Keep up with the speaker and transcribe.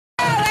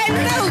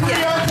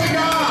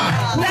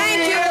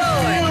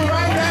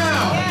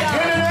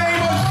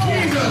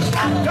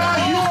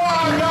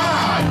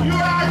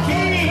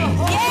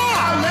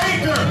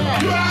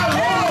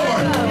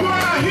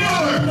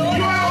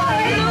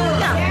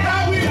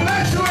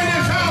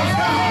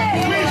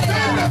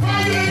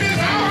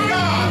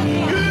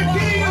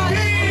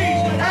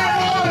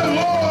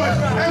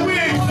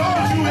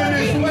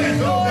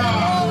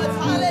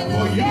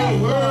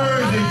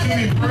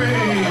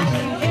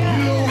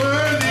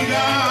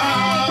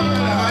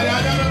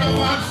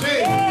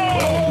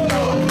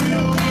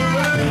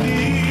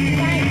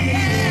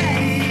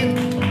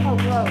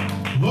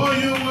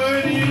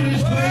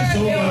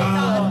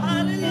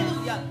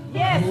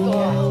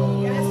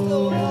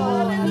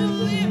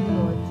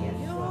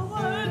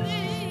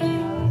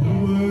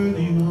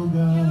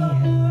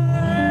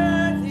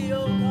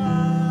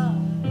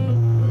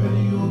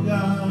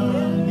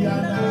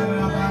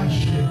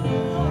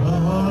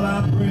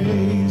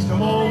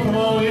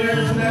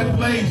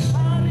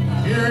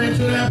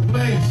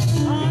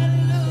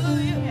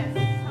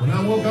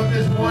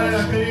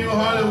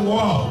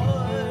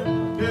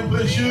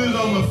Shoes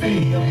on my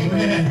feet,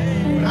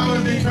 amen. When I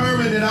was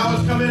determined that I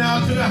was coming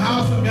out to the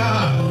house of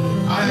God,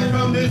 I had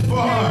come this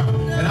far,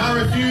 and I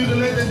refuse to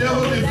let the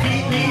devil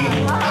defeat me.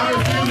 I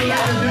refuse to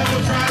let the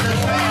devil try to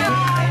save me.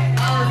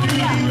 I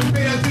refuse to even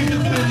pay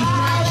attention to the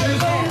distractions.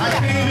 I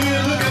came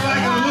in looking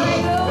like a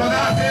look, but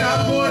I said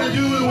I'm going to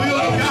do the will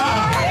of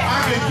God.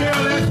 I can care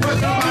less what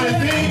somebody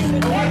thinks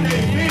or what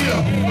they feel,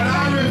 but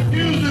I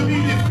refuse to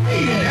be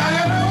defeated. I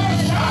have no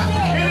shot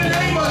in the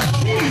name of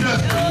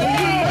Jesus.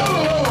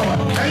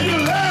 And you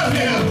love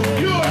him,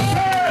 you will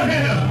serve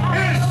him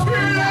in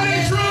spirit and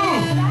in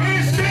truth,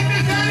 in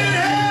sickness and in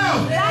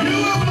health. You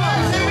will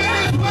bless him in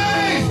his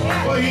place,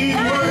 for he's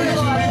worthy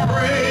to be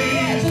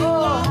praised.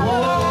 Oh,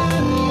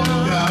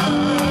 God.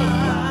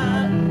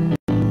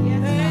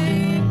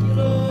 Thank you,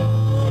 Lord.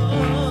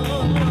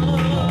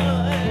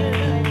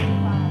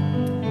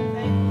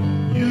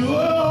 You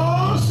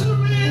are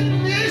awesome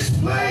in this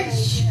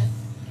place,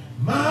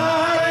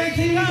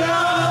 mighty God.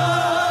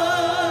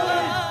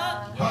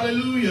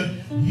 Hallelujah.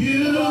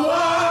 You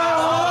are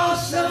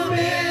awesome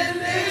in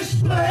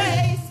this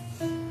place,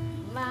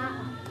 my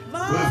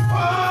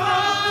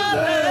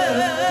Father.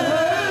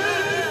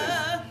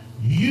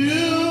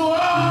 You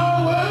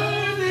are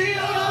worthy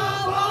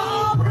of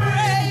all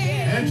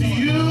praise, and to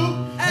you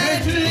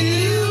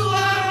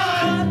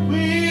are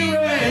we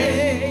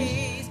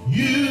raise.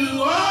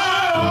 You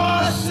are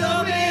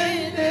awesome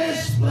in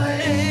this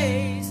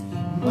place,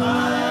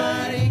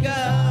 mighty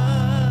God.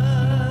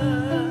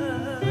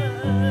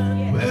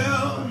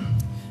 Well,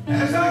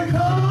 as I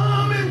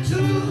come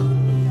into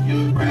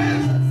your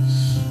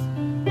presence,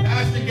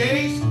 past the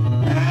gates,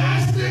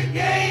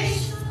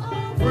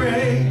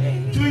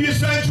 pray to your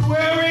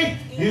sanctuary,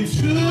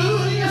 into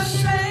your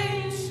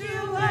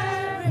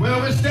sanctuary, where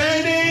we're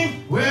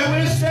standing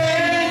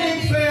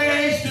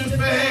face to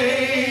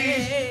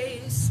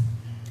face.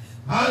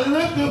 I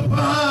look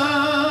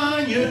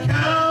upon your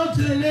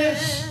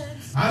countenance,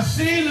 I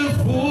see the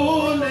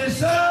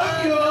fullness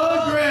of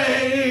your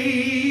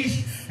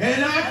grace,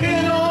 and I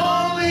can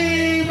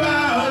only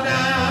bow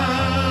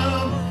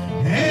down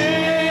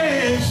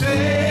and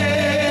say,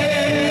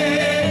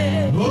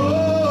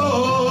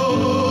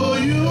 oh,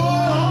 you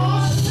are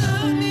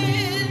awesome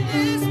in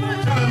this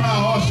place. Tell him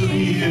how awesome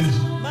he is.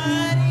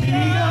 Mighty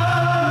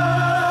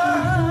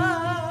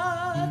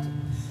God,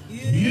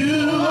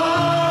 you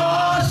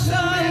are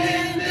awesome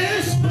in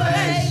this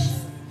place.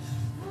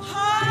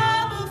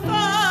 Abba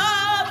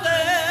Father,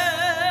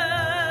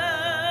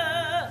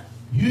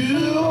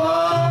 you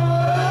are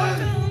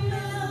worthy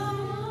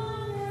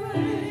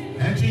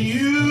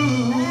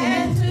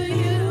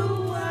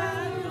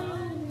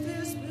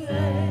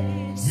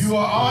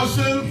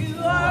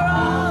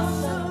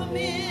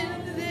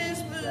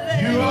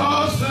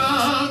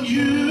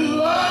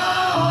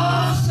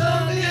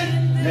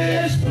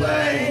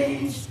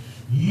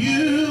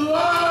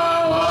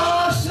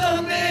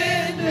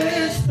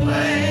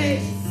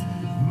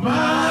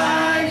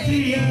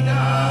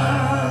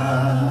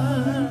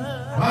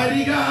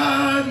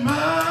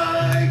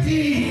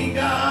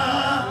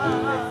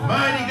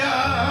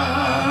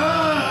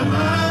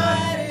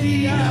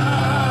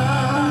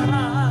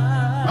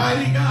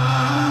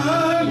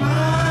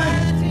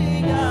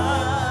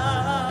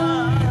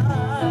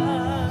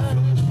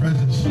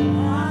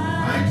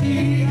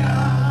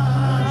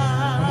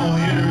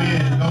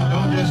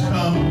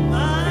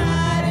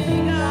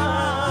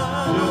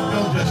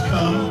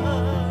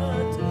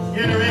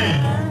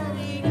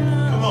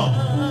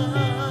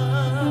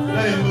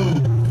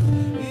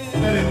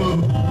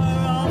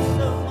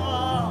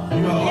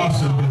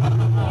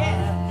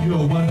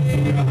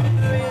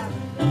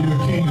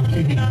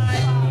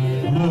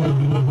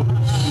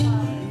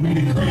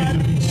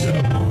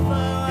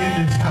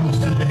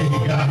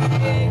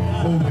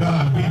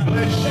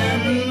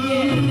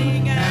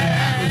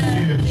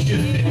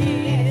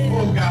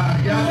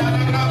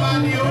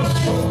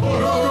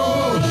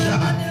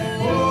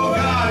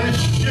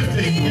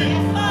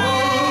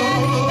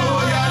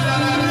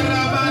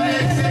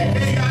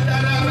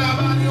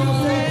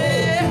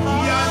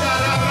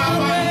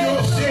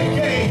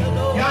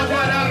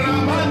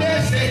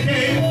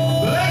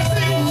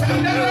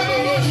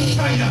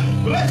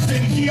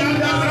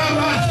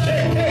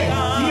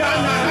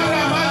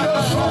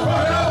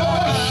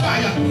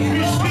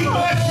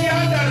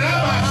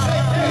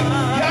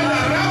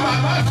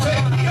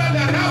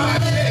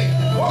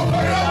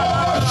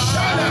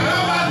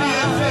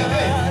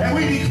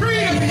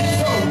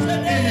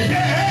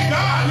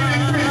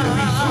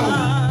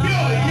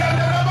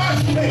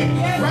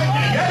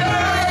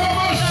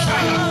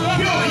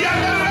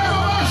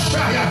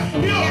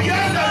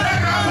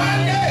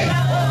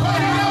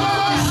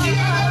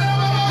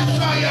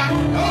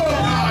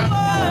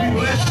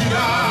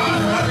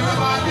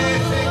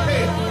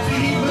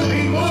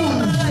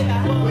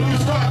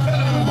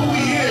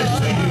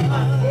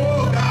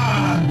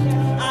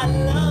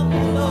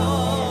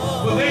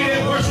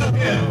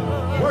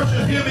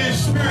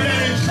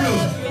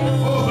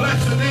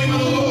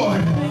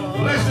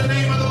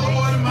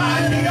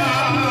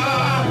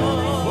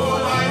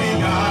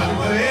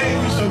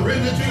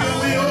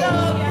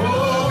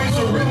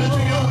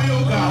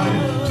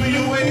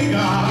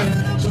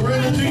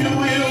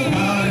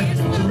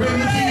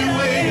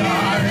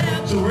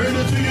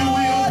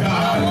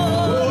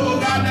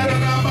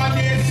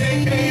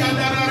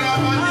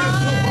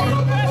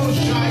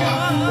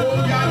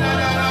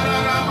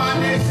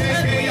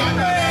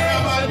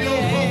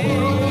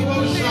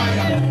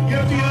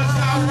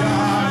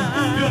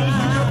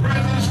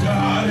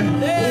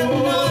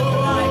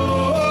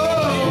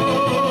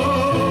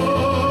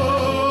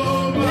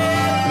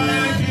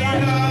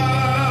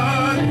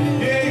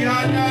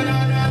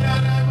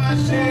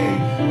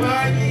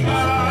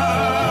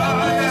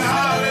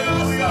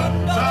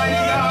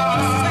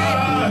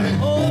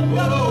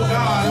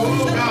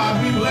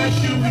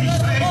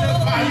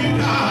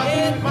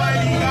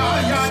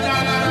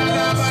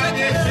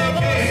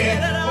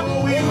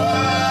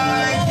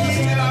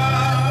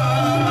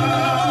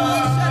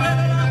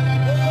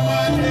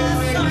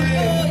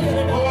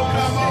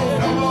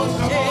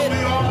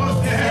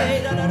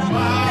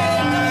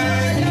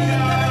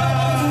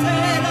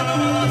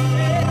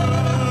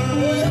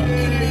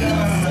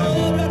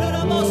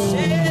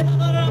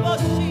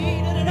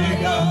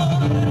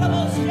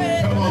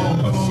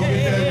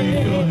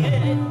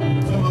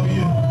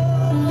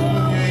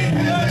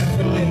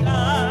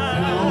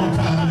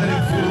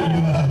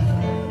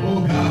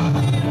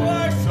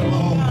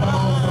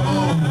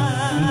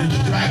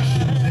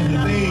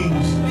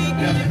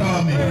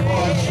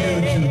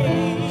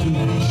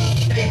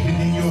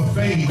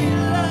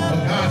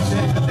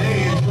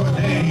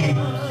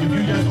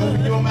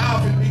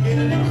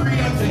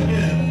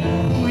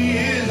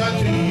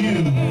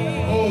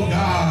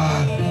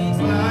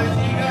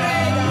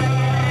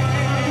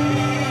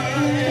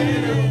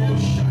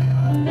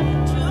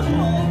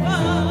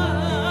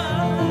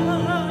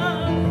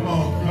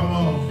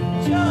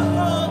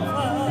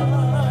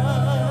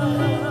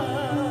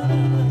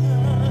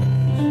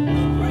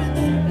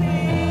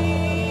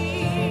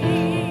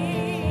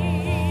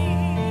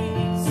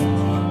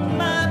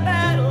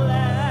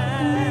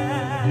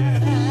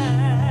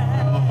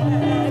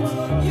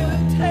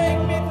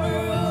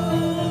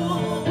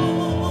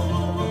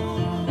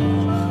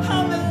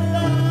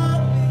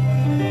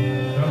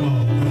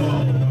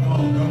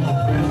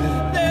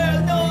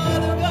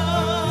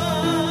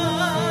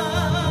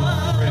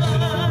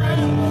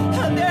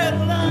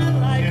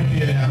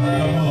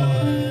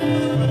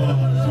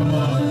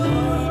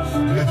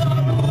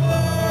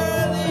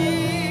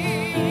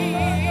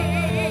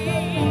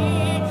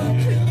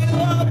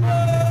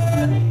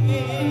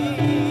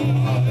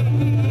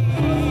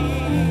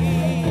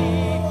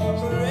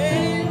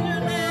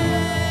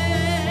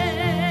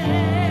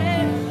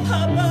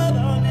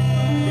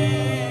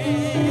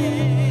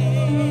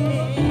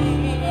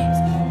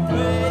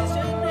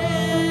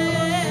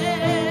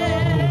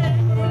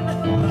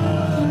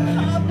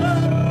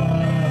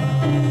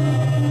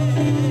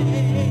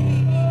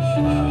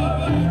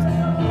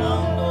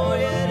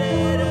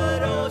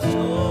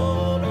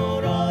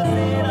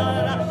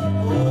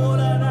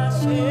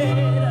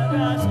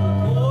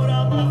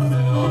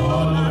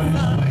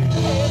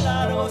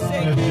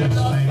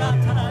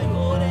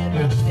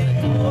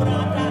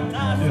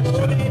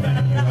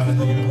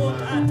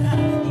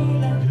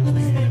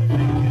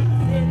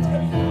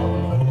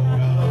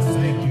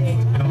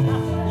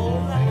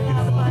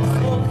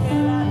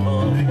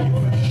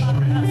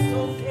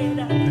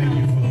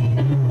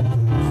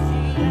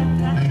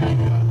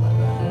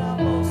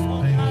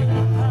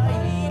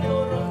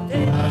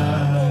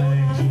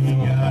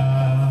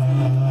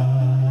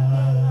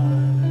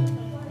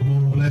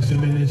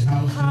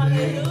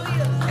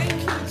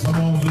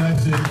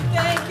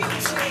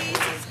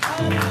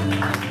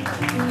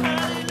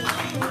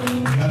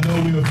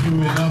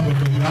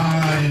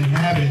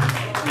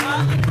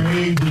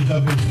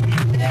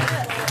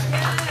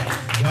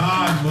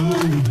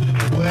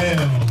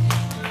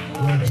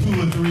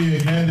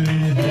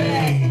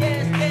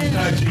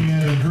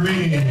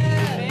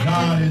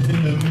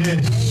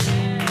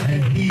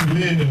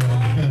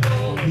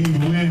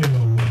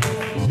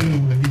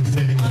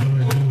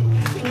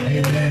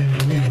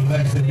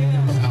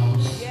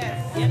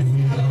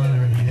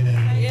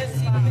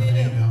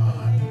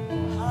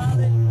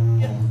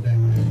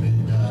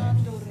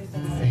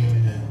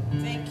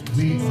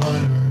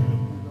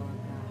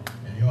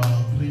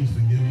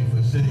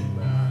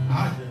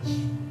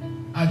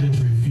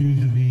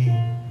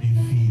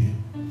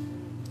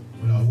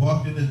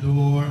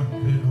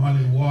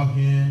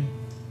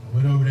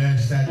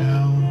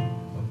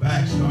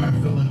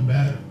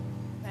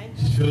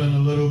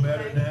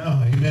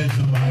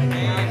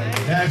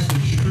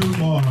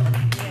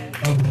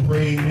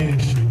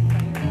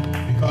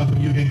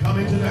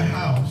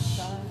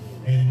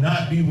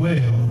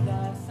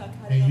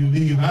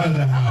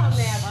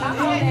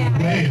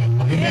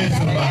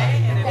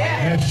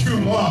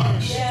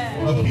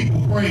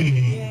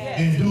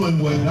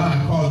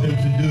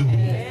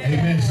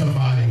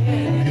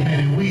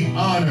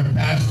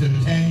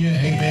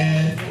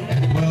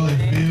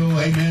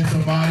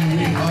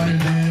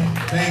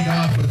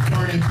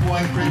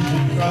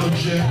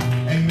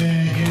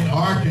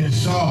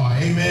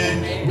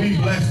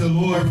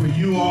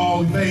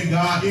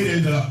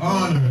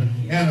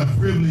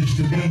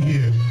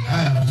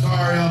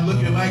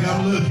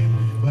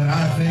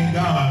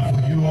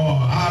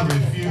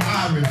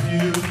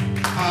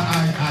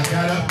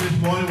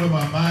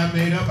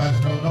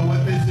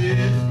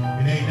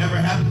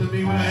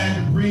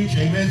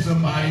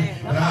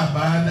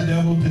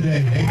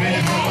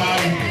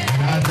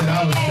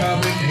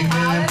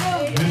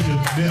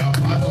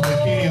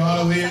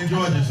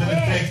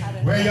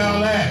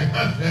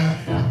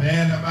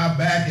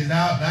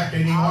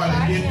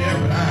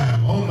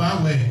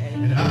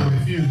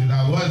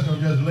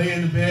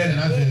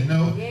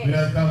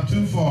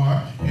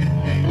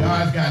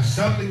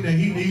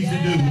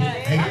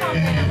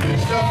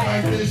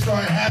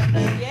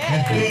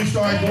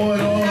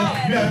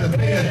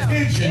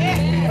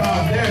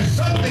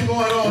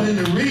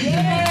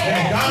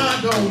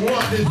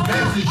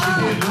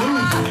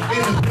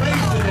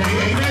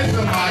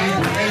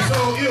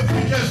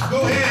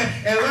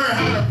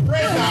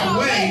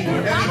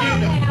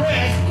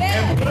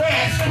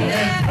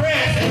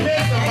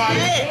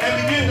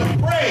And begin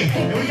to pray.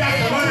 And we got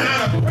to learn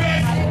how to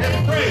press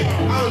and pray.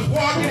 I was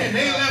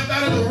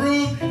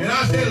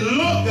I said,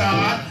 look,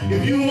 God,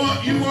 if you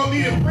want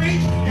me to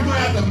preach, you're going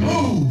to have to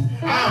move.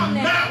 I'm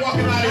not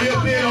walking out of here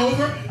bent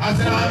over. I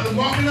said, I'm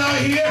walking out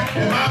of here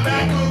and my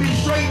back going to be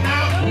straightened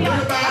out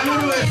little by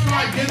little and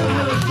start getting a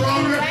little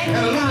stronger and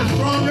a little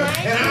stronger.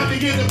 And I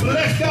begin to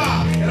bless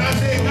God. And I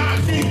said, God,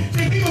 see,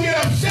 people get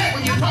upset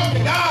when you talk to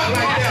God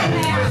like that.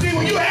 But see,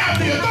 when you have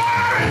the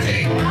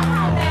authority,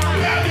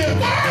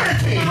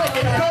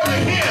 to go to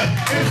him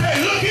and say,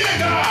 look here,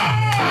 God,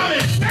 I'm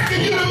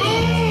expecting you to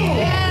move.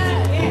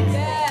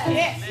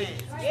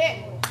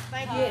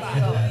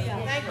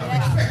 I'm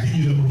expecting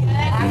you to move.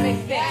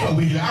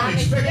 I'm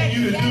expecting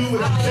you to do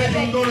what you said you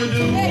were going to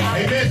do.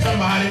 Amen,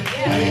 somebody.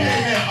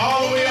 Amen.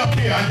 All the way up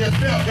here, I just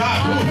felt God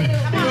moving.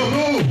 He's going to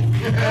move.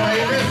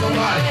 Amen,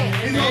 somebody.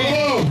 He's going to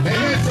move.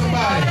 Amen,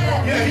 somebody.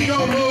 Yeah, he's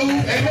going to move.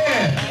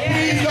 Amen.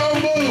 He's going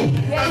to move.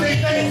 I say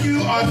thank you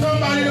or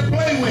somebody to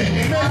play with.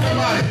 Amen,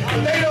 somebody.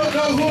 But they don't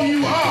know who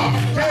you are.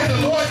 Praise the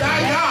Lord thy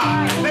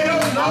God. They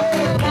don't know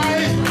the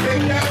price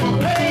that was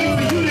paid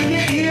for you to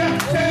get here.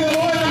 Praise the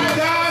Lord thy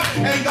God.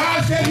 And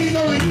God said he's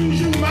going to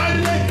use you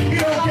mightily. He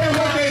don't care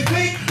what they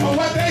think or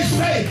what they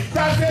say.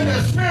 God said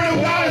the Spirit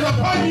of God is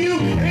upon you.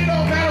 And it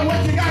don't matter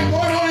what you got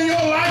going on in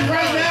your life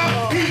right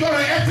now. He's going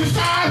to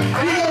exercise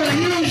and he's going to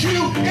use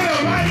you in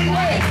a mighty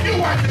way. You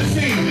watch the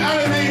scene out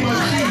of the name of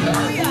Jesus.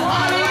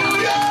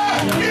 Hallelujah.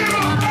 Give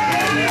him praise.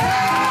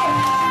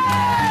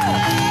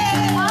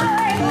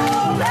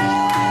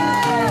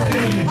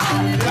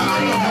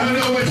 I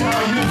know what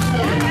y'all used to.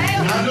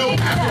 I know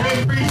Pastor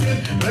been preaching.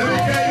 Let me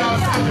tell y'all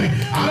something.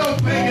 I don't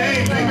play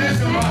games. Amen,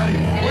 somebody.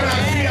 What I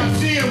see, I'm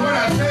seeing. What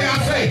I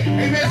say.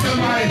 Amen,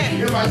 somebody.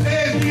 If I say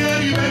it's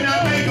good, you better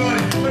not bank on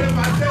it. But if I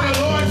say the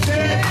Lord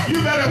said, you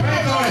better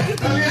bank on it.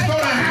 Because it's going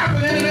to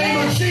happen in the name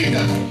of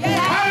Jesus.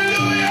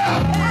 Hallelujah.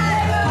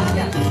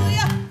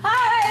 Hallelujah.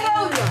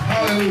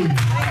 Hallelujah.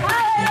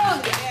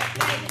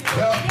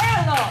 Well,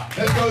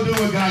 let's go do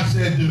what God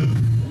said do.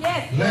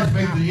 Yes. Let's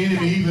make the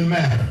enemy even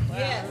madder.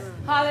 Yes.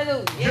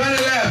 Hallelujah. John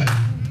 11.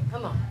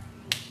 Come on.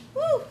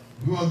 Woo.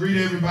 We want to greet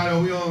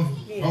everybody. We on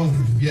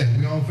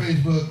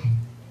Facebook.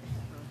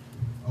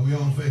 Are we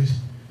on Facebook?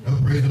 Oh,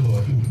 praise the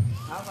Lord.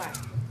 All right.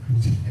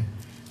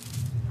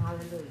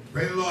 Hallelujah.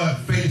 Praise the Lord.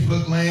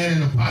 Facebook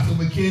land and Apostle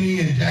McKinney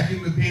and Jackie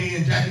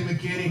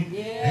McKinney.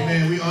 Yeah.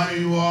 Amen. We honor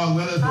you all, as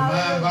well as the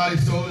Mind, Body,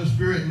 Soul, and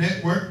Spirit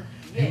Network.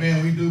 Yeah.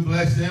 Amen. We do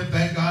bless them.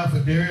 Thank God for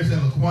Darius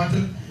and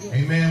LaQuanta. Yeah.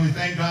 Amen. We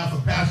thank God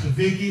for Pastor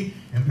Vicky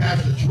and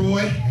Pastor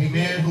Troy.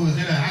 Amen. Who was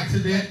in an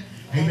accident.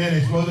 Amen.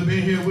 They're supposed to be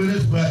here with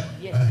us, but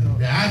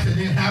the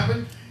accident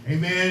happened.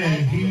 Amen.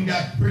 And he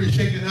got pretty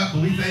shaken up,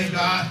 but we thank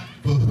God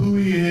for who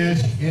he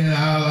is in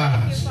our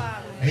lives.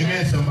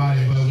 Amen,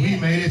 somebody. But we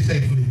made it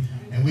safely,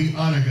 and we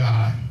honor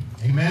God.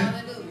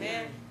 Amen.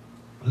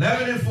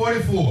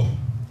 11:44.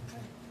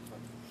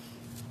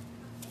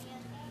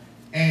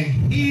 And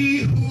he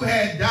who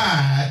had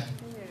died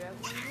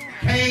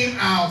came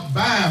out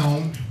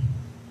bound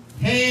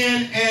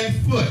hand and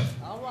foot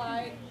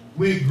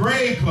with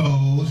grave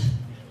clothes,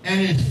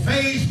 and his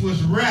face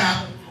was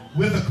wrapped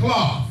with a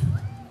cloth.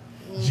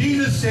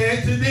 Jesus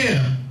said to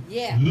them,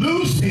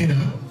 loose him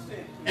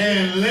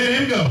and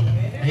let him go.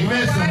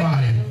 Amen,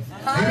 somebody.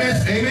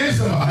 Amen,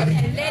 somebody.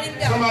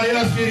 Somebody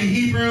else get it.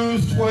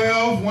 Hebrews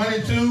 12, 1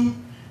 and 2,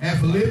 and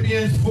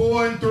Philippians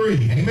 4 and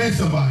 3. Amen,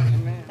 somebody.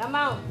 Come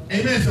on.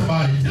 Amen,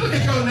 somebody. Look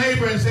at your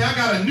neighbor and say, I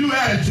got a new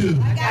attitude.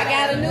 I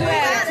got a new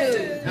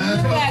attitude.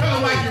 Now, tell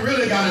them like you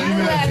really got a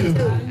new attitude.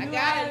 I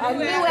got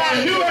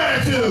a new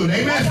attitude.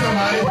 Amen,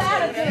 somebody.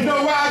 You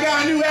know why I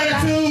got a new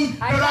attitude?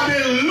 Because I've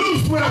been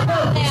loose with a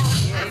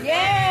purpose.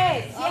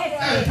 Yes.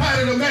 That's the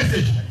title of the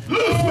message.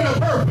 Loose with a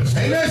purpose.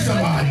 Amen,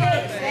 somebody.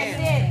 That's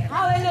it.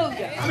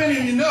 Hallelujah. How many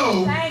of you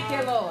know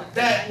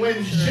that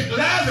when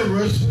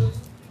Lazarus,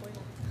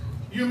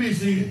 you be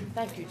seated.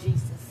 Thank you,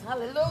 Jesus.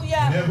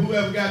 Hallelujah. And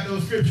whoever got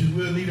those scriptures,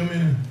 we'll need them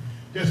in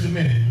just a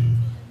minute.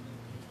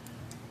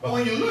 But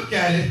when you look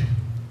at it,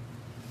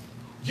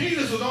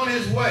 Jesus was on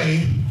his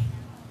way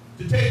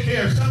to take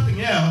care of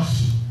something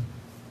else,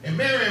 and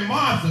Mary and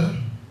Martha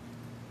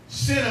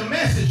sent a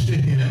message to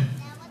him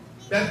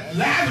that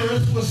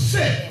Lazarus was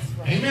sick.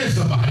 Amen,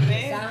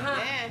 somebody.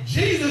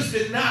 Jesus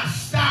did not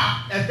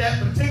stop at that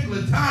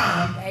particular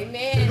time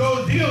to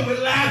go deal with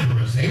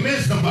Lazarus.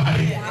 Amen,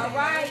 somebody. All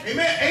right.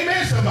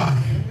 Amen,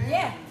 somebody.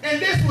 Yeah. And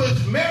this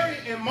was Mary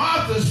and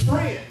Martha's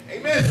friend.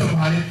 Amen,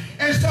 somebody.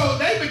 And so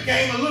they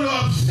became a little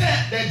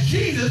upset that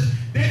Jesus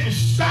didn't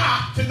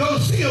stop to go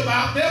see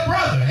about their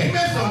brother.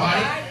 Amen,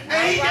 somebody.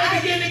 And he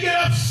began to get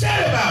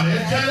upset about it.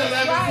 John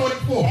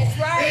 11:44. That's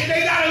right.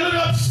 They got a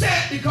little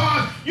upset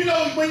because, you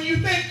know, when you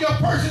think your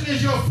person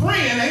is your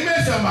friend,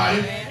 amen,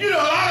 somebody, you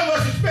know, a lot of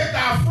us expect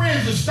our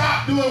friends to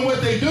stop doing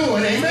what they're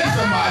doing, amen,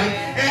 somebody,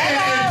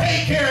 and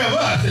take care of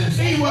us and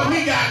see what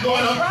we got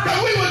going on.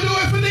 Because we will do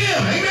it for them,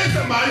 amen,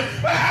 somebody.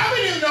 But how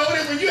many of you know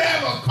that when you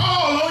have a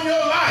call on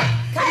your life,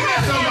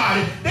 amen,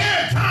 somebody, there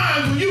are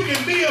times when you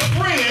can be a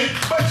friend,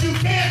 but you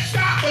can't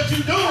stop what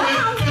you're doing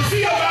to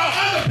see about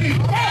other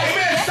people.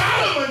 Amen.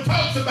 Solomon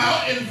talks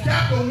about in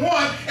chapter 1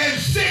 and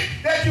 6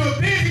 that you're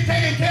busy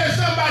taking care of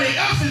somebody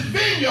else's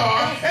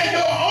vineyard and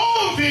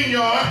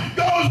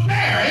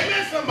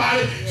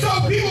somebody? So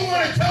people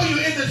want to tell you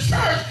in the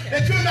church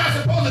that you're not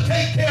supposed to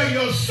take care of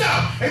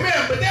yourself. Amen.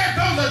 But there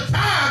comes a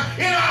time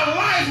in our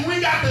life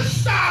we got to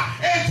stop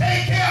and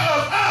take care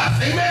of us.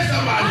 Amen,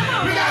 somebody.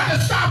 We got to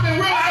stop and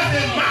realize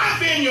that my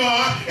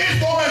vineyard is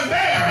going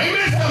bare.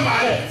 Amen,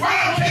 somebody. While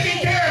I'm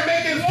taking care and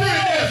making sure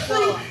that there's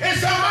fruit in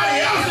somebody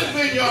else's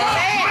vineyard,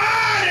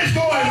 mine is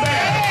going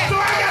bare. So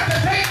I got to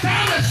take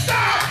time to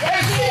stop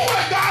and see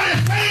what God is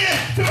saying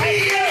to me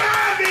in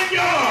my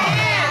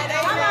vineyard.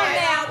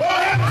 Oh,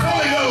 help us,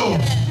 Holy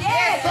Ghost.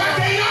 So I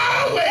can't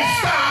always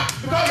stop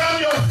because I'm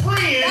your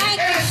friend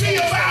and see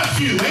about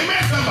you.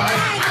 Amen, somebody.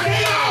 I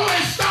can't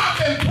always stop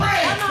and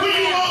pray when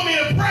you want me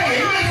to pray.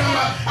 Amen,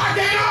 somebody. I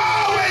can't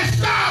always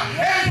stop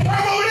and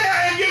come over there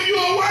and give you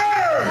a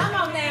word. Come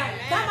on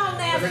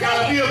now. It got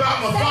to be about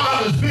my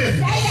Father's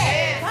business.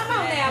 Come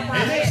on now,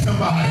 Amen,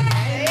 somebody.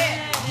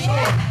 So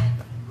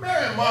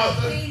Mary and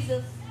Martha,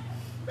 Jesus.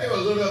 they were a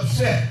little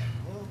upset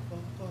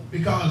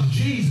because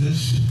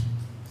Jesus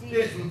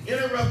didn't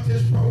interrupt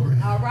his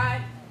program All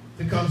right.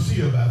 to come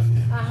see about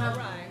them.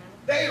 Right.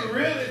 They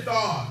really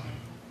thought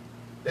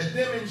that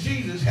them and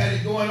Jesus had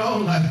it going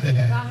on like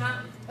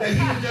that. That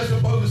he was just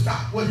supposed to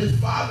stop what his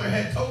Father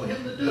had told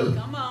him to do.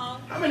 Come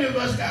on. How many of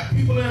us got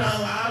people in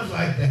our lives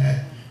like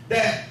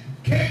that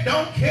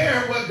don't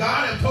care what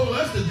God has told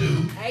us to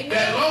do? Amen.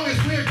 That as long as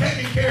we're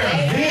taking care of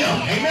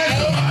them, amen,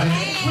 somebody,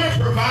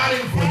 we're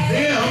providing for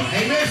them,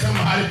 amen,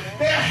 somebody,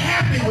 they're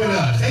happy with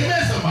us,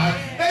 amen, somebody.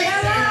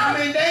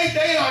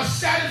 They are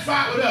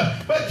satisfied with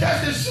us. But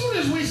just as soon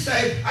as we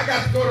say, I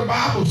got to go to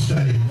Bible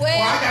study, or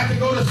I got to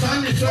go to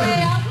Sunday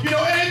service, you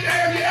know, and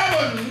have you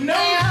ever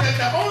noticed that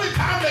the only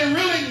time they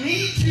really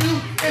need you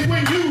is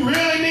when you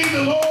really need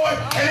the Lord,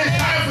 and it's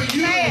time for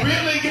you to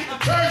really get to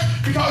church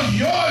because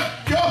your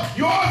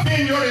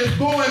vineyard is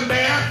going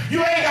bare.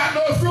 You ain't got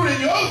no fruit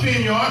in your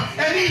vineyard,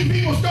 and these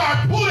people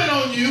start pulling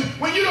on you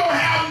when you don't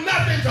have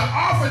nothing to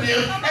offer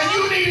them, and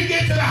you need to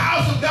get to the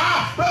house of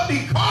God. But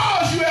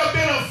because you have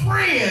been a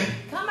friend,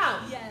 Come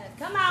on.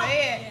 Come on.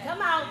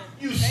 Come on.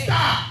 you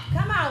stop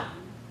Come on.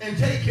 and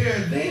take care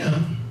of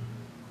them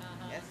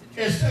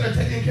instead of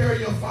taking care of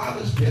your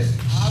Father's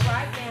business. All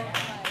right now.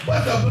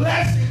 But the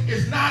blessing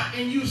is not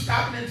in you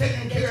stopping and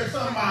taking care of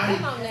somebody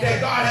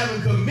that God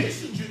hasn't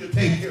commissioned you to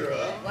take care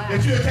of,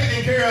 that you're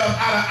taking care of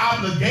out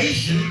of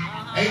obligation.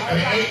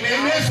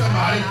 Amen,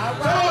 somebody.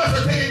 Some of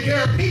us are taking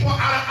care of people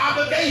out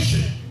of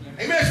obligation.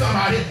 Amen,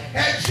 somebody.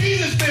 Had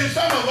Jesus been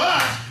some of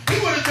us, he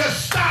would have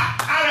just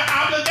stopped out of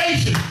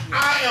obligation.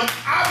 I am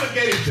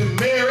obligated to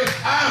Mary.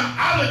 I am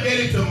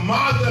obligated to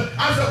Martha.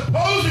 I'm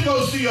supposed to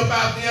go see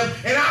about them,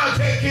 and I'll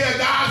take care of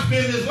God's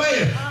business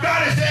later.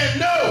 God is saying,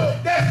 no,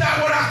 that's not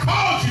what I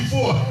called you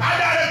for. I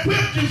not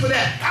equipped you for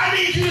that. I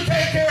need you to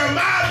take care of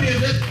my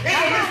business.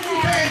 And if you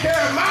take care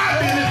of my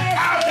business,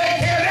 I'll take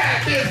care of that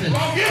business.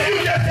 If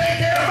you just take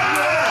care of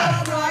mine.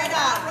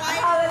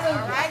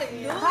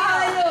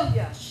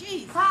 Hallelujah.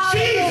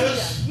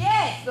 Jesus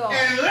Yes, Lord.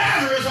 and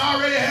Lazarus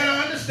already had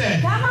an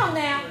understanding. Come on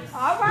now.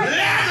 All right.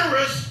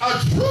 Lazarus, a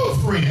true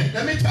friend,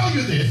 let me tell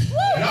you this,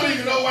 and I don't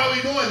even know why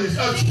we're doing this,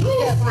 a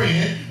true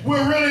friend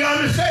will really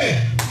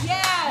understand. Yeah,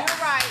 you're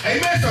right.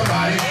 Amen,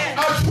 somebody.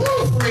 A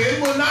true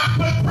friend will not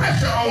put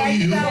pressure on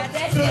you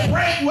to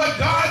break what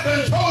God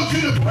done told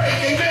you to break.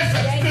 Amen,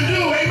 to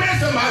do. Amen,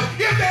 somebody.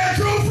 If they're a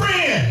true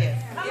friend.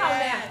 Come on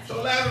now.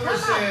 So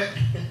Lazarus said,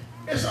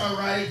 it's all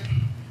right.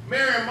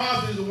 Mary and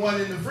Martha is the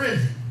one in the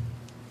frenzy.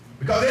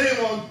 Because they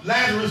didn't want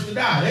Lazarus to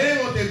die. They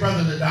didn't want their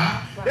brother to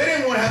die. They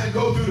didn't want to have to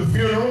go through the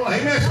funeral.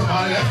 Amen,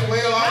 somebody. That's the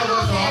way a lot of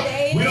us are.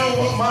 We don't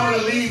want mama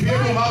to leave here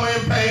with mama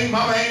in pain.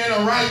 Mama ain't in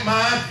the right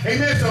mind.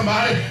 Amen,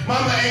 somebody.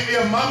 Mama ain't,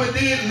 if mama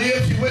did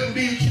live, she wouldn't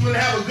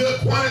have a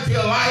good quality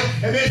of life.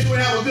 Amen, she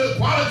wouldn't have a good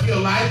quality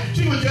of life.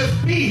 She would just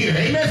be here.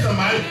 Amen,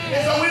 somebody.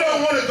 And so we don't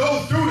want to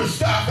go through the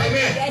stuff.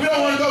 Amen. We don't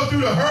want to go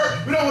through the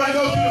hurt. We don't want to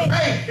go through the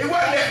pain. It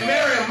wasn't that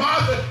Mary and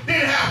Martha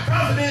didn't have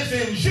confidence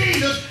in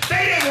Jesus.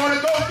 They didn't want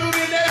to go through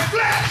it in their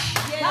flesh.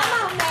 Come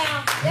on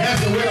now. That's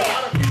the way a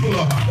lot of people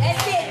are.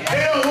 That's it.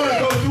 They don't want to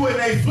go through it in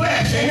their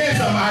flesh. Amen,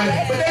 somebody.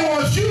 But they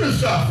want you to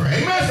suffer.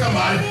 Amen,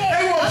 somebody.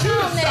 They want you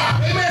to stop.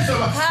 Amen,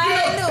 somebody.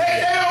 You know,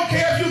 they don't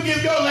care if you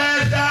give your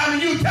last dime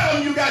and you tell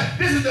them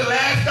this is the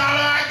last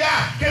dollar I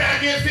got. Can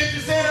I get 50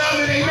 cents of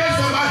it? Amen,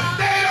 somebody.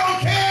 They don't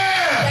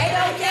care. They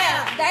don't care.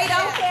 They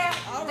don't care.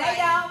 They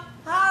don't.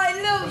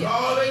 Hallelujah. That's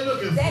all they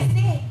looking for. That's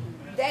it.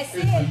 That's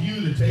is for it.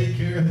 you to take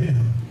care of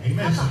them.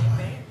 Amen,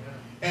 somebody.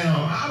 And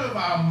a lot of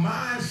our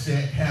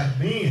mindset have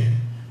been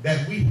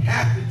that we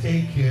have to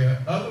take care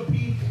of other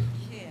people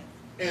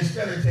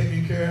instead of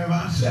taking care of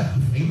ourselves.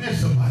 Amen,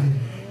 somebody.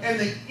 And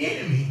the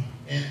enemy,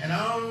 and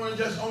I don't want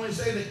to just only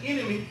say the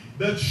enemy,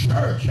 the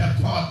church have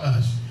taught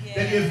us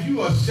that if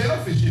you are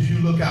selfish, if you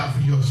look out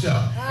for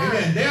yourself.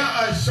 Amen. There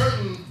are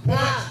certain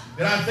points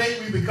that I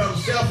think we become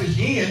selfish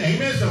in.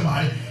 Amen,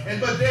 somebody.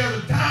 But there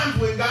are times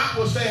when God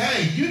will say,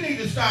 hey, you need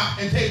to stop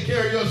and take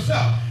care of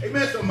yourself.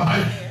 Amen,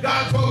 somebody.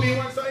 God told me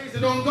one Sunday, he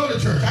said, don't go to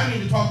church. I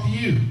need to talk to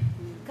you.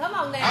 Come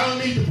on now. I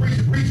don't need the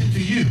preacher preaching to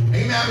you.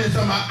 Amen.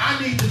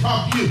 I need to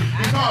talk to you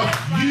because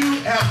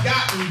you have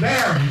gotten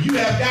barren. You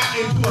have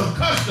gotten into a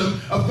custom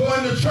of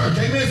going to church.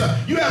 Amen. So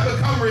you have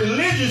become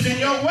religious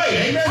in your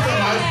way. Amen,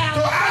 somebody.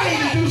 So I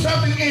need to do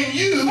something in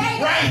you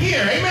right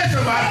here. Amen,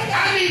 somebody.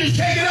 I need to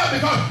shake it up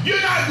because you're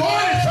not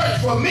going to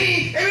church for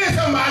me. Amen,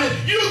 somebody.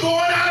 You're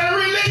going out of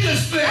a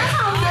religious thing.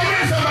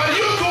 Amen,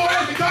 somebody. You're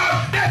going because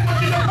that's what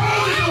you're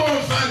supposed to do on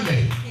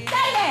Sunday.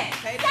 Say that.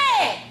 Say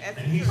it.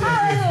 And he said,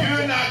 if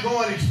you're not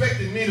going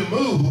expecting me to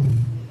move,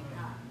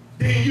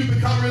 then you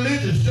become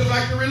religious, just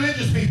like the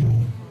religious people.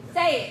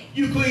 Say it.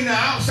 You clean the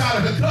outside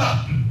of the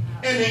cup,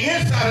 and the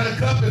inside of the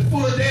cup is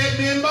full of dead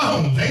men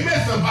bones.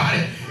 Amen,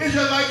 somebody. It's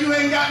just like you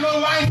ain't got no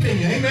life in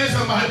you. Amen,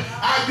 somebody.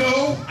 I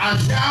go, I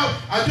shout,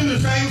 I do the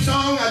same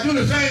song, I do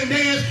the same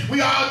dance.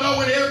 We all know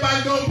when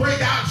everybody's going to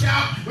break out,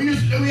 shout. We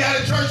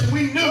had a church and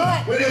we knew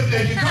when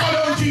if you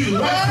called on Jesus,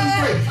 1, 2,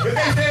 3. If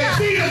they said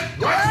Jesus, 1,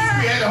 2, 3,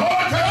 had the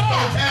whole church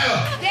going to tell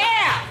up.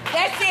 Yeah,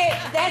 that's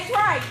it. That's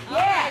right.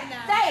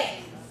 Yeah, say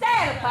it. Say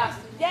it,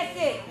 Apostle. That's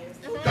it.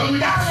 Because we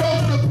got so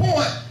to the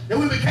point that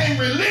we became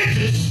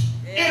religious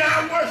in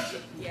our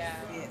worship.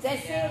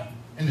 That's it.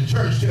 And the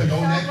church said,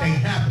 oh, that can't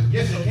happen.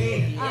 Yes, it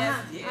can.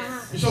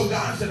 Yes. And so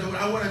God said,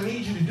 what I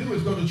need you to do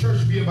is go to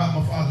church and be about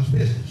my Father's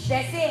business.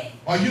 That's it.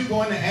 Are you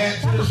going to add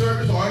to the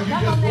service, or are you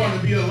just going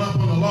to be a lump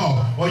on the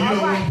log? Or you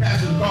don't want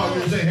pastor to call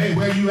you and say, hey,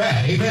 where you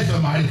at? Amen,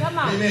 somebody. Come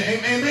on. Amen,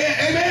 amen,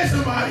 amen,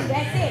 somebody.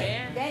 That's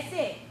it. That's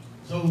it.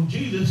 So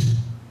Jesus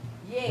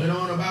went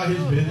on about his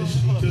business.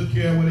 He took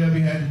care of whatever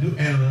he had to do.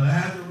 And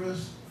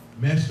Lazarus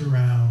messed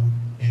around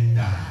and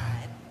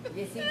died.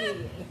 Yes, he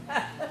did.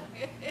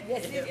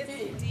 Yes,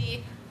 he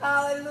did.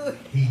 Hallelujah.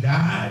 He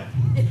died.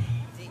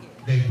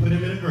 They put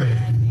him in a grave.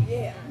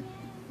 Yeah.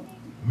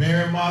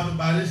 Mary and Martha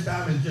by this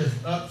time is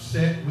just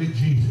upset with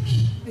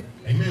Jesus.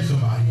 Amen,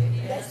 somebody.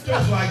 That's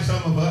just right. like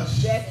some of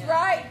us. That's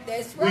right.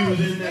 That's right. We was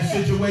in that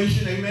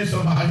situation. Amen,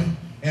 somebody.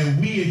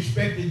 And we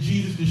expected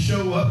Jesus to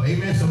show up.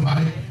 Amen,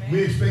 somebody.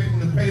 We expected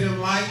him to pay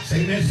them lights.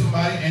 Amen,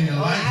 somebody. And the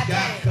lights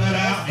got cut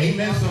out.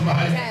 Amen,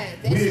 somebody.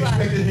 We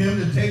expected him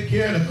to take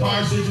care of the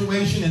car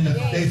situation. And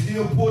they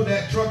still pulled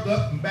that truck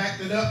up and backed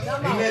it up.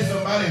 Amen,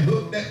 somebody. And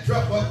hooked that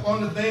truck up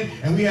on the thing.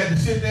 And we had to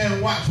sit there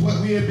and watch what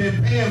we had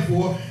been paying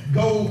for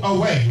go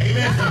away.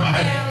 Amen,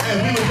 somebody.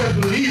 And we were just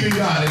believing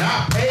God. And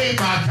I paid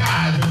my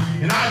tithes.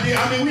 And I did.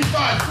 I mean, we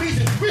started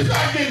preaching. We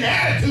started getting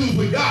attitudes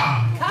with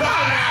God. God,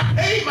 I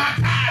paid my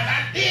tithes.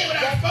 I did what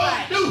I was supposed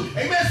to do.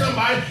 Amen,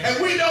 somebody.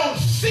 And we don't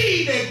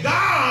see that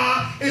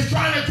God is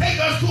trying to take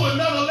us to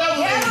another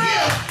level in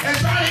Him and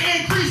trying to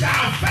increase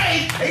our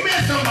faith. Amen,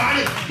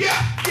 somebody.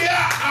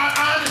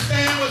 I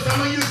understand what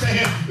some of you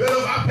saying. Well,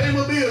 if I pay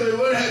my bills, it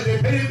wouldn't happen. If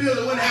I pay the bills,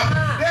 it wouldn't happen.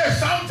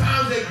 There's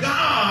sometimes that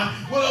God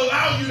will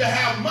allow you to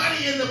have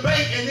money in the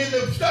bank and then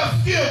the stuff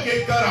still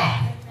get cut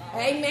off.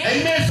 Amen.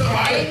 Amen,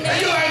 somebody. Amen.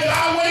 And you're like,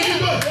 God, what are you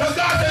doing? Because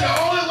God said the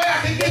only way I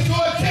can get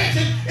your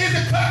attention is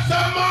to cut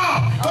something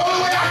off. The only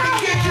way I can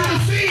get you to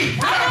see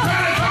when I'm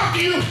trying to talk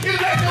to you is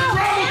let the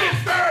trouble get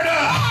stirred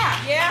up.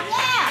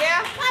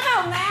 Yeah. Come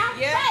on now.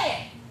 Say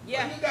it.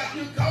 Yeah.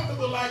 You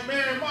comfortable like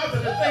Mary and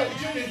Martha to think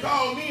that you can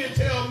call me and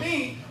tell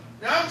me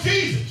that I'm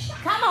Jesus.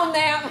 Come on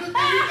now.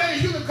 You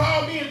think you can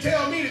call me and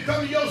tell me to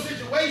come to your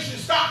situation,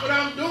 stop what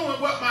I'm doing,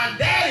 what my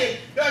daddy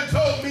done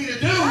told me to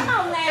do, Come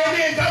on now. and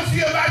then come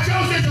see about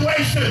your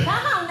situation.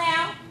 Come on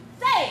now.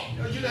 Say it.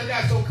 Because you done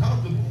got so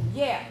comfortable.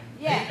 Yeah.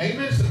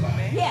 Amen,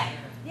 somebody. Yeah.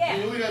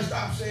 And we done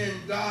stop saying,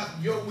 God,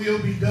 your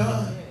will be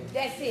done.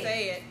 That's it.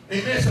 Say it.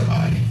 Amen,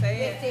 somebody.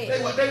 Say it. That's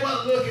it. They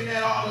weren't looking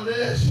at all of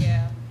this.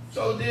 Yeah.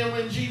 So then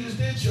when Jesus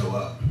did show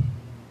up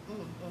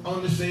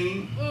on the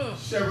scene,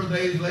 several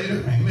days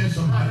later, amen,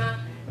 somebody.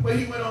 But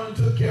he went on and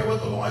took care of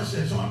what the Lord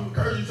said. So I'm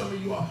encouraging some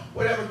of you all,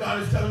 whatever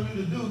God is telling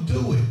you to do,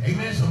 do it.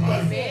 Amen,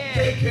 somebody. Amen.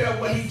 Take care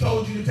of what he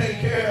told you to take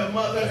care of,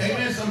 mother.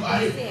 Amen,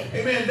 somebody.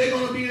 Amen. They're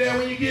going to be there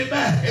when you get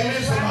back.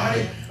 Amen,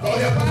 somebody. Oh,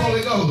 help the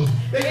Holy Ghost.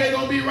 They're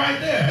going to be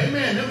right there.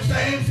 Amen. Them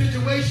same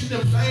situations,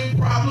 them same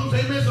problems.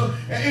 Amen. So,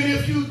 and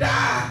if you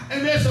die,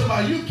 amen,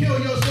 somebody, you kill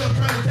yourself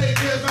trying to take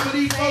care of some of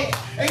these folks.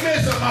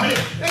 Amen, somebody.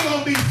 They're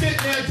going to be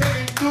sitting there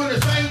doing the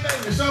same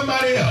thing to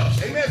somebody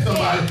else. Amen,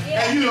 somebody.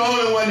 And you're the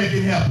only one that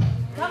can help them.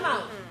 Come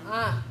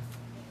on.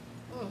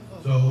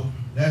 So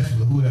that's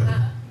for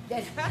whoever.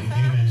 That's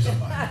Amen,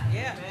 somebody.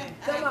 Yeah.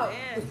 Come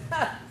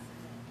on.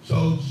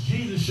 So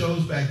Jesus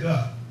shows back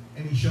up,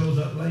 and he shows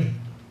up late.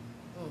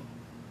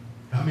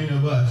 How many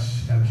of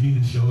us have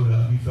Jesus showed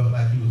up? We felt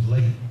like he was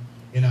late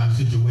in our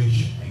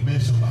situation. Amen,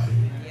 somebody.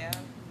 Yeah.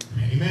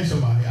 Amen,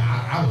 somebody.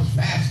 I was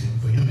fasting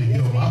for him to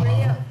heal my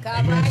mom.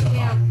 Amen,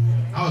 somebody.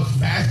 I was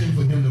fasting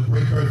for him to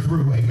break her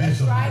through. Amen,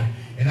 somebody.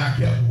 And I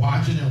kept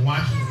watching and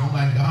watching. And I'm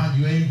like, God,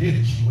 you ain't did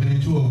it. She went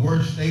into a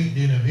worse state,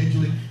 then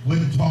eventually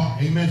wouldn't talk.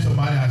 Amen,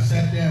 somebody. I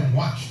sat there and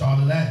watched all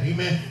of that.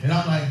 Amen. And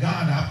I'm like,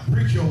 God, I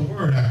preach your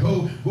word. I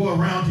go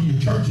around to your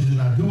churches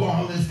and I do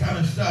all this kind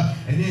of stuff.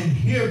 And then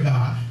hear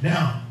God.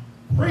 Now,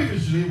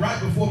 previously, right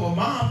before my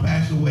mom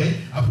passed away,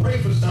 I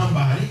prayed for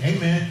somebody,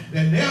 amen,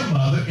 and their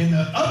mother in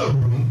the other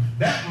room,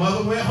 that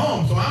mother went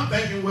home. So I'm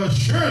thinking, well,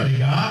 surely,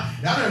 God,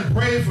 I done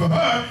prayed for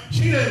her.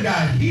 She done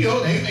got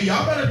healed. Amen.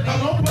 Y'all better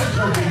come on, play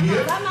church in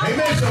here.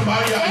 Amen,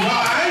 somebody. Y'all,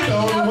 I ain't the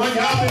only one.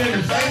 Y'all been in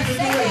the same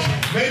situation.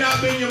 May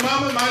not been your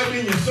mama, might have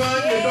been your son,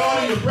 your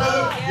daughter, your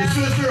brother, your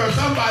sister, or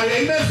somebody.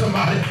 Amen,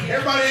 somebody.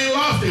 Everybody ain't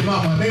lost their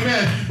mama.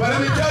 Amen. But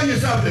let me tell you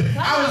something.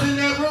 I was in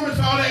that room and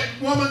saw that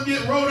woman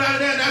get rolled out of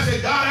there, and I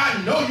said, God,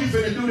 I know you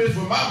finna do this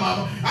for my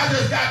mama. I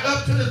just got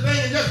up to the thing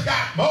and just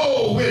got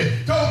bold with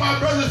it. Told my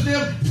brothers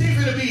them, she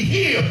finna be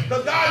healed.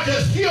 But God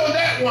just healed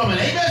that woman.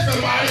 Amen,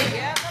 somebody.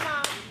 Yeah, come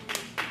on.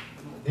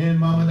 Then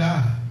mama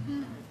died.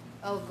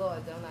 Oh,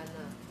 God, don't I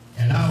know?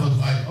 And I was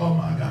like, oh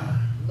my God.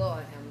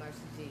 Lord have mercy,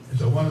 Jesus. And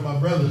so one of my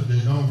brothers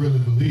that don't really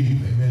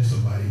believe, amen,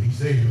 somebody, he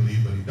say he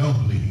believe, but he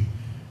don't believe.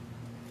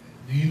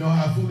 Do you know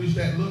how foolish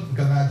that looked?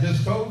 Because I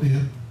just told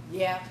him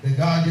that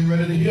God getting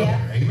ready to heal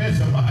her. Amen,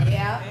 somebody.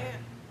 Yeah.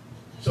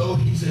 So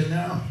he said,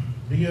 now,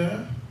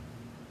 dear,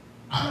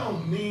 I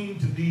don't mean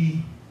to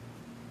be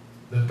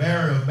the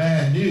bearer of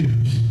bad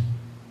news,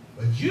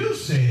 but you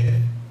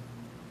said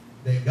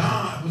that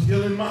God was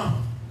healing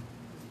mama.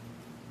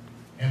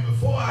 And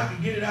before I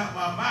could get it out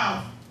my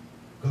mouth,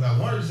 because I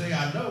wanted to say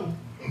I know,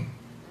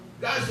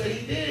 God said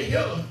he did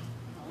heal her.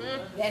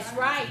 That's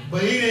right.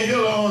 But he didn't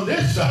heal her on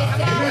this side.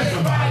 Amen,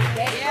 somebody.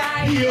 That's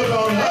right. He healed her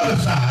on the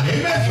other side.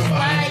 Amen,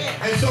 somebody. Right.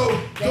 And so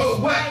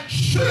what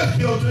should have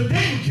killed her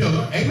didn't kill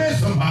her. Amen,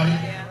 somebody.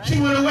 She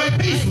went away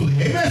peacefully.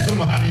 Amen,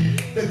 somebody.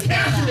 The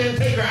cancer didn't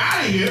take her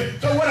out of here.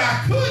 So what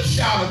I could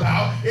shout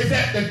about is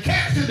that the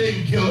cancer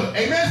didn't kill her.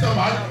 Amen,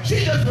 somebody.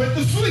 She just went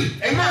to sleep.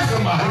 Amen,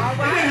 somebody.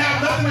 It didn't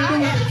have nothing to do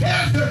with the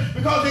cancer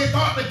because they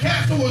thought the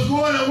cancer was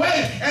going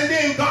away, and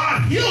then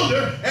God healed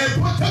her and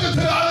took her to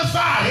the other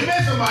side.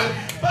 Amen, somebody.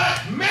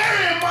 But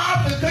Mary and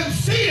Martha couldn't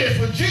see this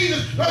with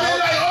Jesus because they're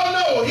like,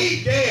 oh no,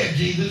 he's dead,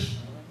 Jesus.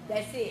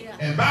 That's it.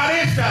 And by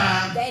this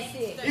time, That's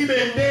it. he's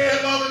been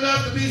dead long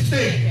enough to be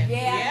stinking.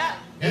 Yeah.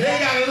 And they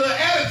got a little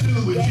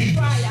attitude with That's Jesus.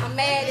 right. I'm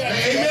mad at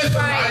you. Amen, That's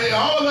somebody. right.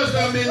 All of us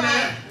done been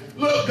there.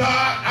 Look,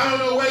 God, I don't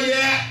know where you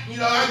at. You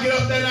know, I get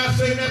up there and I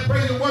sing that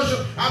praise and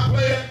worship. I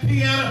play that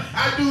piano.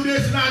 I do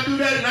this and I do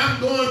that, and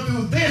I'm going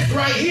through this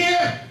right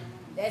here.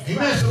 That's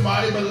Amen, right.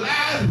 somebody. But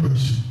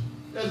Lazarus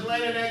just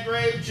laying in that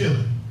grave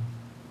chilling.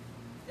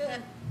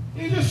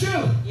 He's just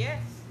chilling. Yes.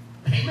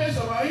 Amen,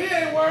 somebody. He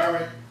ain't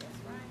worried.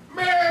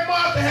 Mary and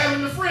Martha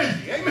having the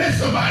frenzy. Amen,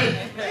 somebody.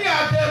 They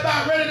out there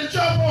about ready to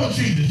jump on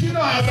Jesus. You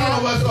know how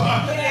some of us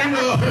are. You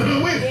know,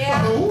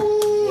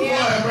 Lord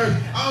have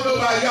mercy. I don't know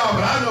about y'all,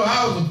 but I know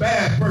I was a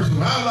bad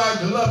person. I like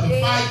to love to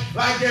fight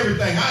like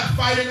everything. I'd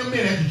fight in a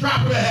minute at the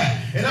drop of the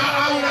hat. And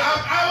I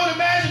would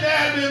imagine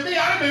that had been me.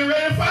 I'd have been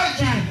ready to fight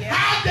you.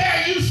 How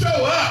dare you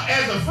show up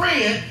as a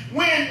friend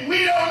when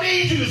we don't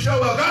need you to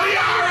show up? Because we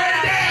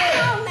already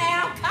dead.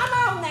 Come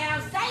on now.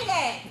 Say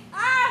that.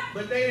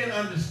 But they didn't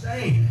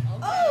understand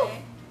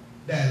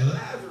that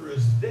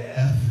Lazarus'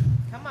 death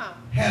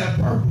had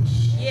a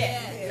purpose.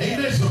 Yes.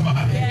 Amen,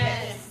 somebody.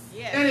 Yes.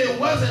 And it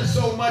wasn't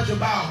so much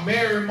about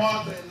Mary,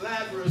 Martha, and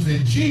Lazarus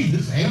and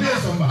Jesus. Amen,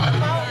 somebody.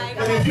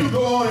 But if you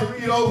go on and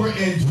read over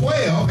in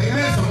 12,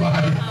 amen,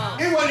 somebody,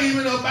 it wasn't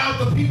even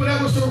about the people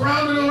that were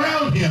surrounded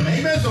around him.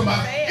 Amen,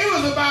 somebody. It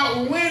was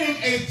about winning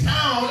a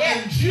town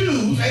and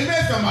Jews.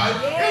 Amen, somebody.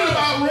 It was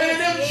about winning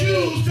them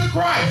Jews to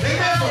Christ.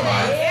 Amen,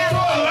 somebody. So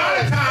a lot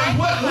of times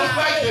what looks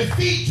like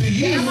defeat to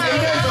you,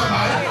 amen,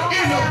 somebody,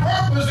 is a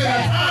purpose and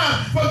a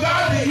time for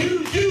God to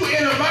use you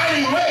in a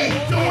mighty way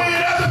to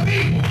win other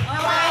people.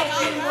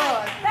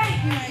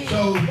 Thank you, Jesus.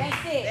 So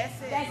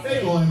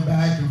they're going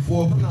back and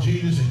forth with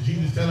Jesus, and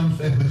Jesus telling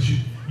them, but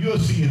you'll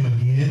see him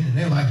again. And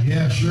they're like,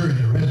 yeah, sure, in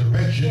the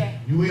resurrection.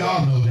 We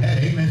all know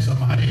that. Amen,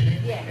 somebody.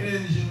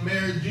 And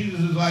then Jesus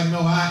is like, no,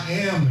 I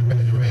am the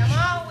resurrection.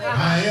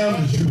 I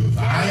am the truth.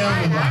 I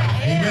am the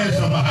life. Amen,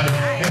 somebody.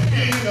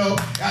 And you know,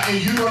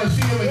 and you're going to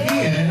see him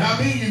again. And I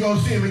mean you're going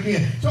to see him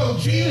again. So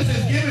Jesus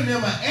is giving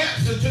them an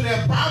answer to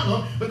their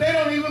problem, but they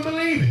don't even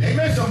believe it.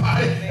 Amen,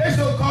 somebody. They're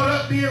so caught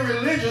up being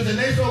religious, and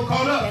they're so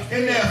caught up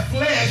in their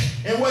flesh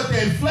and what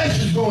their flesh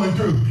is going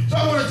through. So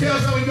I want to tell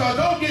some of y'all,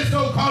 don't get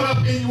so caught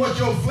up in what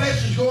your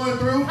flesh is going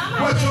through,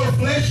 what your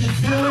flesh is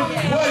feeling,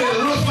 what it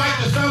looks like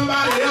to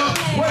somebody else,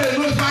 what it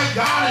looks like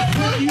God is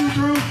putting you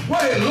through,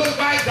 what it looks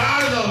like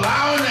God is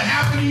allowing to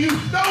happen to you.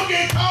 Don't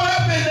get caught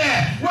up in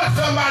that. What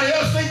somebody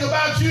else think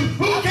about you,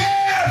 who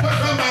cares what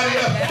somebody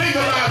else think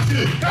about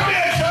you? Come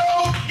here,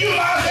 Joe. You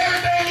lost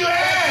everything you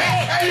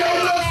had, and your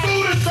little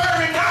food is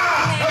serving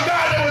God, a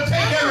God that will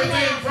take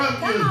everything from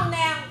you. Come on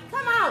now.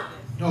 Come on.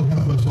 Don't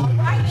help us with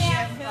Right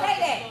now. Say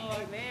that.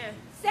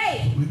 Say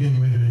it. We're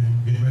getting ready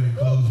to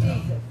close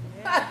out.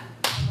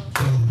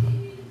 So,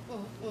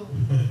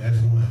 that's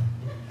one.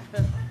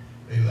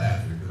 They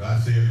laughed because I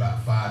said it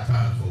about 5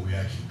 times before we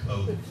actually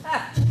closed.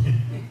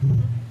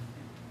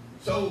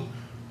 So,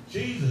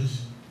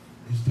 Jesus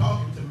is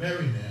talking to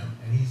Mary and them,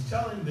 and he's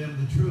telling them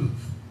the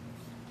truth.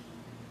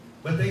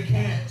 But they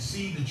can't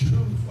see the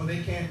truth, or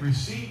they can't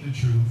receive the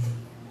truth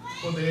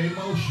for their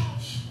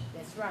emotions.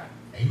 That's That's right.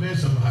 Amen,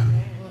 somebody.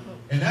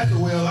 And that's the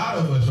way a lot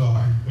of us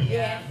are.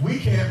 Yeah. We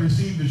can't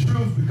receive the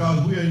truth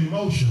because we're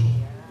emotional.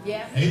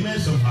 Yeah. Amen,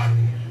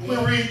 somebody.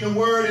 We're reading the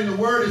word, and the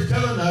word is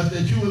telling us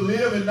that you will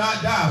live and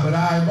not die. But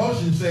our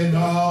emotions say,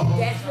 no,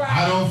 that's right.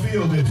 I don't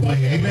feel this way.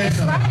 Amen,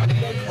 somebody.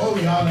 Oh,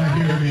 y'all not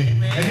hearing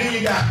me. And then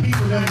you got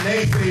people, them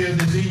naysayers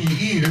that's in your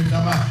ears.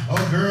 Talking about,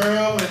 oh,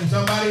 girl, and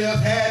somebody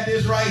else had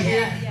this right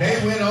here. They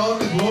went on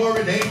to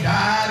glory. They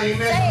died.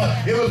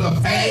 Amen. It was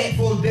a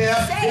painful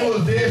death. It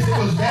was this. It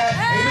was that.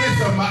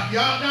 Amen, somebody.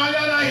 Y'all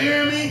not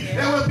hearing me?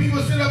 That when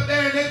people sit up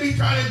there and they be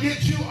trying to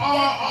get you all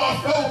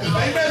off focus.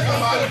 Amen,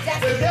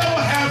 somebody. The devil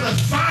has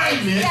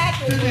assignment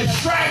to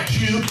distract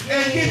you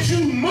and get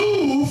you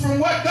moved from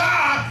what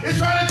God is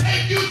trying to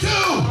take you to.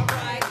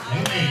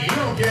 Amen. You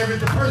don't care if it's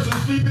the person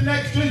sleeping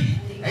next to you.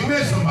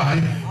 Amen,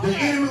 somebody. The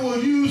enemy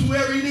will use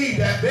whoever he needs.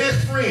 That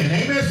best friend.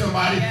 Amen,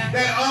 somebody.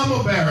 That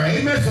armor bearer.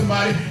 Amen,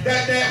 somebody.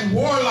 That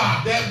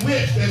warlock, that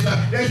witch.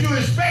 That you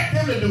expect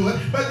them to do it.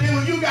 But then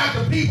when you got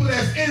the people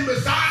that's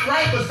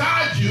right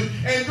beside you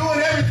and doing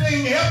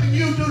everything, helping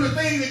you do the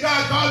things that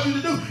God called you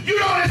to do, you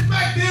don't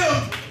expect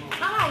them.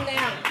 Come on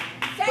now.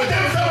 But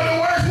they're some of the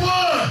worst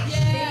ones.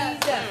 Yeah.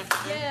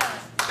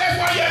 That's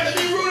why you have to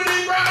be rooted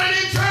and grounded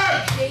in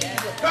church.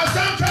 Because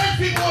some church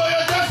people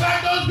are just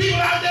like those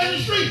people out there in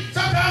the street.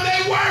 Sometimes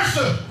they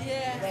worship.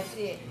 That's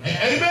it.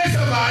 Amen,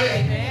 somebody.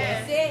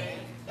 That's it.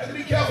 You have to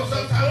be careful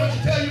sometimes what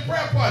you tell your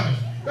prayer partners.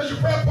 Because your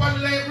prayer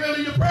partners ain't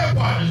really your prayer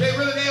partners. They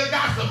really a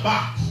gossip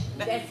box.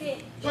 That's it.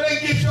 So they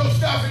get your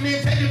stuff and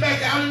then take it back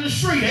out in the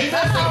street.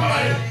 Amen,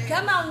 somebody.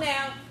 Come on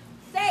now.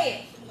 Say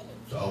it.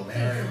 So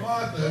Mary and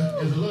Martha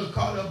is a little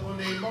caught up on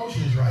their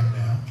emotions right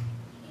now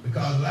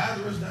because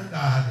Lazarus done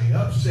died. They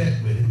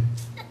upset with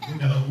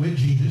him, with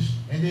Jesus.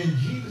 And then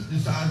Jesus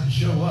decides to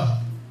show up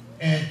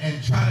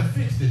and try to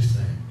fix this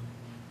thing.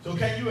 So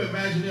can you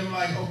imagine them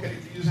like, okay,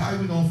 Jesus, how are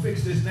we going to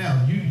fix this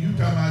now? You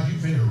talking about you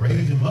finna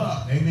raise him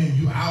up.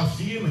 Amen. I'll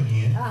see him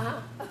again.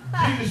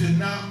 Jesus is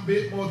not a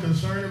bit more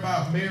concerned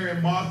about Mary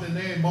and Martha and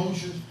their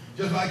emotions,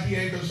 just like he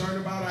ain't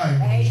concerned about our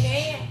emotions.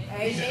 Amen.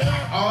 He said,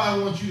 all I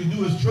want you to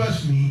do is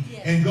trust me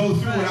and go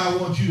through what I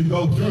want you to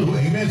go through.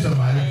 Amen,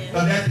 somebody.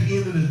 Because at the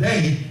end of the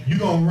day, you're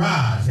going to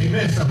rise.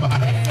 Amen,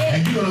 somebody.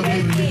 And you're going to be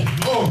able to get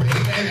the glory.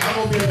 Amen. I'm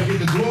going to be able to get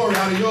the glory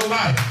out of your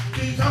life.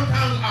 See,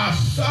 sometimes our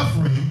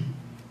suffering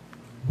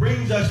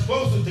brings us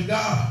closer to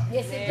God.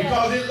 Yes, it does.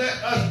 Because it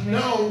lets us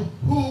know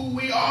who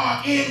we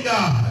are in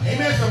God.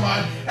 Amen,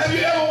 somebody. Have you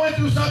ever went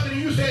through something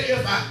and you said,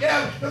 if I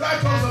ever, because I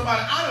told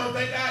somebody, I don't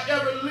think I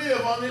ever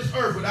live on this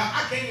earth without,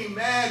 I can't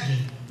imagine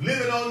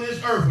living on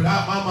this earth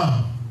without my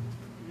mama.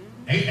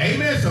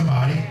 Amen,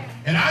 somebody.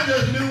 And I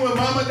just knew when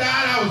mama died,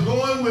 I was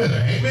going with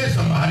her. Amen,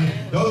 somebody.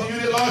 Those of you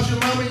that lost your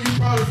mama, you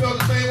probably felt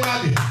the same way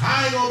I did.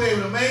 I ain't going to be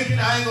able to make it.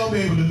 I ain't going to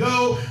be able to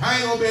go. I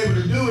ain't going to be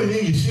able to do it. And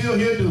then you're still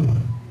here doing it.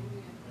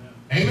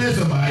 Amen,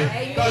 somebody.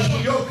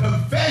 Because your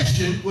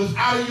confession was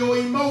out of your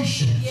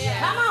emotions.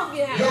 Come on,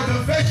 your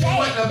confession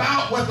wasn't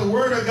about what the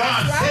word of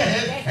God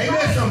said.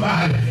 Amen,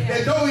 somebody.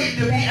 That though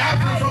to be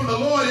absent from the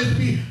Lord is to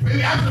be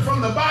absent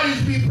from the body is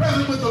to be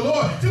present with the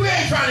Lord. See, we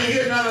ain't trying to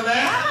hear none of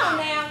that. Come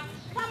on now.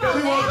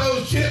 We want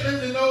those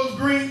chitlins and those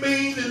green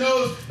beans and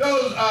those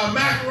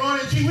macaroni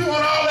and cheese. We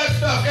want all that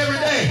stuff every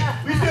day.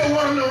 We still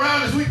want them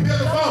around as we pick up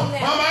the phone.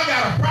 Mama, I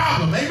got a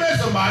problem. Amen,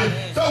 somebody.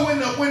 So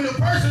when the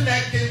person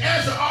that can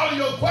answer all of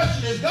your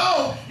questions is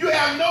gone, you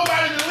have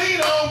nobody to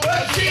lean on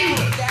but Jesus.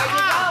 There you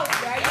go.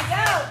 There you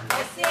go.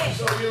 That's it.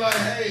 So you're like,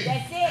 hey,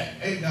 that's it.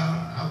 Hey,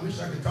 God, I wish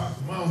I could talk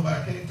to Mama, but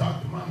I can't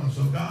talk to Mama.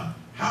 So God,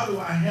 how do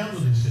I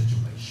handle this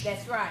situation?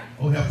 That's right.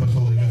 Oh, help us,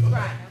 Holy Ghost. That's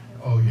right.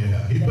 Oh,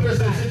 yeah. He put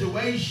us in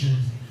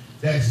situations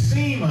that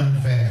seem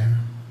unfair,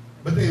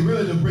 but they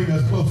really to bring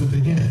us closer to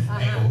Him.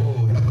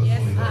 Oh, help us,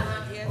 Holy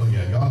Ghost. Oh,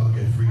 yeah, y'all will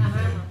get free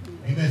today.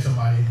 Amen,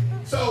 somebody.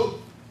 So,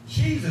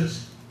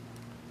 Jesus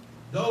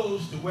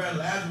goes to where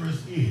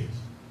Lazarus is.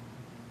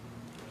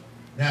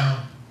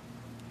 Now,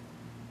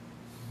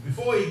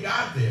 before he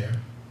got there,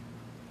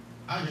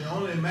 I can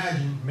only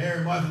imagine Mary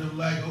and Martha them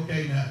like,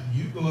 okay, now,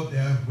 you go up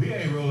there. We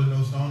ain't rolling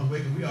no stone away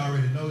because we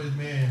already know this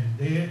man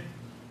is dead.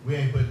 We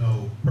ain't put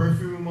no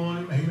perfume on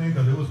him, amen,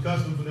 because it was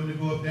custom for them to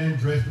go up there and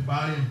dress the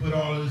body and put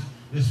all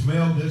this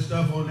smell good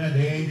stuff on that.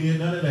 They ain't did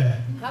none of that.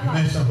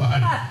 Amen,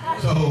 somebody.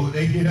 So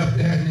they get up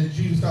there and then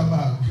Jesus talk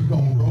about, you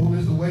going to roll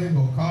this away and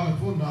go call it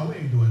for? No, we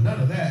ain't doing none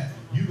of that.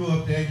 You go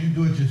up there and you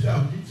do it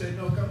yourself. And Jesus said,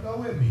 no, come go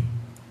with me.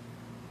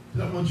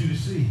 Because I want you to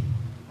see.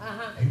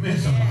 Amen,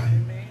 somebody.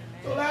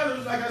 So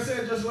Lazarus, like I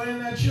said, just laying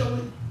there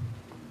chilling.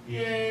 He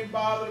ain't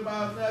bothered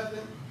about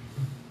nothing.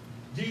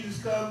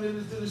 Jesus comes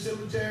into the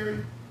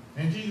cemetery.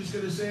 And Jesus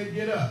could have said,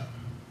 get up.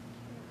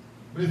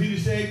 But if he'd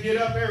have said, get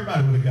up,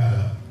 everybody would have got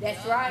up.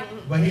 That's right.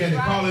 But he had to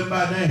call him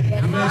by name.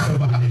 Amen,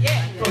 somebody.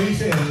 So he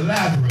said,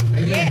 Lazarus,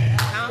 amen,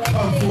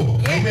 come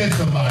forth. Amen,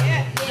 somebody.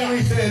 Then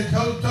he said,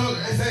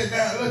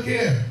 now look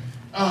here,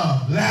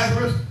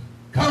 Lazarus,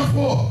 come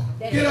forth.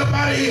 Get up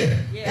out of here.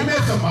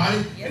 Amen, somebody.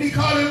 And he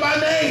called him by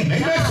name.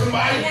 Amen,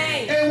 somebody.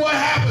 And what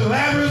happened?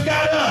 Lazarus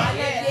got up.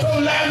 So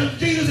Lazarus,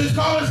 Jesus is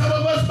calling some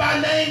of us by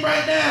name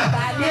right now.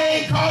 He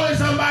ain't calling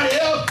somebody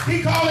else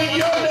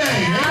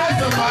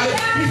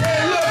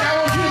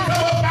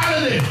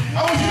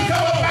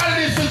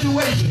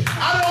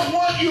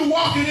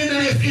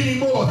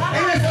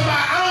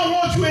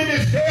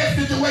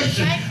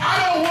situation. I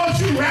don't want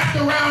you wrapped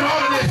around all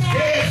of this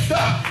dead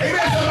stuff.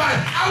 Amen, somebody.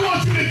 I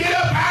want you to get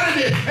up out of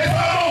it. And so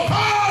I'm going to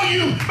call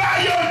you by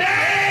your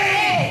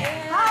name.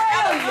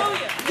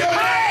 Hallelujah. Your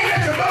name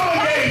that your mama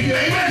gave you.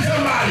 Amen,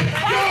 somebody.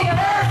 Your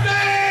birth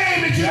name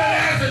that you done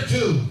answered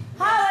to.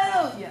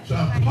 Hallelujah. So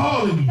I'm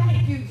calling you.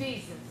 Thank you,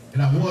 Jesus.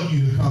 And I want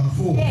you to come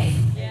forward.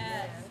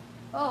 Yes.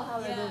 Oh,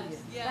 hallelujah.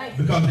 Thank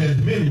you. Because there's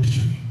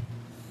ministry.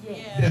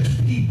 Yes.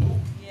 There's people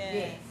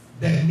Yes.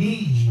 that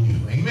need you.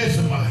 Amen,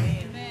 somebody.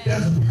 Amen.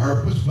 There's a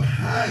purpose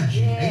behind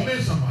you. Yes.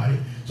 Amen, somebody.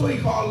 So he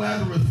called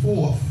Lazarus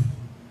forth.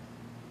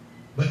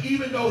 But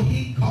even though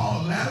he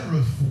called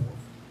Lazarus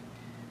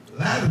forth,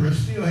 Lazarus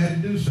still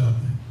had to do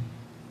something.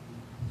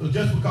 So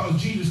just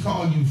because Jesus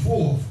called you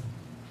forth,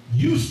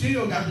 you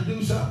still got to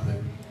do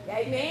something.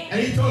 Amen. And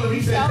he told him,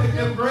 he said, take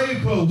them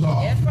grave clothes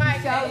off. That's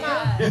right. Come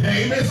on.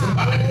 Amen,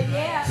 somebody.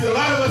 Yeah. See, a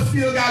lot of us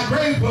still got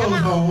grave clothes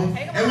on,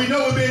 and we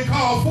know we've been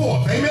called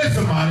forth. Amen,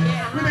 somebody.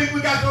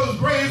 We got those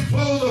grave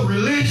clothes of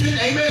religion.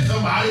 Amen,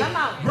 somebody. Come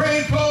on.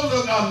 Grave clothes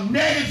of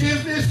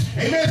negativeness.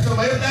 Amen,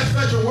 somebody. If that's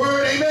such a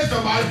word, amen,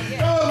 somebody.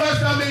 Some of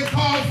us have been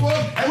called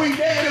forth, and we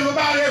negative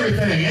about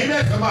everything.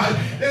 Amen, somebody.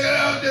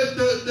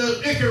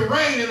 It can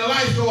rain and the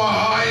lights go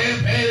off.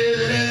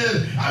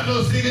 I'm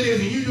so sick of this.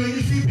 And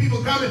you see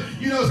people coming,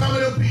 you know, some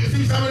of them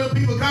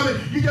people coming,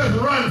 you just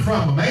run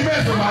from them.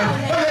 Amen, somebody.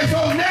 But they're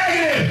so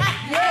negative.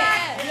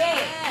 Yes.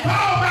 Yes.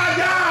 Oh my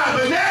God,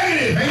 but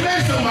negative.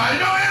 Amen, somebody.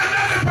 Don't have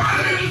nothing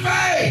positive to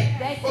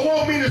say. But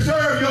want me to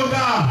serve your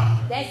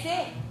God. That's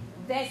it.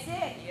 That's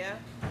it. Yeah.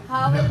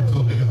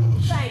 Hallelujah.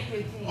 Thank you,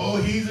 Jesus. Oh,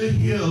 he's a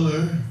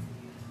healer.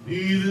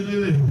 He's a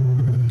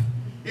deliverer.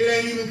 It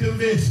ain't even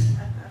convincing.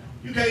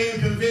 You can't even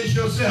convince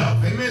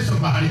yourself. Amen,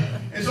 somebody.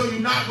 And so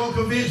you're not going to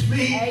convince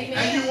me. Amen.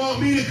 And you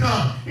want me to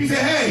come. He said,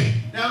 hey,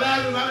 now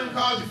Lazarus, I done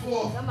called you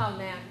forth. Come on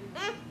now.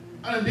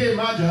 I done did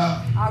my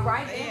job. All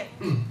right.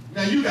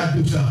 Now you got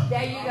to do something.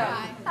 There you go.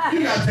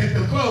 You got to take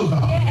them clothes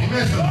off. Yeah.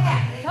 Amen, somebody.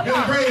 Yeah. Come Them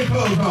on. grave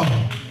clothes on.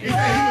 He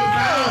said he was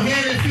bound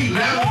hand and feet.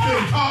 Lazarus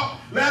couldn't talk.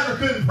 Lazarus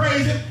couldn't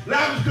praise him.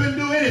 Lazarus couldn't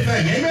do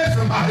anything. Amen,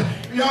 somebody.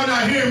 Y'all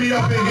not hearing me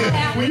up in here.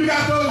 When you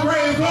got those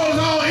grave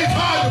clothes on, it's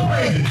hard to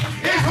praise him.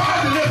 It's hard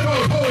to lift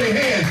those holy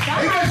hands.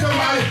 Amen,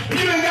 somebody. When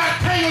you done got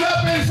tangled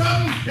up in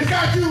something, it's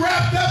got you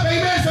wrapped up.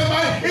 Amen,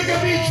 somebody. It can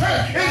be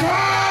church. It's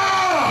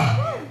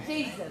hard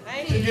Jesus.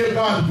 to give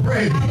God the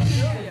praise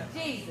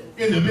Jesus.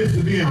 in the midst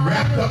of being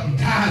wrapped up and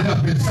tied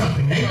up in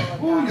something. Amen.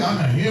 Ooh, y'all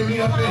not hearing me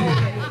up in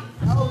here.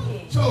 Oh,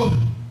 yeah. So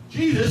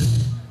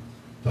Jesus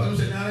told him,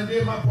 said, now I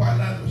did my part,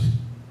 Lazarus.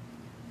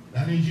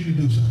 I need you to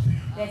do something.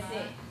 That's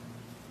it.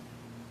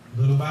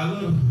 Little by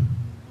little,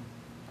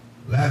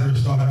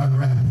 Lazarus started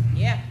unwrapping.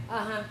 Yeah.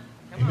 Uh-huh.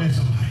 Amen,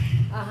 somebody.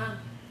 Uh-huh.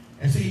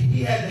 And see,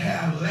 he had to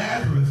have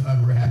Lazarus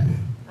unwrapping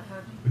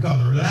Uh-huh.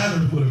 because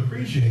Lazarus would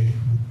appreciate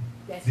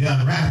That's the it.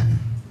 unwrapping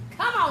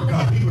Come on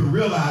because now. he would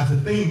realize the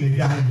thing that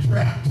got him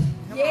trapped.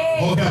 Yeah.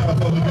 Oh, God,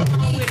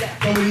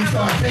 so when he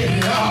started taking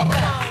it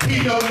off,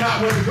 he know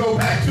not where to go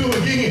back to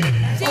again.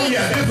 Oh,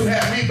 yeah, this would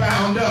have me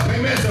bound up.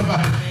 Amen,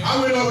 somebody. I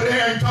went over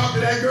there and talked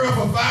to that girl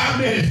for 5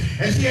 minutes,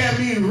 and she had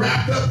me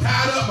wrapped up,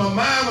 tied up. My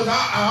mind was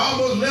out. I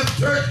almost left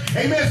church.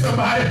 Amen,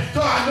 somebody.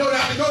 So I know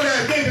not to go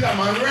there again because I'm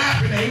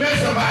unwrapping. Amen,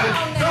 somebody.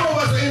 Some of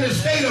us are in the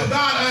state of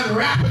God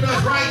unwrapping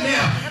us right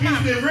now.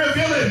 He's been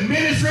revealing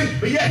ministry,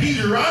 but yet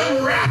he's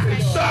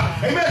unwrapping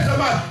stuff. Amen,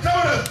 somebody. Some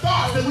of the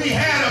thoughts that we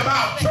had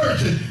about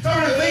churches, some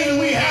of the things that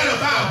we had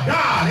about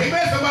God.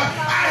 Amen, somebody.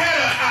 I had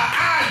an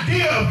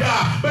idea of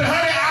God, but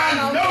honey,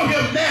 I know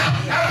him now.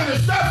 After the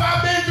stuff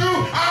I've been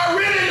through, I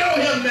really know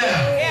him now.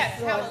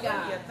 Yes. Lord God.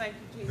 Hallelujah. Thank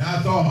you, Jesus.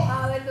 That's all.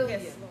 Hallelujah.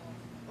 Yes,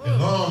 Lord.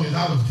 As long as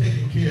I was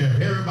taking care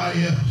of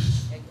everybody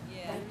else, Thank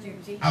you,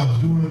 Jesus. I was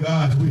doing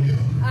God's will.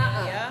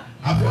 Yeah.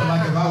 I felt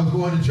like if I was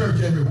going to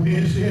church every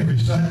Wednesday, every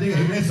Sunday,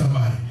 amen,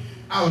 somebody,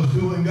 I was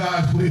doing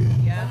God's will.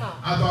 Yeah.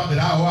 I thought that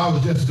I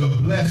was just a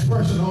blessed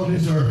person on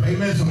this earth.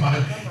 Amen,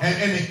 somebody.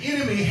 And the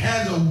enemy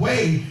has a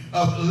way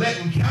of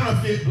letting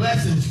counterfeit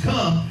blessings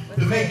come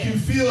to make you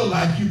feel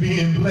like you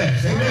being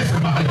blessed. Amen,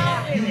 somebody.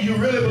 You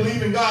really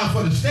believe in God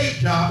for the state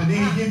job, and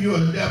then he give you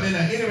the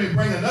enemy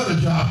bring another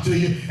job to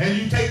you, and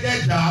you take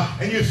that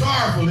job, and you're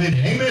sorrowful in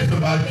it. Amen,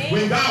 somebody.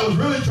 When God was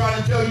really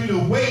trying to tell you to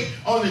wait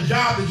on the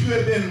job that you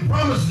have been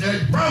promised.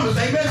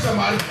 Amen,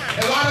 somebody.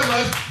 A lot of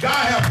us,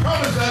 God has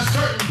promised us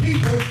certain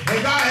people, and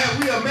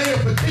we have made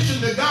a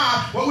petition to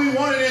God what we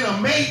wanted in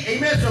a mate.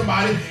 Amen,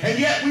 somebody. And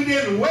yet we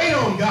didn't wait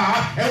on God,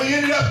 and we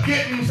ended up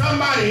getting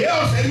somebody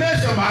else. Amen,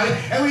 somebody.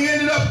 And we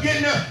ended up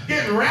getting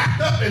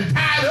wrapped up and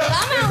tied up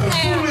in some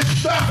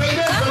foolish stuff.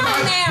 Amen,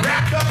 somebody.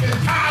 Wrapped up and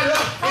tied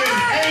up in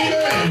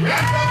anger and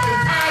wrapped up and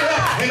tied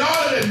up in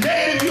all of the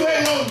negative. You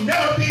ain't gonna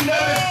never be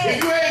nothing.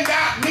 If you ain't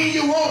got me,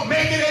 you won't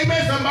make it.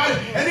 Amen, somebody.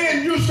 And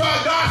then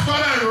God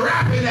started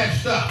unwrapping that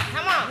stuff.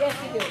 Come on. Yes,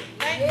 you do.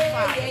 Thank you,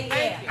 Father.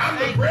 Thank you. I'm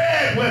the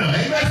breadwinner.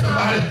 Amen,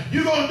 somebody.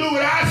 You're going to do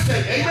what I say.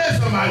 Amen,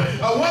 somebody.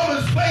 A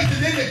woman's place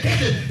is in the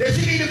kitchen that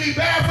she needs to be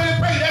barefoot and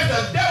pray. That's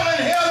the devil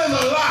in hell is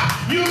a lie.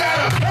 You got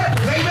a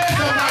purpose. Amen,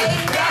 somebody.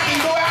 And I can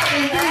go out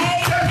and do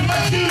just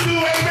what you do.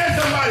 Amen,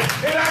 somebody.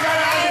 And I got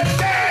to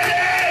understand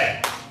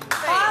it.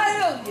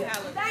 love you.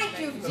 Thank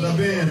you, Jesus.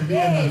 Being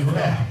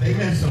unwrapped.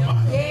 Amen,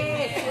 somebody.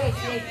 Yes.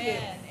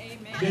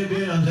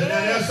 Now,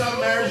 there's some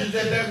marriages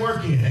that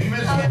work in.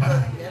 Amen,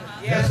 somebody.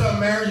 There's some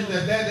marriages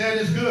that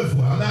is good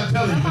for. I'm not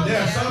telling you, but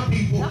there are some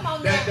people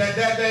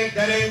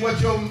that ain't what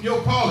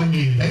your calling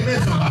is.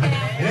 Amen, somebody.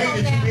 It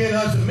ain't that you being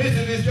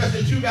unsubmissive. It's just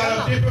that you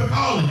got a different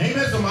calling.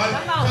 Amen, somebody.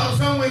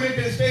 Some women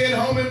can stay at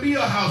home and be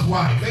a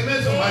housewife.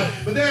 Amen, somebody.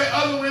 But there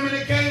are other women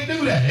that can't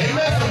do that.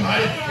 Amen,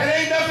 somebody. And there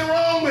ain't nothing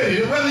wrong with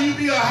it. Whether you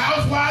be a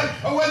housewife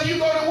or whether you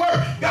go to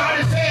work, God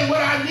is saying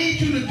what I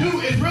need you to do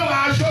is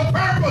realize your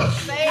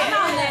purpose. Come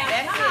on now.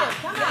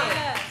 Come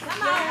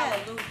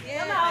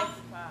on.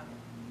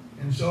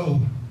 And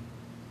so,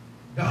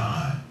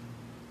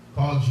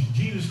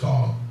 Jesus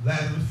called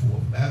Lazarus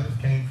forth. Lazarus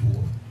came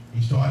forth.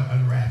 He started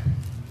unwrapping.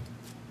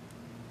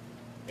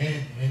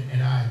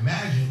 And I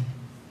imagine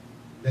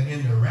that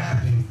in the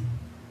wrapping,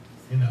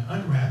 in the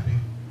unwrapping,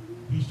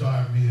 he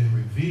started being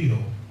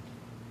revealed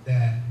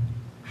that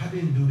I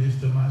didn't do this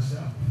to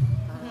myself.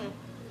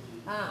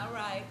 All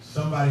right.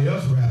 Somebody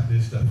else wrapped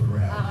this stuff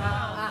around.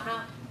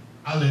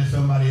 I let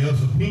somebody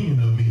else's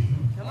opinion of me.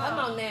 Come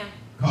on now.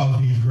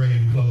 Cause these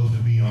grave clothes to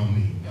be on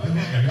me.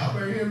 Amen. Y'all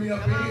better hear me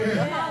up in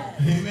here.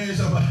 Amen.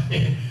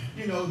 Somebody,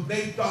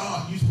 they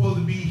thought you're supposed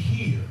to be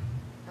here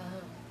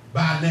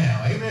by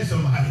now. Amen,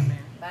 somebody.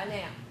 By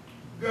now.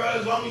 Girl,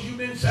 as long as you've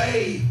been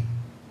saved,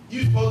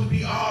 you're supposed to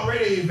be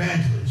already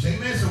evangelist.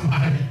 Amen,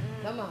 somebody.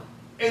 Come on.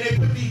 And they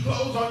put these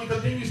clothes on you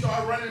because then you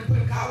start running and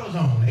putting collars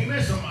on.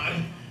 Amen,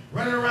 somebody.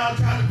 Running around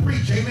trying to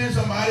preach. Amen,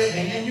 somebody.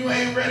 And you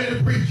ain't ready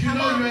to preach. You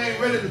know you ain't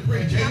ready to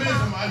preach. Amen,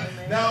 somebody.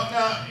 Now,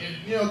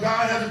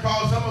 God has to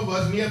call some of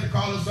us, and he has to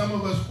call us some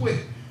of us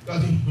quick.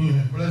 Because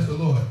bless the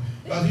Lord.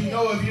 Because he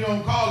know if you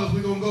don't call us,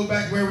 we're going to go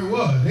back where we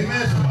was.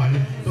 Amen,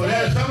 somebody. So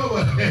there's some of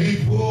us that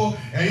he pull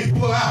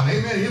out.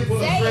 Amen. He'll pull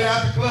us straight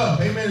out the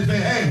club. Amen. And say,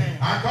 hey,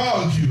 I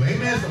called you.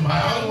 Amen, somebody.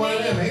 I was one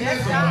of them. Amen,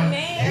 somebody.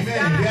 Amen. If he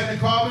hadn't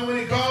called me when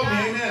he called me,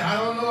 amen, I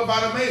don't know if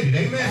I'd have made it.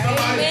 Amen,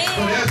 somebody.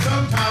 So there's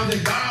sometimes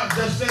that God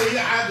just say,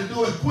 I have to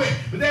do it quick.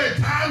 But there are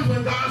times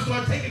when God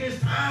starts taking his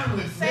time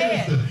with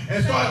ministers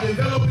and start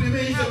developing him.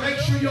 He said, make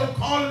sure your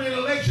calling and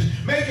election.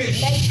 Make it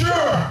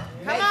sure.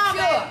 Come on,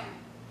 baby.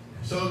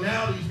 So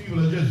now these people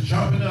are just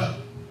jumping up.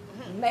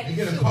 They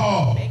get a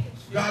call.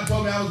 God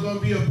told me I was going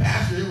to be a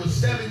pastor. It was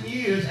 7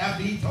 years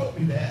after he told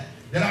me that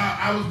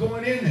I was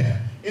going in there.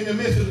 In the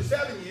midst of the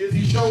 7 years,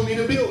 he showed me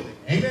the building.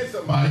 Amen,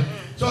 somebody.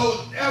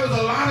 So there was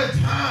a lot of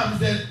times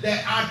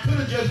that I could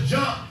have just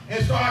jumped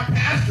and started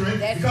pastoring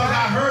because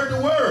I heard the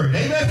word.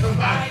 Amen,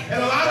 somebody.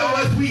 And a lot of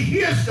us, we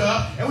hear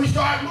stuff and we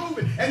start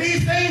moving. And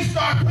these things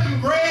start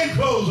putting grave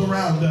clothes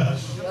around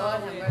us.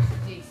 Lord have mercy,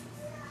 Jesus.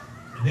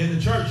 And then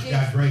the church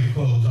got grave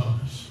clothes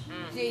on us.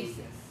 Jesus.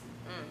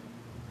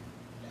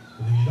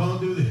 But if you don't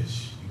do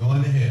this, you're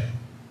going to hell.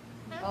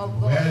 Oh,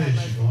 Wear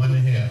this, you're going to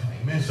hell.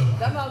 Amen,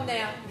 somebody. Come on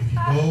now. If you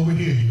go over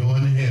here, you're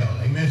going to hell.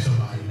 Amen,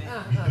 somebody.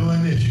 If you're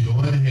doing this, you're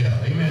going to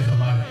hell. Amen,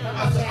 somebody.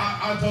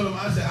 I told him,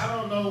 I said, I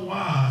don't know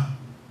why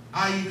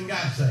I even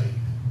got saved.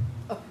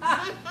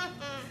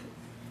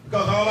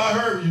 Because all I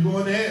heard was you're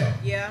going to hell.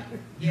 Yeah.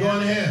 You're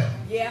going to hell.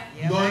 Yeah.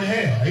 You're going to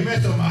hell.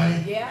 Amen,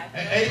 somebody. Yeah.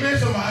 Amen,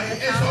 somebody.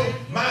 And so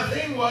my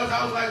thing was,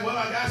 I was like, well,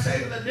 I got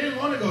saved and I didn't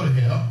want to go to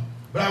hell.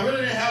 But I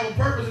really didn't have a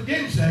purpose of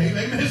getting saved.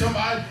 Amen,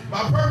 somebody.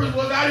 My purpose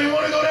was I didn't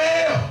want to go to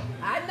hell.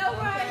 I know,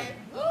 right?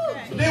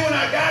 But then when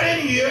I got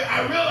in here,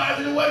 I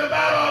realized it wasn't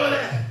about all of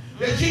that.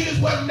 That Jesus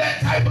wasn't that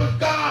type of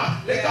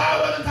God. That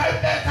God wasn't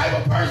that type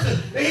of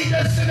person. That he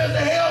just sent us to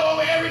hell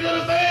over every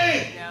little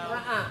thing. No.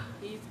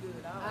 He's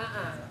good.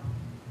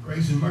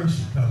 Grace and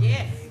mercy comes.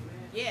 Yes.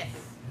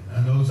 And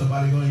I know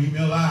somebody going to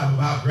email live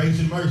about grace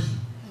and mercy.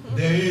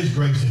 There is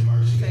grace and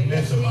mercy.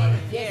 Amen, somebody.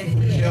 You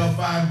can tell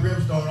fire and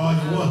brimstone all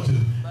you want to.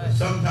 But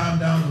sometime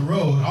down the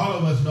road, all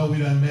of us know we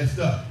done messed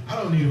up. I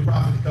don't need a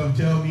prophet to come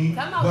tell me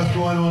what's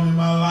going on in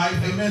my life.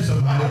 Amen,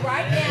 somebody.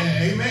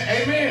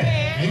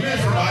 Amen,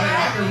 somebody.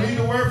 I can read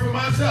the word for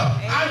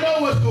myself. I know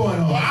what's going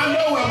on. I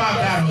know where my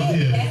battles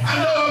is.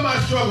 I know where my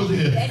struggles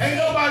is. Ain't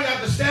nobody got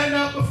to stand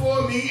up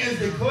before me and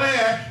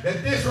declare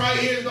that this right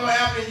here is going to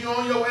happen and you're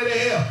on your way to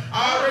hell.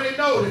 I already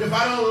know that if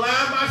I don't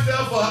line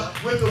myself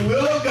up with the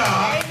will of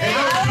God and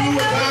don't do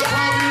what God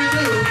called me to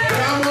do,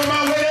 that I'm on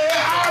my way to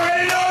hell. I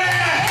already know that.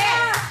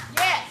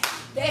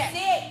 That's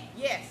it.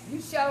 Yes. You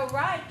sure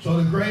right. So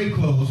the grave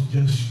clothes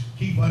just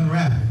keep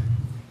unwrapping.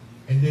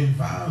 And then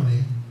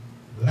finally,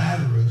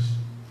 Lazarus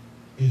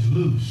is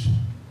loose.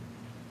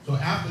 So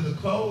after the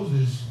clothes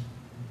is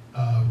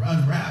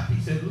unwrapped, he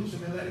said, loose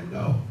him and let him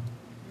go.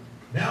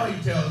 Now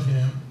he tells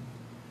him,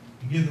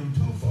 he gives him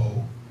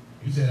twofold.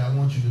 He said, I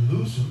want you to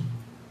loose him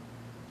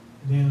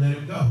and then let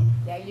him go.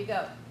 There you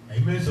go.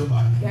 Amen,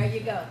 somebody. There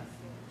you go.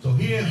 So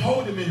he didn't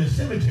hold him in the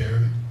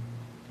cemetery.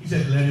 He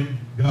said, let him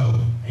go.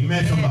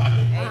 Amen,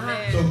 somebody.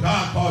 Amen. So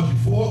God called you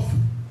forth.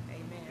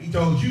 Amen. He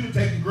told you to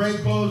take the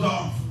grave clothes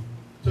off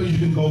so you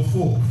can go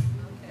forth.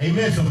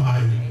 Amen,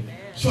 somebody. Amen.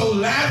 So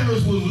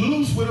Lazarus was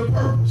loose with a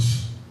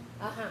purpose.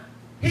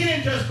 He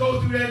didn't just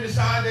go through there and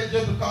decide that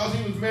just because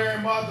he was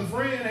marrying Martha's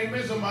friend,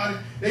 amen, somebody,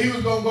 that he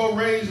was going to go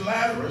raise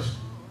Lazarus.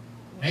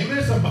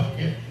 Amen,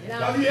 somebody.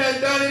 Because he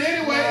hadn't done it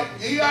anyway.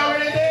 He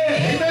already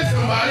did. Amen,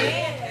 somebody.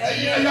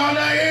 Y'all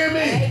not hearing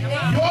me?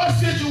 Your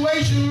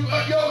situation,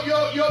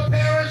 your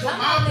parents or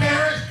my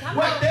parents,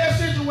 what their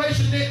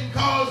situation didn't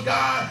cause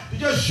God to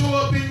just show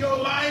up in your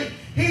life.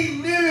 He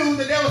knew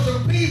that there were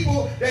some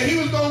people that he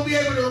was going to be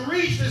able to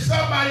reach that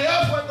somebody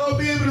else wasn't going to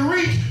be able to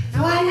reach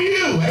through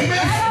you.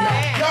 Amen?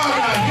 Y'all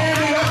not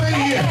hearing me up in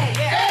here.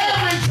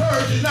 Every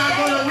church is not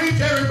going to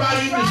reach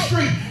everybody in the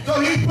street. So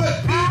he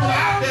put people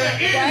out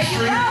there in the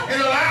street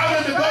and allowed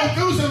them to go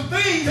through some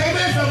things.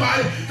 Amen,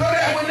 somebody. So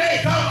that when they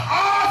come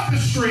off the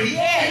street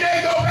and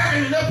they go back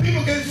and enough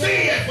people can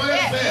see it for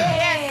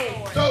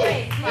themselves. So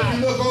if you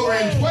look over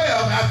in 12,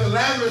 after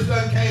Lazarus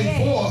done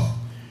came forth,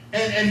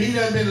 and he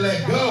done been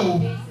let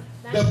go,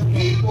 the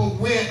people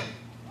went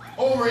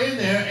over in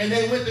there and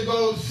they went to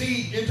go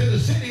see into the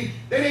city.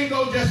 They didn't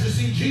go just to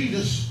see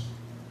Jesus.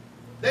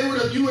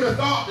 You would have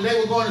thought that they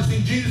were going to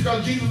see Jesus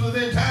because Jesus was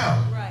in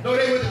town. Right. No,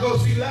 they went to go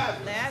see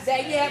Lazarus.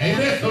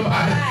 Amen,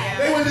 somebody.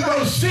 They went to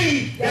go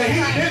see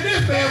that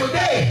this man was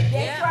dead.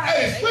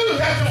 Hey, we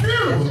was at the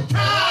funeral.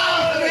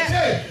 Let me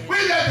tell you, we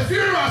was at the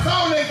funeral. I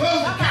saw when they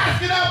closed the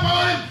casket up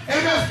on him.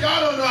 And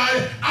y'all don't know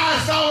how I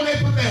saw when they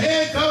put the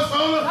handcuffs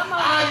on him.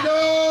 I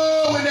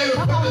know when they were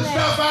putting the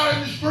stuff out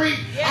in the street.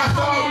 I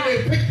saw when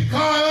they picked the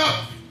car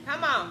up.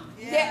 Come on.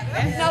 Yeah,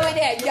 you know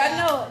it. Y'all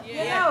know it.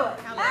 You know it.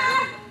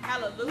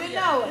 Hallelujah. You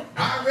know it.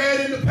 I read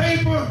in the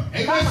paper.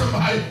 Amen,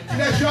 somebody. See,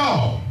 that's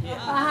y'all.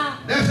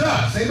 That's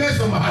us. Amen,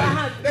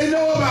 somebody. They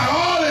know about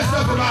all this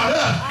stuff about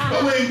us.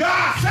 But when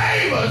God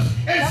saves us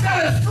and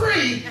set us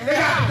free, they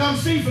got to come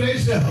see for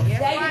themselves.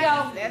 There you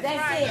go.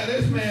 That's it. Now,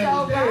 this man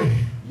was dead.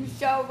 You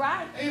sure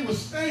right. He was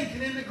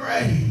stinking in the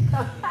grave.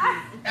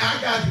 I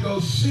got to go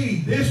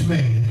see this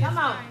man. Come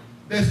on.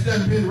 That's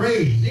done been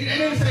raised. They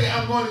didn't say,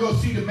 I'm going to go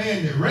see the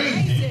man that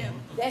raised him.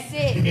 That's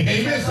it.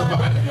 Amen,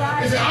 somebody.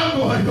 They said, I'm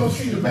going to go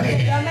see the man.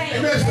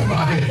 Amen,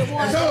 somebody.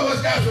 And some of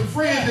us got some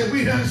friends that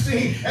we done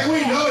seen, and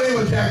we know they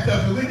were jacked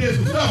up, and we did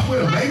some stuff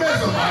with them. Amen,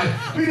 somebody.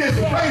 We did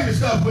some crazy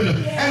stuff with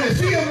them. And to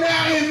see them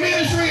now in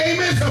ministry,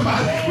 amen,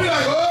 somebody. We're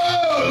like,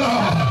 oh,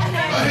 Lord.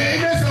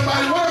 Amen,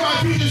 somebody. One of my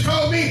teachers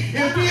told me,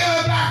 if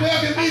D.Blackwell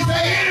can be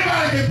saved,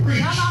 anybody can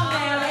preach. Come on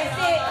now. That's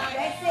it.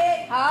 That's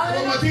it.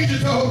 What my teacher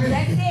told me.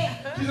 That's it.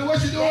 She said,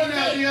 what you doing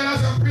now, Dion? I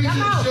said, I'm preaching.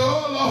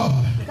 Sure, Lord.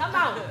 Come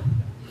on.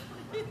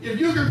 If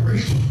you can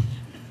preach,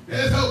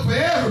 there's hope for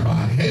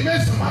everybody.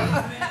 Amen, somebody.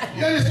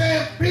 You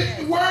understand?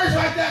 Words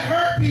like that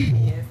hurt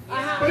people.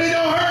 But they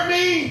don't hurt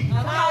me.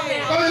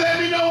 Because they let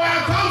me know where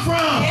I come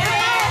from.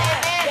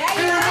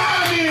 It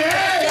reminds me,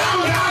 hey, I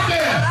was out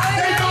there.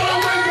 They thought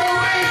I wasn't going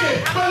to make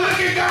it. But look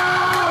at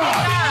God.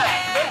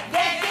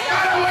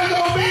 Thought I wasn't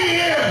going to be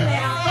here.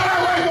 Thought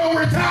I wasn't going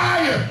to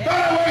retire.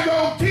 Thought I wasn't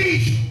going to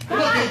teach.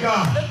 Look at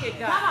God.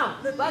 Come on.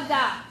 But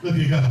God. Look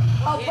at God.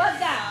 Oh, but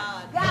God.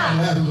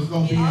 Lazarus was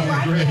going to be in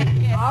that grave.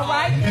 All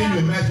right. Can you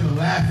imagine them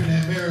laughing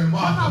at Mary and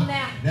Martha? Come on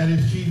now. That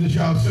is Jesus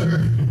y'all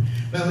serve.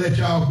 Now let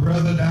y'all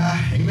brother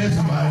die. Amen,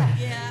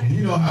 somebody. And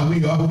you know how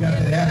we are. We got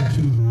that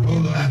attitude.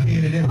 Hold on our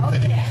head and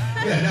everything.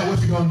 Yeah, now what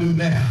you going to do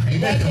now?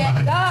 Amen,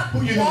 somebody.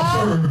 Who you going to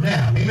serve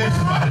now? Amen,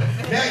 somebody.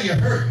 Now you're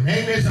hurting.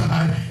 Amen,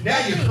 somebody.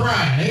 Now you're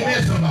crying.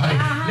 Amen, somebody.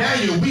 Now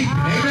you're weeping.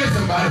 Amen,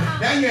 somebody.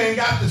 Now you ain't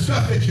got the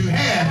stuff that you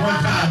had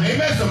one time.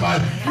 Amen,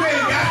 somebody. You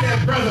ain't got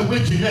that brother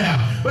with you now.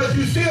 But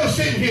you still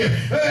sitting here.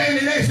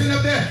 And they sitting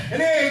up there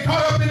and they ain't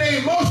caught up in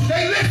their emotions.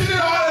 They listening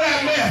to all of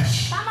that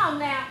mess. Come on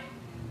now.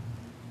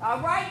 All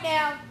right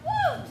now.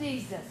 Woo,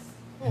 Jesus.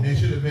 And they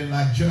should have been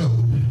like Job.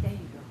 There you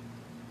go.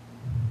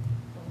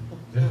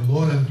 That the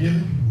Lord has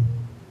given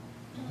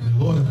and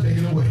the Lord has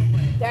taken away.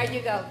 There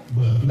you go.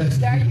 But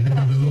blessed be the name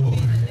of the Lord.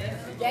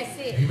 That's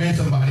it. Amen,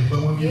 somebody.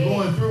 But when you're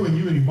going through and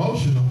you're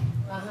emotional,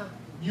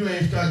 you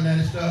ain't starting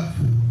that stuff.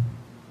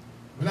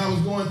 When I was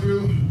going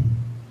through,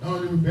 not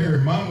only we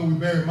buried mama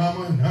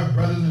and her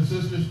brothers and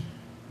sisters.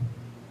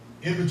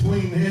 In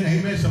between then,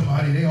 amen,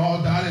 somebody, they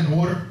all died in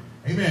order.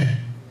 Amen.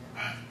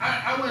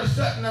 I went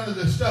sitting under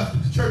the stuff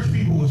that the church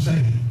people were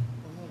saying.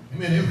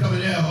 Amen. They were coming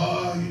there,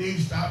 oh, you need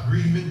to stop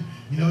grieving.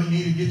 You know, you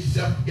need to get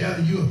yourself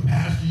together. You're a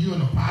pastor, you're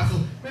an apostle.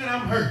 Man,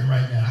 I'm hurting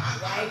right now.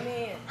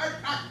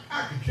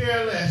 I could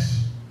care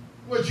less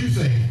what you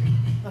saying.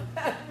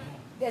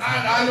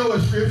 I know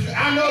the scripture.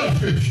 I know the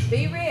scripture.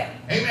 Be real.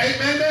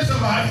 Amen,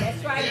 somebody.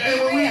 That's right.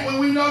 And when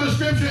we know the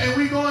scripture and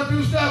we going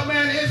through stuff,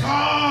 man, it's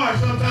hard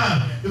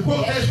sometimes to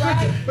quote that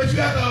scripture. Right. But you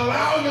got to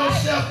allow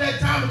yourself that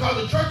time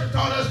because the church has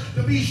taught us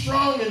to be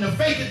strong and to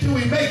fake it till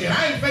we make it.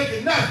 I ain't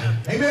faking nothing.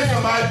 Amen,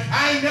 somebody.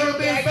 I ain't never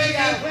been fake.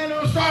 I ain't planning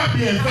on start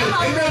being fake.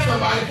 Amen,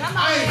 somebody.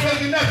 I ain't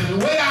faking nothing.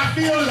 The way I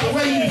feel is the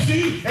way you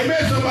see.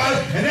 Amen,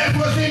 somebody. And that's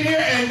what's in here,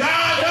 and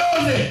God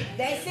knows it.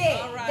 That's it.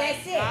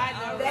 That's it.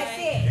 That's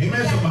it.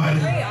 Amen, somebody.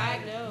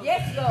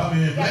 Yes, Lord. Come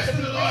in. Blessed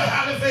be the Lord.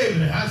 Highly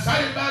favored. I'm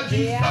excited about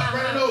Jesus. Cup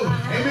running over.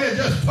 Amen.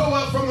 Just toe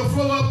up from the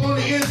floor up on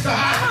the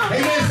inside.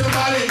 Amen,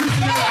 somebody. You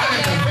see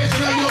that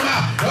confession of your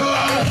mouth. Oh,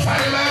 I'm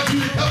excited about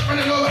Jesus. Cup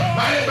running over.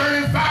 Mighty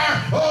burning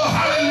fire. Oh,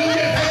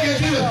 hallelujah. Thank you,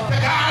 Jesus. To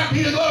God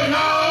be the glory.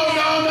 No.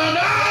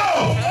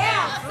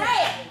 Yeah, say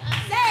it.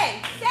 Say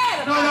it. Say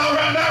it. No,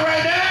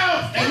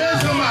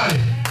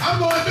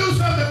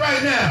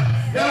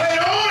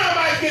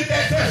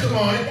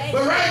 testimony.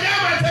 But right now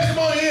my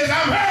testimony is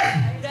I'm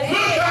hurting.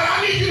 Look, God,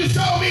 I need you to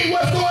show me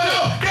what's going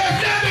on.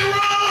 There's nothing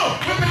wrong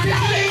with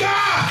petitioning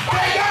God.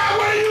 Say, God,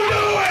 what are you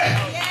doing?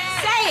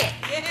 Say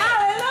it.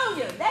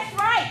 Hallelujah. That's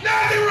right.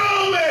 Nothing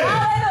wrong with it.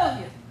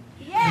 Hallelujah.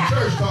 Yeah. The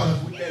church taught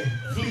us we can't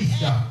fleece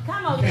God.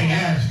 Come on, we can't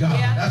ask God.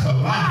 Yeah. That's a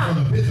lie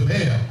from the pits of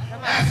hell.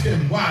 Ask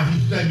him why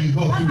he's letting you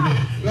go through this.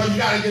 Because you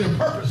got to get a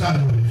purpose out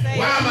of it.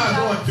 Why am I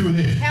going through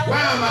this?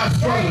 Why am I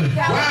struggling?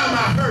 Why am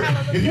I hurting?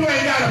 If you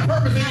ain't got a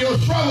purpose in your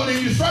struggle,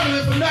 then you're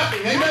struggling for nothing.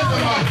 Amen,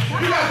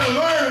 somebody. You got to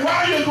learn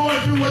why you're going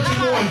through what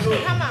you're going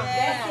through. Come on.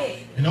 That's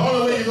it. And the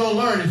only way you're going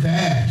to learn is to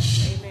ask.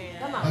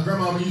 Come My on.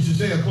 grandmama used to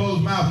say a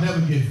closed mouth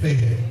never get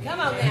fed. Come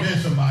on now. Amen,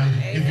 somebody.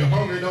 If you're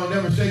hungry, don't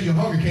never say you're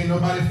hungry. Can't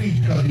nobody feed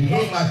you because you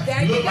look like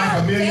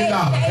 $1 million.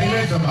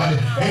 Amen, somebody.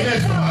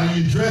 Amen, somebody.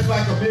 You dress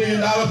like $1 million.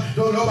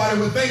 Don't nobody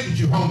would think that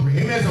you're hungry.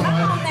 Amen,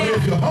 somebody. But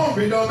if you're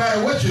hungry, don't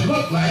matter what you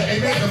look like.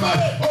 Amen,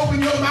 somebody. Open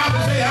your mouth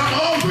and say, I'm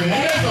hungry.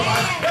 Amen,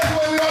 somebody. That's the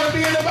way we ought to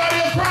be in the body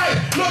of Christ.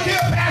 Look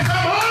here, Pastor,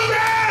 I'm hungry.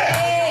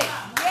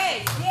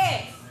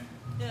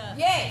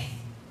 Yes.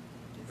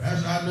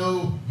 Pastor, I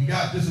know you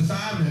got this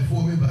assignment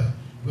for me, but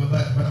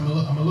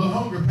I'm a little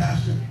hungry,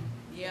 Pastor.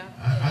 Yeah.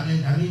 I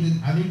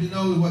need to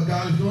know what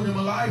God is doing in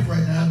my life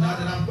right now. Not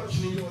that I'm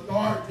questioning your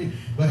authority,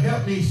 but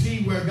help me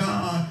see where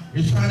God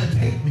is trying to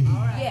take me.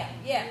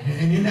 Yeah.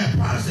 And in that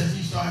process,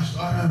 He starts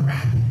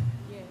unwrapping,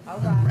 All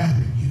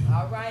unwrapping you,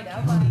 All right.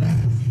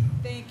 unwrapping you.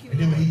 Thank you. And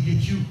then when He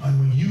gets you,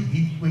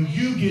 when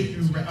you get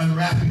through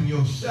unwrapping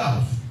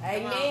yourself,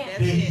 Amen.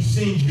 then He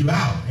sends you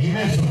out.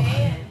 Amen. Somebody.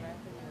 Amen.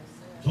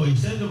 So He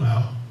sends them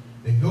out.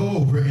 They go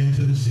over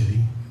into the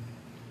city,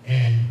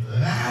 and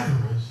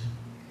Lazarus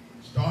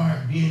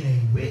start being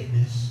a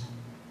witness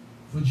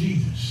for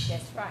Jesus.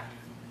 That's right.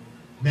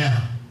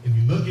 Now, if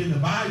you look in the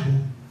Bible,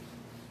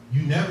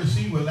 you never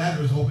see where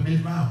Lazarus opened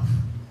his mouth.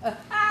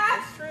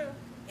 That's true.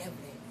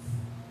 Evidence.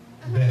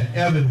 The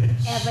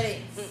evidence.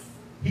 Evidence.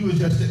 He was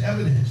just the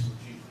evidence for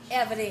Jesus.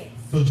 Evidence.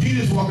 So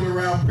Jesus walking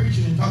around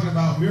preaching and talking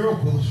about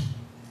miracles,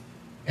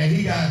 and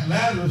he got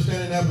Lazarus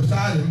standing there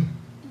beside him.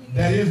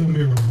 That is a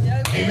miracle.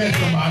 Amen,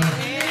 somebody.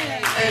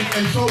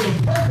 And so the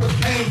purpose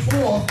came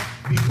forth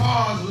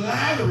because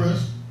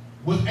Lazarus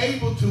was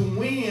able to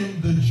win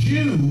the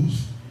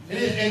Jews,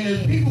 and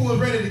the people were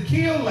ready to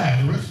kill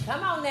Lazarus.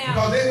 Come on now.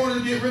 Because they wanted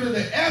to get rid of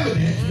the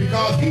evidence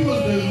because he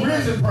was the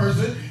risen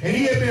person and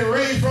he had been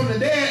raised from the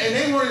dead, and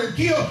they wanted to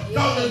kill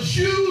because the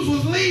Jews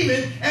was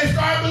leaving and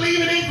start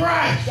believing in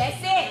Christ. That's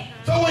it.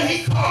 So when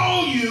he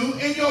called you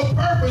in your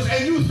purpose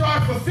and you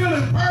start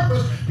fulfilling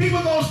purpose,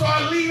 people going to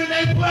start leaving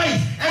their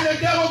place and the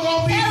devil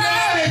going to be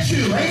mad at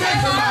you. Amen,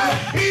 somebody.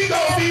 He's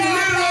going to be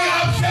literally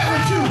upset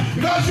with you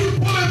because you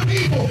pulling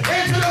people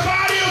into the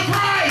body of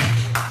Christ.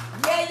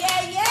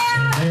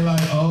 Yeah. They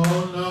like, oh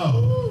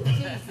no. Ooh,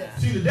 Jesus.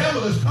 See, the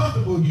devil is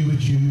comfortable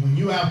with you when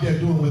you out there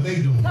doing what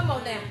they doing. Come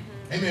on now.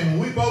 Amen.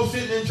 When we both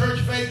sitting in church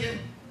faking,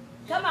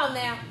 Come on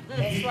now.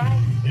 That's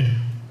right.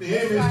 the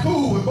enemy is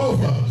cool with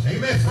both of us.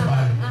 Amen,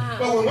 somebody.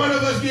 But when one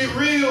of us get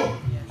real,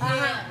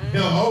 you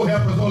know, oh,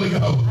 help us, Holy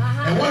Ghost.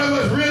 And one of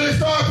us really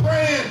start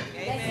praying,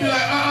 be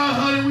like,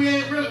 honey, we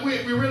ain't really,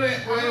 we really,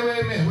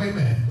 wait a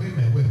minute.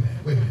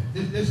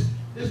 This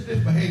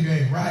behavior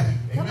ain't right.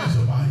 Amen,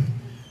 somebody.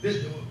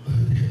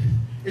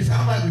 It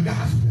sounds like we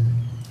gossiping.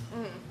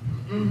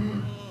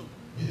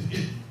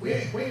 We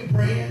ain't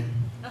praying.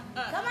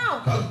 Come on.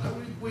 Because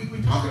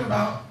we talking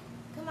about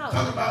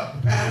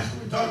the pastor,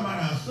 we talking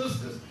about our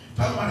sisters,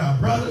 talking about our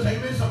brothers,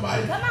 amen,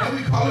 somebody. And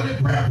we calling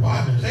it prayer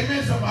partners,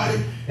 amen,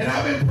 somebody. And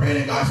I've been praying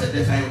and God said,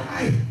 this ain't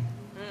right.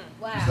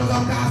 Wow. Because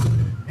I'm gossiping.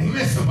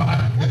 Amen,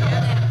 somebody.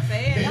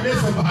 Amen,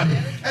 somebody.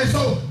 And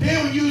so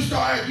then when you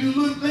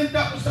linked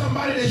up with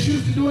somebody that's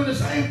used to doing the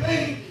same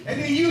thing, and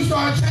then you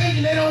start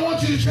changing, they don't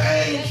want you to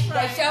change.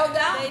 They showed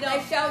up.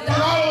 But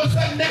all of a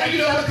sudden now you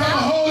don't become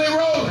a holy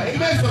roller.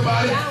 Amen,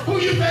 somebody. Who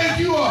you think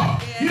you are?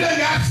 You done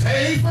got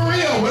saved for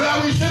real.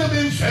 Well, we should have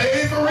been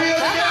saved for real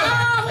together.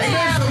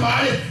 Amen,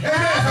 somebody.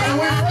 Amen. So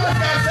when we first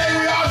got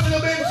saved, we all should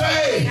have been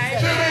saved.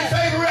 Should have been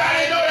saved for real. I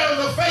didn't know that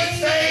was a fake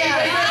save.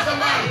 Amen,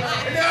 somebody.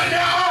 And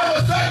now all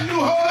of a sudden you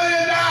holding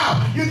it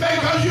down. You think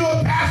because you're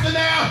a pastor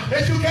now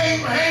that you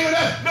can't hang with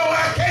us? No,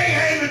 I can't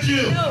hang with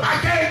you. I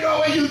can't go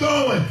where you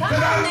going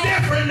because I'm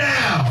different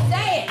now.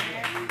 Say it.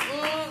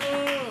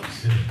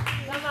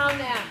 Come on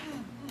now.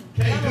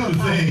 Can't do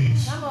the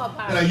things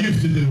that I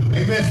used to do.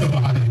 Amen,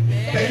 somebody.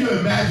 Can you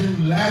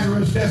imagine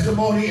Lazarus'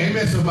 testimony?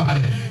 Amen,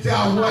 somebody. See,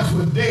 I once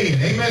was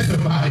dead. Amen,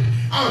 somebody.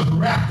 I was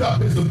wrapped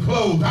up in some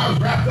clothes. I was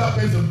wrapped up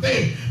in some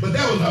things. But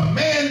there was a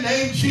man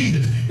named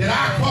Jesus that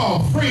I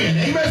called friend.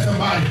 Amen,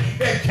 somebody.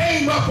 That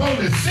came up on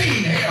the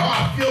scene. Oh,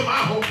 I feel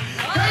my hope.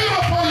 Came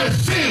up on the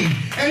scene.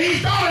 And he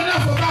thought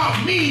enough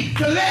about me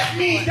to let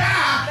me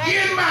die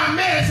in my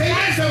mess.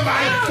 Amen,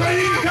 somebody. So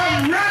he can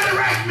come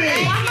resurrect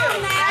me.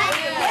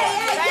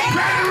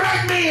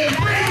 Resurrect me and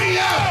bring me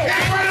up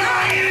in front of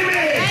my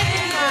enemies.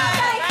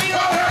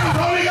 Oh, help us,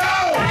 Holy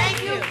Ghost. Thank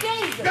you,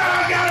 Jesus.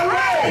 God got a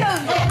way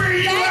of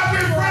bringing you up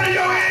in front of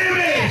your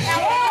enemies.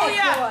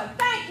 Hallelujah.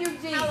 Thank you,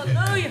 Jesus.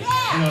 Hallelujah.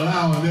 And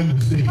allowing them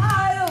to see.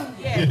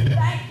 Hallelujah.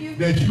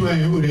 that you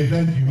ain't who they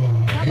think you are.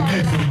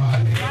 Amen,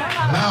 somebody.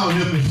 Allow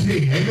them to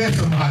see. Amen,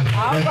 somebody.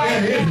 That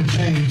there is a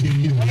change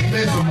in you.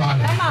 Amen,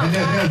 somebody. And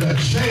that there's a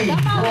change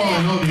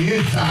growing on the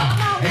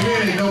inside.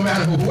 Amen. And no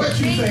matter what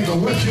you think or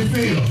what you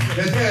feel,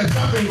 that there's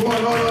something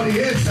going on the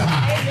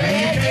inside. And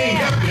you can't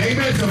help it.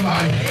 Amen,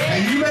 somebody.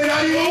 And you may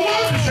not even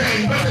want to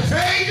change, but the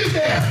change is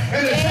there.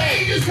 And the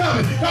change is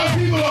coming. Because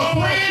people are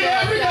praying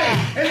every day.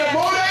 And the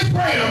more they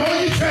pray, the more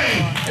you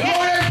change. The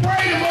more they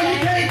pray, the more you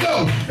can't go.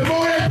 The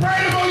more they pray,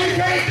 the more you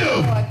can't do.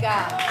 Lord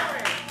God.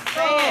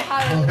 Oh,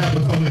 hallelujah. Have a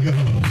Holy Ghost.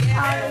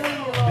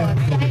 Hallelujah, Lord.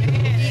 Thank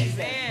you,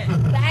 Jesus.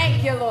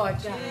 Thank you, Lord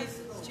God.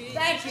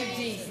 Thank you,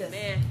 Jesus.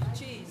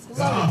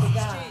 Glory to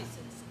God.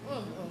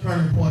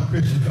 Turning Point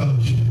Christian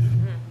Fellowship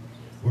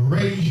will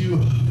raise you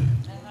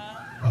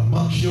up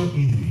amongst your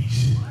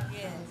enemies.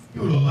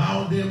 You will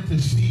allow them to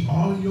see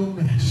all of your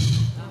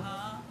mess.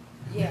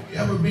 Have you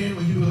ever been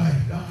where you were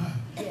like, God,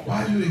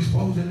 why are you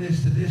exposing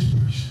this to this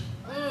person?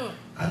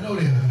 I know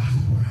they're the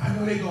gospel. I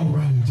know they're going to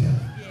run and tell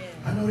it.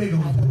 I know they're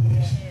going to do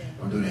this.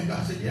 Don't do that.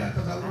 God said, yeah,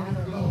 because I want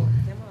the glory.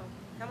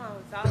 Come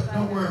on.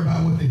 Don't worry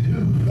about what they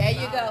do. There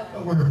you go.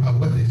 Don't worry about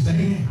what they're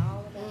saying.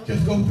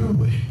 Just go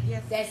through it.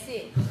 Yes, that's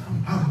it.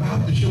 I'm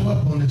about to show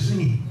up on the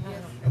scene.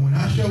 And when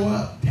I show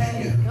up,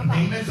 tag it.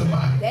 Amen,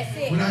 somebody. That's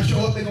it. When I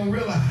show up, they're going to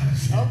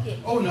realize, Okay.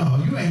 oh, no,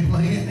 you ain't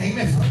playing.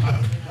 Amen,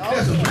 somebody.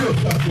 There's some real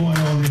stuff going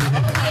on in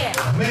there.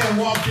 A man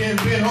walked in,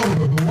 bent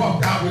over, but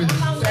walked out with his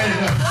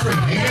standing up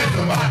straight. Amen,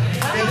 somebody.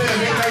 And then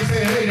they might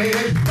say, hey,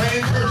 they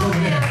playing church over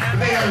there. But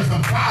they having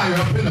some fire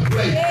up in the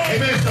place.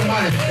 Amen,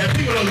 somebody. And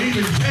people are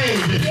leaving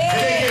change. And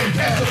they getting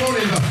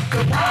testimonies of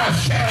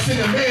surprise checks in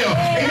the mail.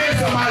 Amen,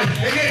 somebody.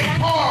 They getting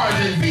cars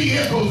and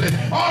vehicles and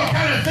all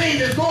kind of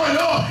things that's going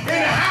on in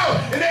the house.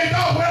 And they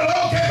go,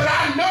 well, okay, but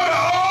I know to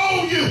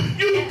owe you.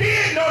 You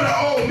did know to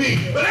owe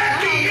me. But let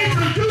me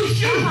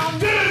introduce you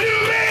to the new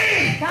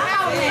me.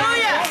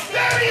 Hallelujah.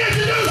 Let me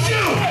introduce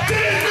you to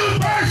this new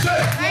person.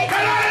 And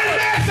I done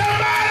met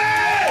somebody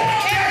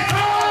that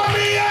called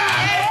me up.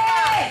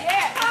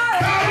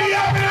 Called me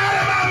up and out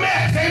of my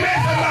mess. Amen,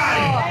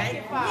 somebody.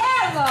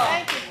 Yeah,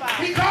 Lord.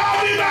 He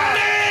called me by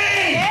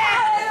name.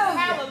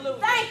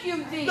 Hallelujah. Thank you,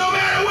 Jesus. No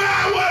matter where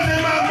I was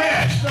in my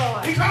mess.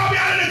 He called me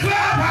out of the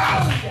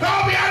clubhouse.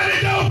 Called me out of the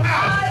dope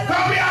house.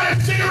 Called me out of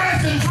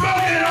cigarettes and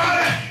smoking and all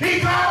that. He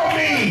called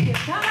me.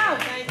 Come on.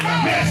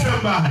 I met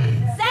somebody.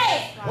 Say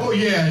it. Oh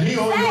yeah, and he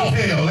on your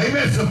tail.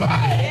 Amen,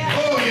 somebody.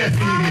 Oh yes,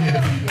 he is.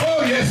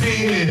 Oh yes, he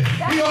is.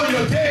 He on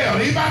your tail.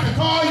 He about to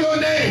call your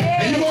name,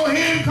 and you gonna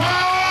hear him call.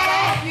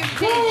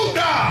 Oh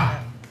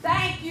God.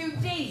 Thank you,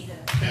 Jesus.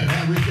 Man,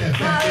 I wish that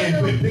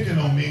man quit picking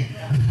on me.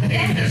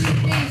 Amen,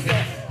 somebody.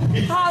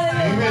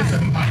 Amen,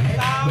 somebody.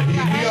 But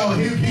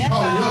he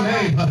calling your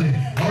name, honey.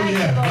 Oh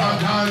yeah,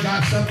 God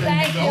got something.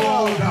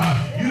 Oh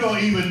God, you don't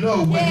even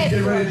know what he's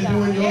getting ready to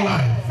do in your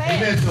life.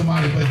 Amen,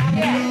 somebody. But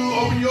you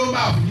open your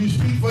mouth and you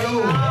speak for the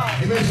Lord.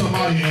 Amen,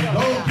 somebody. And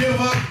don't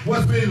give up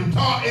what's been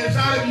taught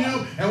inside of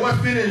you and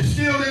what's been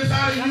instilled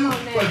inside of you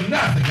for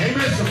nothing.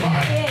 Amen,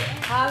 somebody.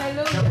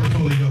 Hallelujah. Help us,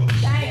 Holy Ghost.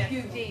 Thank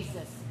you,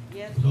 Jesus.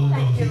 Holy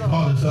Ghost, he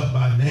called us up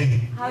by name.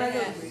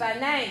 Hallelujah. By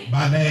name.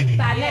 By name.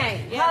 By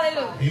name.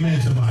 Hallelujah.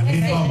 Amen, somebody. He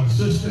didn't call my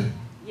sister.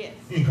 Yes.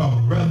 He didn't call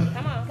my brother.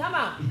 Come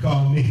on. He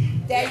called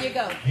me. There you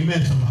go.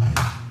 Amen, somebody.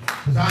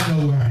 Because I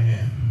know where I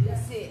am.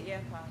 That's it. Yeah,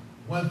 Father.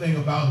 One thing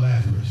about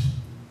Lazarus,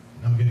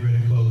 and I'm getting ready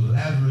to close,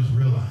 Lazarus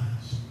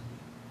realized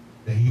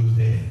that he was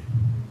dead.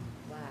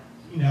 Wow.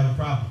 He didn't have a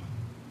problem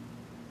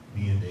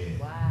being dead.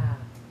 Wow.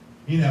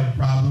 He didn't have a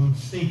problem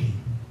stinking.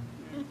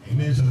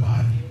 Amen,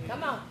 somebody.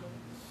 Come on.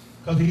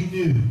 Because he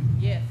knew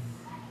Yes.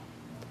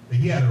 that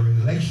he had a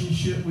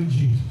relationship with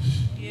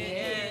Jesus.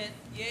 Yes.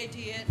 Yeah, it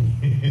did.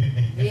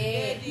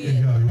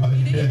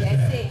 Yeah.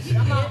 That's it.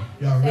 Come on.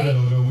 Y'all really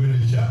don't know where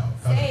to shout.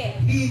 Say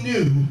it. He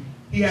knew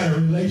he had a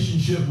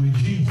relationship with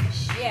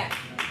Jesus. Yeah.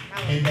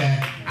 And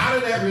that out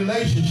of that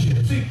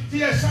relationship, see,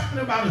 there's something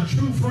about a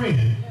true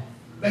friend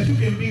that you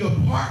can be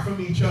apart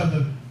from each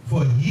other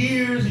for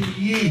years and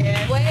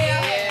years.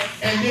 Well.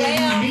 And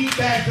then you meet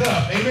back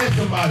up. Amen,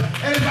 somebody.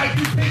 And it's like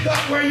you pick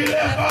up where you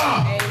left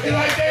off. It's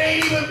like there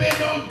ain't even been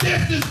no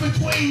distance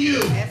between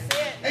you. That's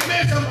it.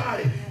 Amen,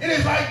 somebody. And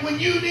it's like when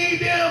you need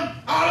them,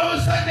 all of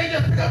a sudden they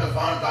just pick up the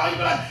phone and call you.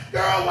 Be like,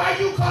 girl, why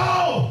you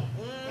call?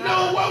 You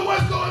know,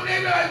 what's going on? They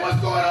be like, what's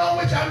going on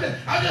with you?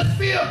 I just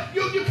feel,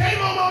 you came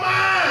on my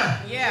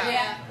mind.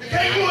 Yeah.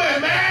 Can you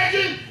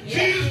imagine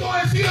Jesus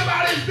going to see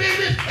about his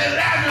business and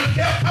Lazarus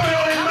kept coming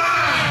on his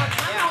mind?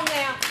 Come on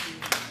now.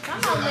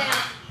 Come on now.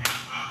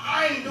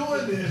 I ain't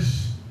doing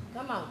this.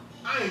 Come on.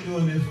 I ain't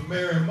doing this for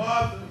Mary and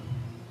Martha.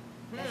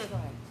 That's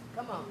right.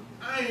 Come on.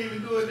 I ain't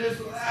even doing this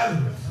for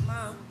Lazarus. Come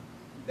on.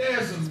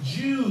 There's some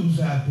Jews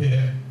out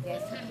there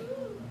That's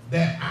right.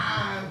 that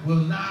I will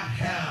not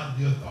have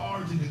the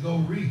authority to go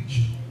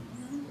reach.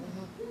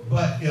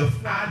 But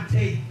if I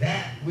take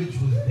that which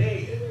was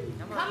dead,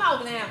 Come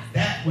on now.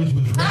 that which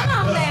was wrapped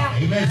Come on up, now.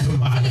 amen,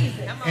 somebody, Jesus.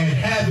 and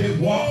have it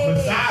walk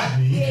beside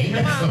me,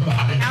 amen,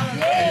 somebody, and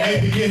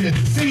they begin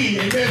to see,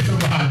 amen,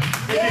 somebody,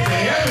 they get the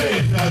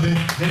evidence of it,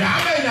 then I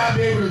may not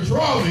be able to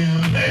draw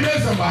them,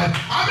 amen, somebody.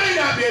 I may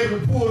not be able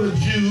to pull the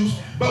Jews,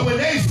 but when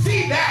they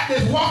see that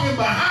that's walking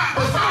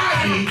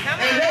beside me,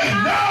 and they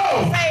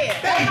know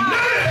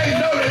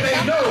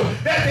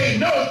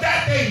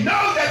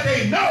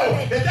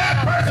that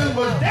that person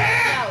was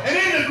dead and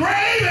in the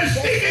grave and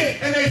speaking,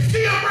 and they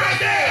see him right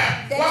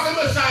there walking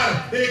beside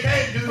him, they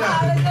can't do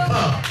nothing but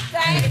come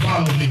and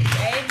follow me.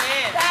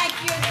 Amen. Thank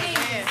you,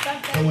 Jesus.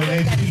 So when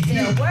they see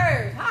you,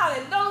 word,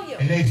 hallelujah,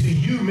 and they see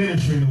you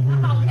ministering the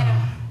word of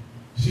God,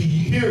 see,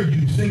 hear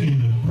you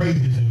singing the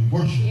praises and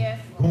worship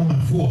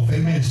going forth,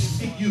 amen.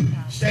 See you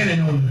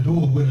standing on the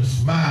door with a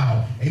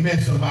smile,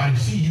 amen. Somebody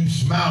see you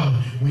smiling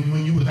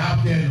when you was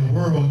out there in the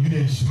world. You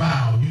didn't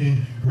smile, you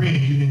didn't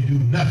grin, you didn't do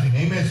nothing,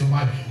 amen.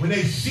 Somebody, when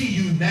they see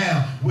you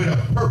now with a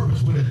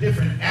purpose, with a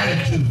different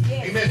attitude,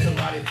 amen.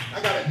 Somebody,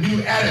 I got a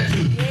new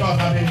attitude because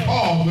I've been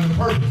called with a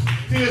purpose.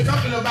 See, there's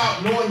something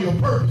about knowing your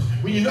purpose.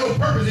 When you know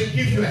purpose, it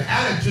gives you an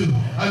attitude,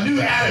 a new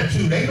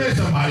attitude, amen.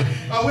 Somebody,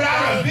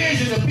 without a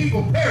vision, the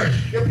people perish.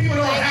 If people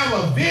don't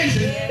have a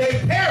vision,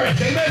 they perish,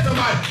 amen.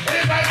 Somebody. And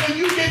it's like when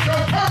you get your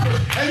purpose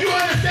and you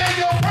understand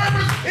your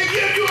purpose, it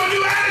gives you a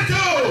new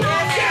attitude.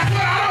 Guess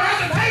what? I don't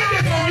have to take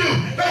this from you,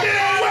 because it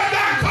ain't what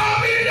God called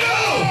me to do.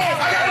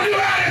 I got a new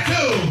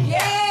attitude.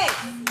 Yes.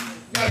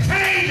 Got a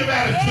change of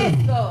attitude.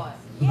 Yes, Lord.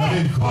 Because I've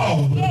been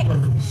called with a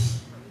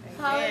purpose.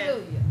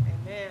 Hallelujah.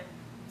 Amen.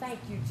 Thank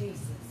you,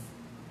 Jesus.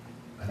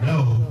 I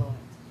know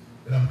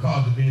that I'm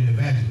called to be an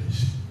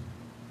evangelist.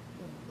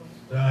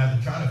 That I have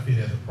to try to fit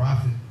as a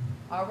prophet.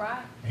 All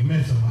right.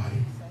 Amen, somebody.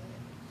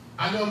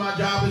 I know my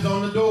job is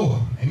on the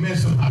door. Amen,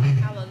 somebody.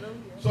 Hallelujah.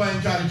 So I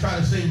ain't trying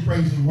to sing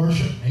praise and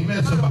worship.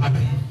 Amen, somebody.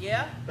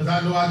 Yeah. Because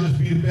I know I'll just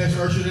be the best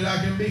usher that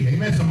I can be.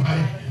 Amen,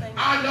 somebody.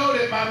 I know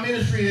that my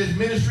ministry is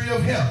ministry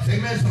of health.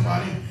 Amen,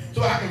 somebody.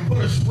 So I can put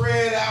a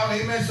spread out.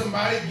 Amen,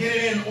 somebody. Get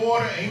it in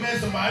order. Amen,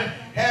 somebody.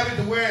 Have it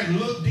to where it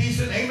look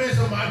decent. Amen,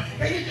 somebody.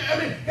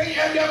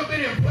 Have you ever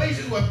been in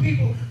places where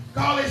people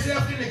call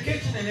themselves in the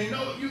kitchen and they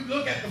know, you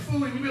look at the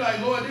food and you be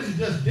like, Lord, this is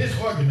just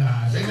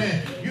disorganized.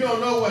 Amen. You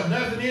don't know what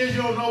nothing is.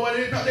 You don't know what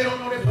it is because they don't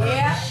know their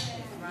purpose.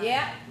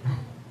 Yeah.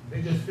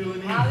 They just fill it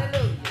in.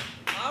 Hallelujah.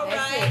 All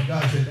right.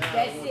 God said, That's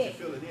I want it. you to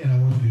fill it in. I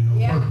want you to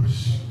know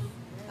purpose.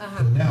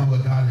 So now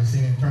what God is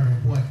saying,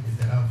 turning point, is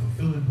that I'm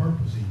fulfilling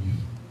purpose in you.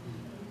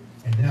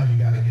 And now you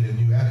got to get a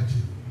new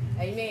attitude.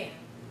 Amen.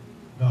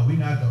 No, we're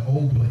not the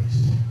old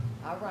place.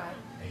 All right.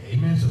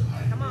 Amen,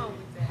 somebody. Come on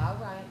with that. All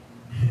right.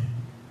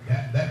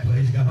 That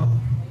place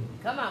gone.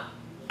 Come on.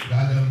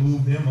 God done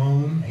moved them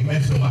on.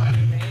 Amen, somebody.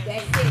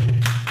 That's it.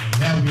 And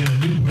now we're in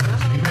a new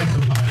place. Amen,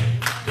 somebody.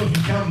 So if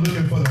you come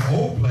looking for the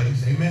old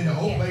place, amen, the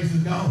old place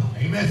is gone.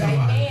 Amen,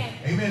 somebody.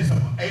 Amen,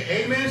 somebody.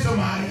 Amen,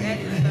 somebody.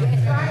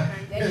 That's right.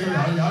 That's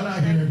right. Y'all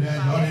not hearing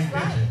that. Y'all ain't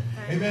catching.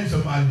 Amen,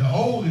 somebody. The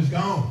old is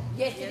gone.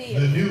 Yes, it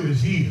is. The new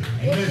is here.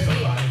 Amen,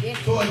 somebody. Yes,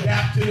 so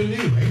adapt to the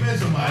new. Amen,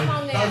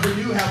 somebody. Because the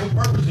new have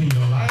a purpose in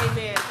your life.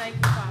 Amen. Thank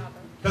you, Father.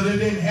 Because if it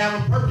didn't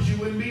have a purpose, you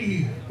wouldn't be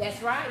here.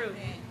 That's right.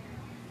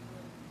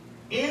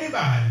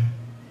 Anybody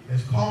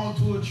that's called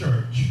to a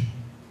church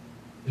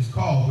is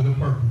called with a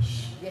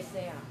purpose. Yes,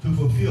 they are. To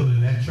fulfill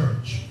in that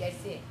church.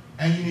 That's it.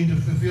 And you need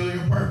to fulfill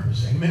your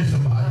purpose. Amen,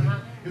 somebody.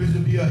 If it's to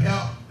be a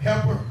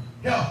helper,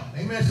 help.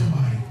 Amen,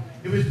 somebody.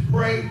 If it's to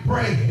pray,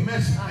 pray.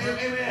 Amen.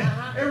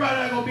 Amen. Everybody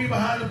not going to be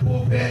behind the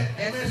pulpit.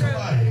 Amen,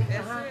 somebody.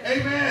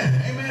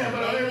 Amen. Amen.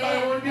 But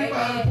everybody want to be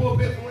behind the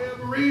pulpit for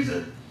whatever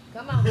reason.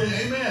 Come on.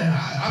 Amen.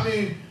 I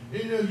mean,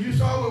 you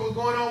saw what was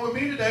going on with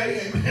me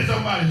today. Amen,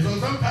 somebody. So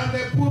sometimes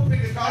that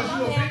pulpit can cost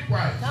you a big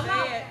price. Come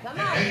on. Come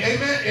on.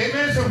 Amen.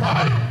 Amen,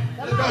 somebody.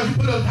 Because you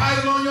put a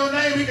title on your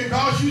name, it can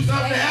cost you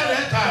something to have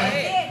that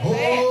title.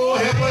 Oh,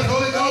 help us,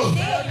 Holy Ghost.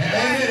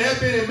 Amen. There's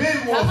been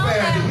many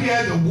warfare. We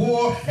had the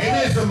war.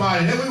 Amen,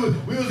 somebody. Then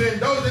we was in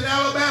Dothan,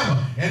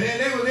 Alabama. And then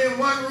they was in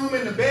one room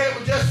and the bed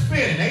was just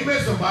spinning. Amen,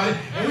 somebody.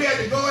 And we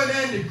had to go in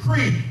there and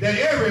decree that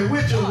every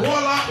witch and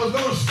warlock was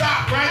going to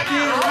stop right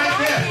there and right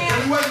there.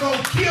 And we wasn't going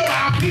to kill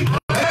our people.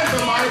 Amen,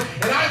 somebody.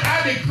 And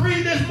I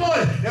decreed this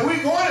morning that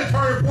we're going to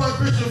Turning Point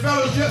Christian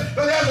Fellowship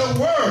because there's a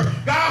word.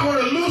 God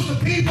wants to loose the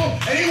people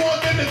and he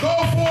wants them to go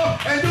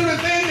forth and do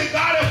the things that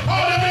God has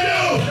called them to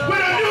do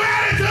with a new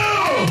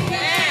attitude.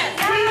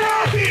 We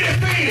won't be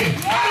defeated.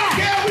 I don't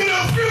care if we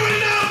don't screw the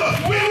number.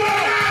 We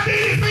will not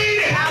be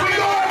defeated. We're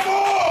going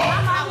forth.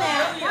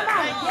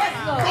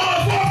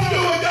 Going forth to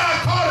do what God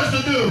called us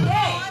to do.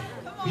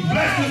 He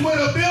blessed us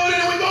with a building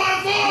and we're going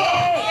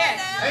forth.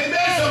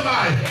 Amen,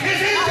 somebody.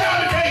 It's his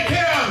job to take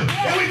care of it.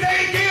 If we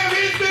take care of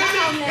his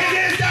business, it's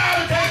his job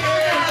to take care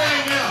of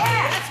everything else.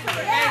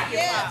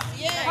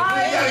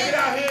 We got to get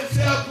out here and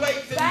sell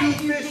plates and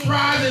do fish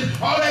fries and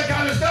all that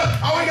kind of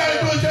stuff. All we got to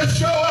do is just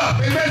show up.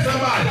 Amen,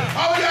 somebody.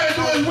 All we got to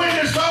do is win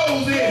the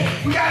souls in.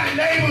 We got the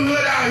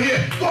neighborhood out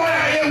here. Going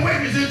out here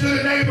witnessing to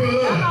the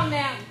neighborhood. Come on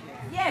now.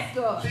 Yes,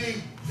 Lord.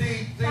 See,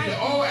 the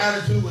old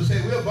attitude would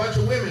say we're a bunch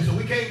of women, so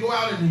we can't go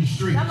out in these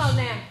streets. Come on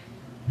now.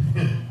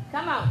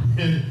 Come on.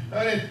 They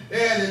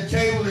had the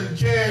tables and the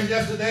chairs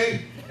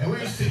yesterday, and we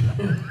used to,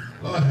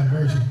 Lord have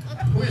mercy.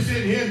 we're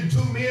sitting here and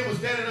two men were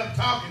standing up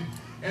talking,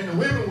 and the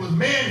women was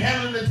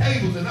manhandling the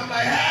tables. And I'm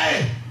like,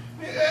 hey,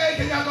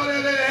 can y'all go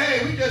there?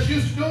 Hey, we just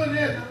used to doing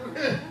this.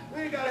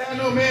 We ain't got to have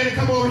no man to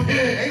come over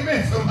here.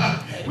 Amen, somebody.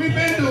 We've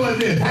been doing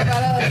this.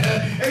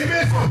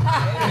 Amen,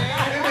 somebody.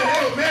 Amen.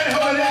 They were man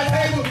holding that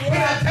table, put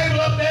that table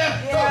up there,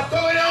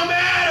 so it don't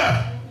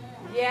matter.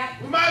 Yeah.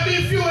 We might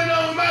be few and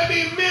we might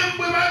be men,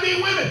 we might be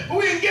women, but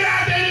we can get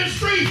out there in the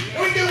street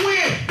and we can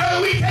win.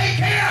 Because we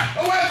take care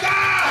of what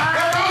God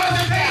has told us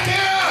to take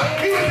care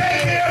of. He will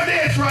take care of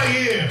this right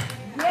here.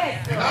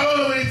 Yes. And not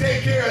only will he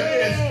take care of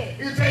this,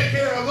 he'll take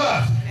care of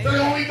us. So that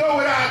when we go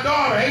with our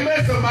daughter,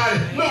 amen, somebody,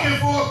 looking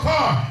for a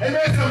car,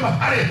 amen,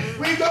 somebody,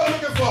 we go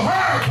looking for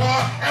her car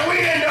and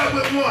we end up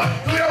with one.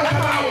 So we don't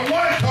come out with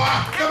one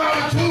car, come out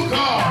with two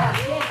cars.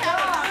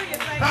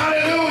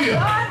 Hallelujah.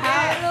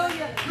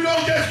 Hallelujah. We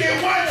don't just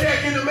get one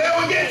check in the mail,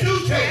 we get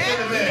two checks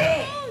in the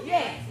mail.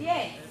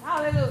 Yes.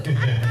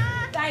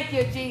 Hallelujah. Thank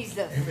you,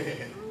 Jesus.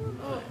 Amen.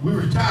 We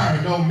retire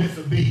and don't miss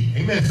a beat.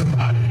 Amen,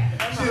 somebody.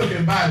 Still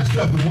can buy the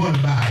stuff we want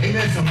to buy.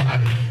 Amen,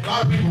 somebody. A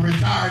lot of people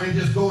retire and they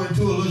just go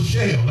into a little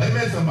shell.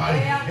 Amen, somebody.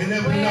 And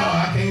then, no,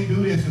 I can't do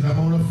this because I'm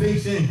on a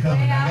fixed income.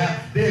 And I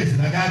got this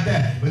and I got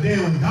that. But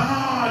then when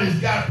God has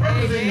got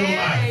purpose in your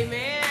life,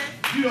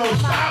 you don't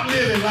stop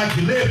living like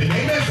you're living.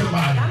 Amen,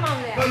 somebody.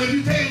 Because if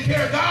you're taking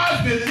care of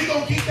God's business, He's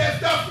going to keep that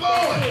stuff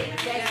flowing.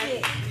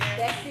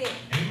 That's it.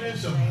 Amen,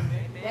 somebody.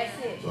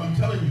 That's it. So I'm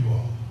telling you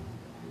all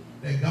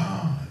that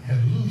God has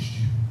loosed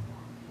you.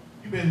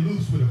 You've been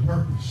loosed with a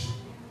purpose.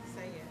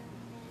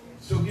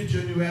 So get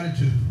your new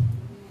attitude.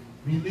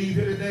 When you leave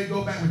here today,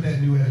 go back with that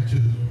new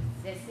attitude.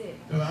 That's it.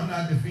 So I'm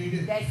not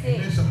defeated. That's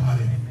Amen, it.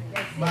 somebody.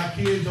 That's My it.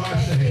 kids are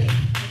That's saved. it.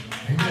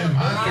 Amen.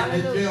 Mine's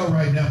in jail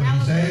right now, but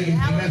he's saved.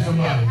 Amen,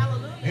 somebody.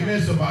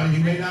 Amen, somebody.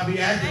 He may not be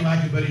acting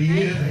like it, but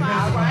he is. Amen,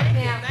 somebody.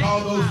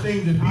 Call those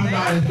things that be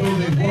not as though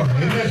they were.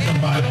 Amen,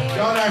 somebody.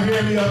 Y'all not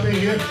hearing me up in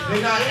here?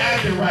 They're not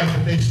acting right,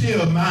 but they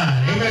still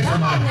mine. Amen,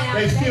 somebody.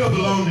 They still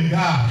belong to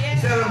God.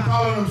 Instead of them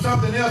calling them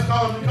something else,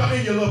 call them, come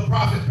in, your little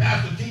prophet,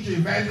 pastor, teacher,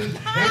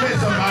 evangelist. Amen,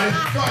 somebody.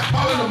 Start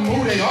calling them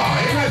who they are.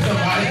 Amen,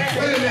 somebody.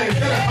 Wait a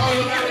minute. Instead of calling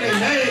them by their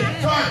name,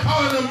 start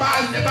calling them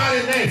by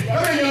their name.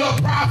 Come in, your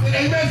little prophet.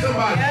 Amen,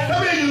 somebody.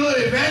 Come in, your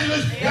little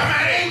evangelist.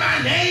 That ain't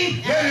my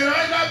name. That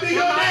might not be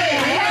your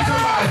name. Amen,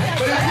 somebody.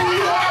 But it's who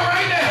you are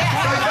right now.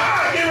 Because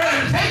God get ready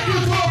to take you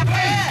to a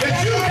place that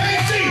you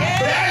can't see.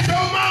 But as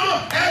your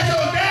mama, as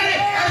your daddy,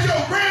 as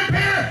your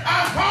grandparent,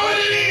 I'm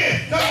calling it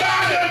in. Because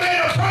God done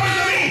made a promise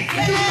to me.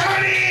 You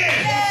turn it in.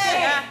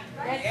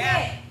 That's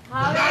it.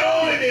 Not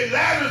only did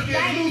Lazarus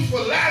get loose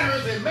for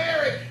Lazarus and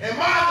Mary and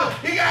Martha,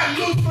 he got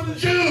loose for the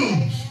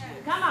Jews.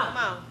 Come on.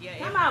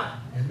 Come on.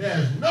 And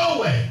there's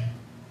no way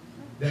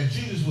that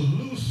Jesus would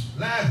loose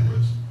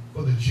Lazarus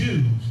for the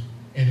Jews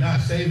and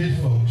not save his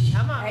folks.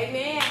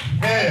 Amen.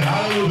 Hey,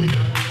 hallelujah.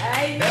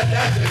 Amen.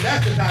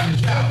 That's the time to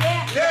shout.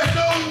 Yeah. There's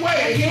no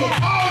way he will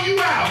call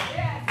you out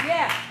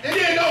and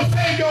then don't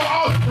save your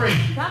offspring.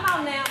 Come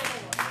on now.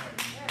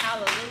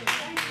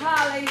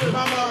 Hallelujah.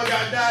 My mama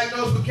got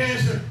diagnosed with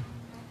cancer.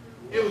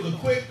 It was a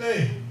quick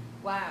thing.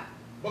 Wow.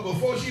 But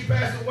before she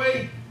passed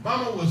away,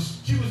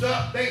 she was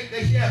up.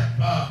 She had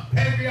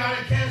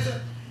pancreatic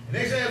cancer. And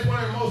they said it's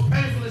one of the most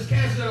painfulest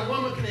cancers that a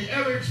woman can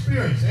ever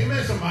experience.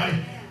 Amen, somebody.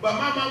 But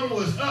my mama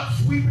was up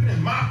sweeping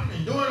and mopping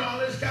and doing all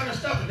this kind of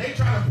stuff. And they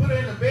tried to put her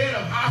in the bed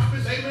of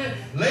hospice. Amen.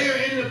 Lay her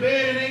in the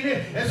bed and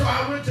amen. And so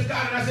I went to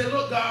God and I said,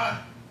 look, God,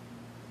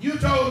 you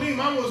told me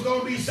mama was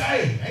going to be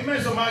saved. Amen,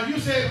 somebody. You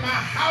said my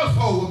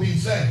household will be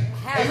saved.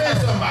 Amen,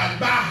 somebody.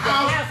 My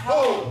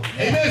household.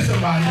 Amen,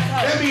 somebody.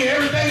 That means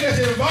everything that's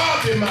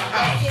involved in my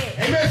house.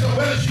 Amen. So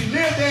whether she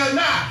lived there or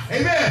not,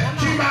 amen,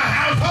 she my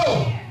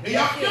household.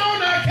 Y'all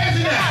not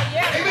catching that.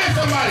 Amen,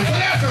 somebody. So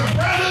there's some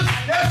brothers,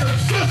 there's some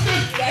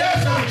sisters,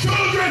 there's some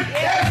children,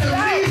 there's some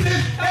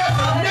nieces, there's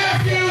some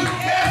nephews,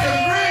 there's some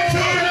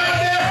grandchildren out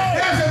there,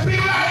 there's some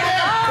people out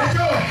there that's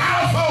your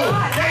household.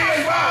 They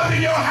involved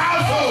in your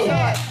household.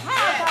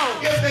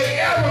 If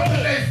they ever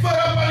put their foot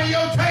up under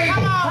your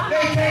table,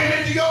 they came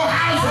into your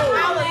household.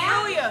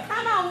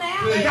 Come on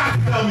now. They got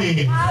to come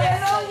in.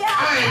 Hallelujah.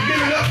 I ain't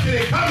giving up till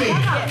they come in.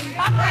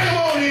 Bring them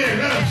on in and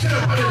let them sit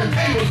up under the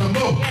table some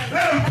more.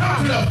 Let them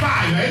come to the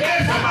fire.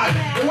 Amen, somebody.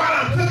 And while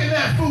I'm cooking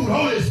that food,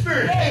 Holy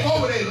Spirit, take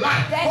over their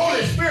life.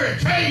 Holy Spirit,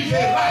 change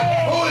their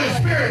life. Holy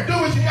Spirit, do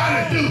what you got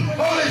to do.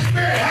 Holy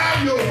Spirit,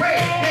 have your way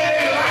in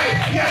their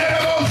life. You got to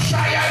go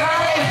shy. You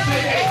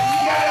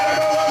got to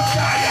go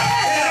shy.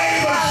 In the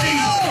name of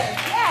Jesus.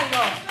 Yeah,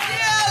 Lord.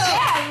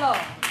 Yeah,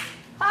 Lord.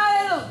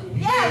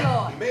 Hallelujah. Yeah,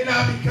 Lord. You may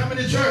not be coming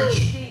to church,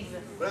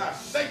 Jesus. but I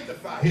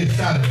sanctify his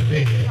side of the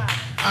bed.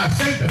 I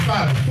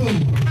sanctify the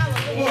food.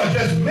 Lord,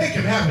 just make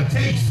him have a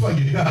taste for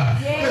you,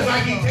 God. Just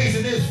like he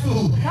tasted this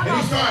food. And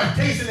he started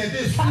tasting that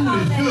this food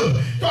is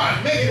good.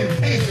 Start making him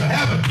taste or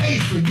have a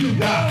taste for you,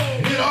 God.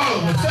 And then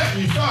all of a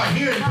sudden you start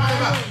hearing him talking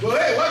about, well,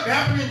 hey, what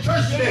happened in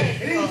church today?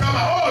 And then he's talking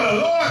about, oh, the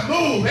Lord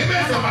moved.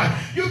 Amen, somebody.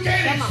 You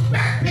can't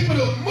expect people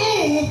to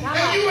move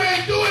and you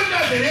ain't doing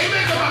nothing.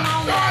 Amen, somebody.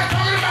 Start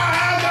talking about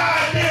how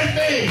God did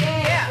things.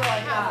 Yes,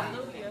 Lord God.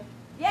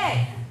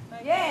 Yes.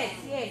 Yes,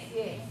 yes,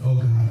 yes. Oh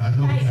God, I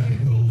know we got to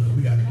go, but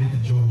we got to get to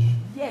Georgia.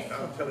 Yes, I'm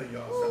Lord. telling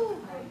y'all something.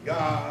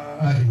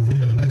 God is in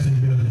the blessing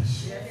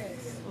business.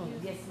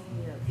 Yes,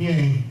 He is. He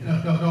ain't,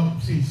 no,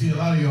 see, a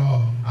lot of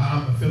y'all,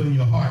 I'm feeling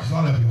your hearts. A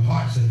lot of your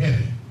hearts are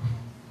heavy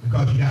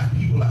because you got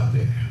people out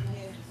there.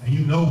 And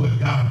you know what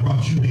God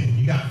brought you in.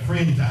 You got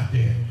friends out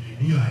there.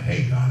 And you're like,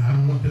 hey, God, I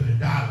don't want them to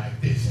die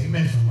like this.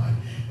 Amen, somebody.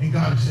 And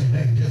God is saying,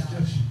 hey,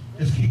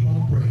 just keep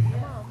on praying.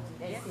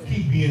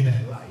 Keep being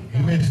that light.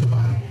 Amen,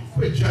 somebody.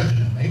 Quit judging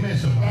them. Amen,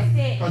 somebody.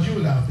 Because you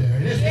was out there.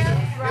 And it's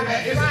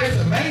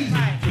amazing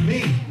to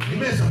me.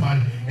 Amen,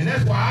 somebody. And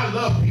that's why I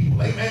love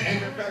people.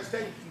 Amen.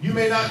 Amen. You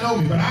may not know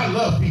me, but I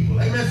love people.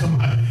 Amen,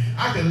 somebody.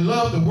 I can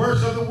love the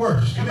worst of the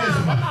worst. Amen,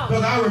 somebody.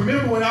 Because I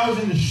remember when I was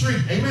in the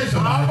street. Amen,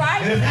 somebody.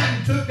 And if I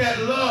hadn't took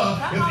that love,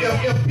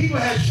 if people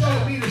had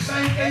showed me the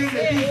same thing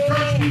that these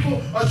church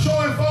people are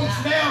showing folks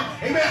now,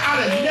 amen,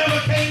 I'd have never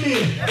came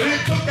in. And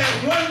it took that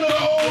one little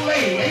old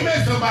lady,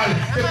 amen, somebody,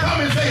 to come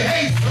and say,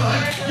 hey, son,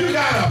 you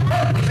got a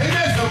purpose.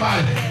 Amen,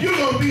 somebody. You're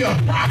going to be a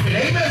prophet.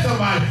 Amen,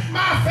 somebody.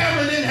 My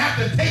family didn't have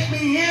to take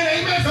me in.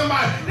 Amen,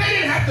 somebody. They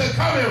didn't have to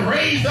come and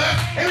raise us.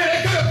 Amen.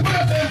 They could have put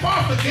us in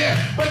foster care,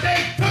 but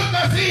they took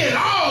us in,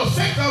 all 6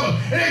 of them,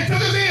 and they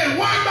took us in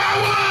one by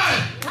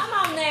one. Come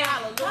on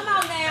now. Come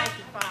on now.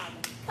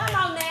 Come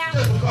on now.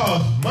 Just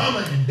because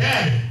mama and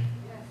daddy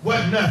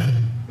wasn't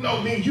nothing,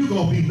 don't mean you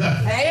going to be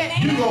nothing.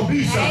 Amen. You going to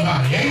be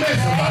somebody. Amen,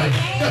 somebody.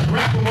 Just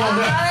wrap them on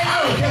that.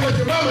 I don't care what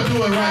your mama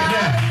doing right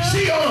now.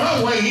 She on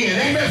her way in.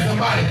 Amen,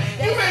 somebody.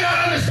 You may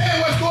not understand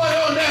what's going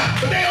on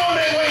now, but they on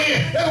their way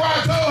in. That's why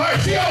I told her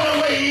she on her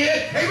way in.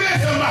 Amen,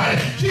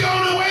 somebody. She on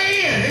her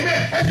way in.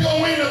 Amen. And she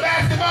going to win the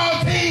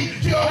basketball team.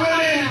 She going to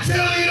win it in the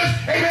cheerleaders.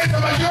 Amen,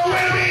 somebody. She going to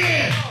win them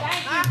in.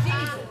 Thank you,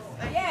 Jesus.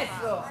 Yes,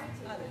 Lord.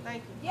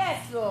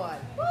 Yes, Lord.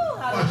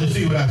 Watch you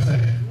see what I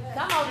said.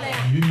 Come on now.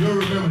 You'll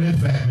remember this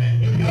fat man.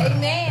 You'll be like,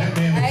 Amen. that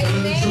man was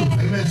telling the truth.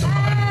 Amen,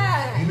 somebody.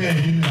 Amen.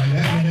 You'll be like,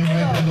 that man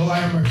right there, Lord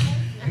have mercy.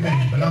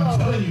 Amen. But I'm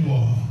telling you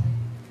all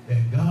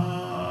that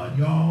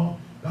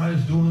God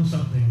is doing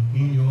something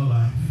in your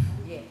life.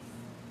 Yes.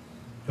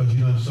 Because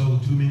you done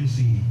sowed too many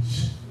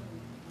seeds.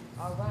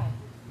 All right.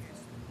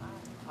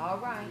 All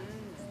right.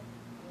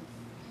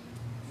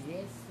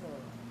 Yes,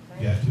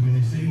 Lord. You got too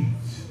many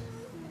seeds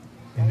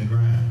in the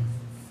ground.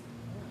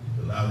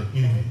 Allow the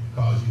enemy to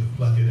cause you to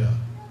pluck it up.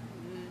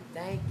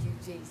 Thank you,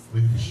 Jesus.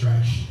 With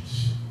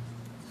distractions.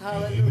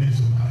 Hallelujah. Amen,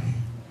 somebody.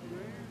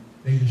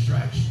 They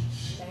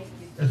distractions. Thank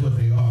you. That's what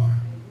they are.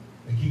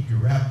 They keep you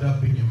wrapped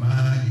up in your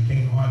mind. You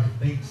can't hardly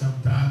think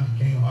sometimes.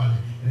 You can't hardly.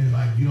 And it's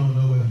like you don't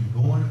know whether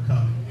you're going or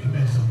coming.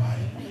 Amen,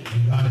 somebody.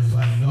 And God is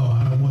like, no,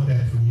 I don't want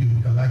that from you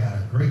because I got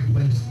a great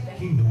place,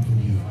 kingdom for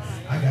you.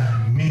 I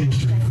got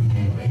ministry for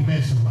you.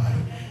 Amen, somebody.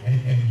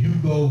 And you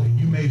go and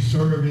you may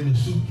serve in the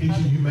soup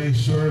kitchen. You may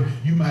serve.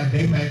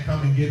 They might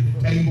come and get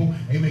the table.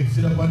 They may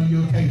sit up under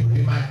your table.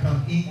 They might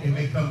come eat. They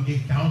may come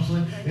get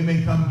counseling. They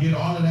may come get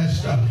all of that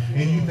stuff.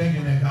 And you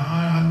thinking that, God,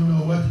 I don't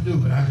know what to do,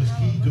 but I just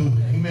keep doing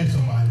it. Amen,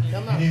 somebody.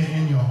 And then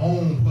in your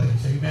own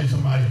place, amen,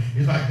 somebody,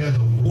 it's like there's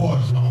a war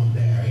zone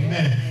there.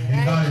 Amen.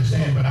 And God is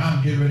saying, but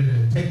I'm getting ready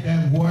to take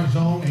that war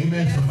zone,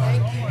 amen, somebody,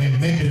 and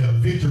make it a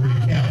victory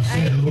camp,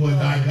 said the Lord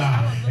thy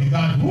God. And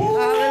God, woo,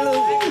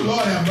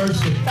 Lord have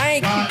mercy.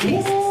 Thank God, you,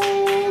 Jesus.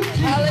 woo, Jesus,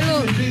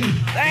 Hallelujah. Jesus.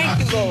 Thank you,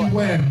 I see Lord. you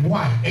wearing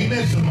white.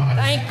 Amen, somebody.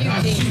 Thank you, and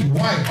I Jesus. see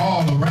white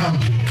all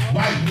around you.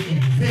 White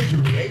means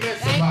victory. Amen,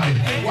 somebody.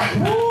 White,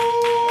 woo,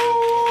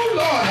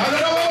 Lord,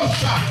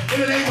 in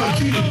the name of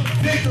Jesus,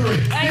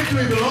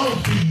 victory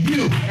belongs to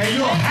you and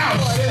your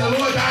house, said the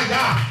Lord thy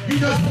God. You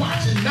just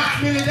watching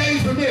not many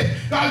days from this.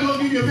 God's going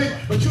to give you a victory,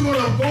 but you're going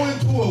to go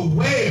into a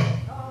well.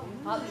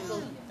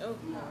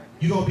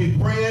 You're going to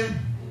be praying,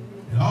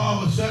 and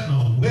all of a sudden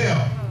a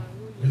well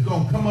is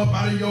going to come up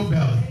out of your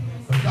belly.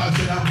 But God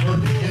said, I'm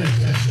birthing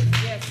intercession.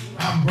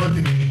 I'm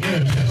birthing an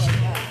intercession.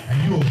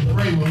 And you will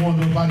pray when won't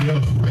nobody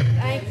else pray.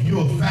 And you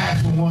will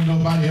fast when won't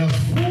nobody else.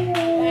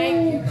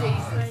 Thank you,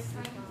 Jesus.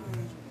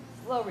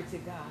 Glory to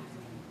God.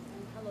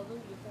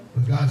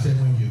 But God said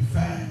when you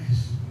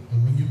fast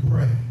and when you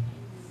pray,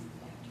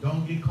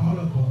 don't get caught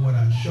up on what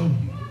I show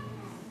you.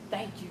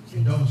 Thank you,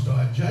 And Jesus. don't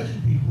start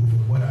judging people for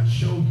what I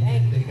show you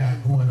that they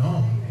got going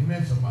on.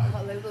 Amen, somebody.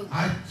 Hallelujah.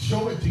 I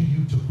show it to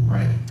you to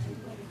pray.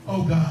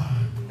 Oh,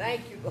 God.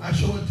 Thank you, Lord. I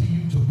show it to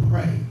you to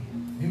pray.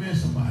 Amen,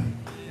 somebody.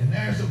 And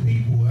there are some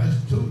people, that's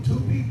two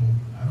people.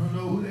 I don't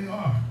know who they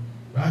are.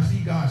 But I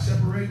see God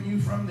separating you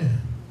from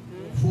them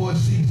for a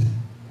season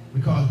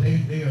because they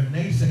are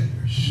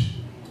naysayers.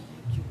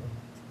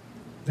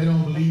 They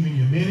don't believe in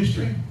your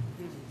ministry.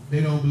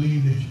 They don't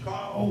believe that you're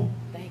called.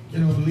 They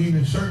don't believe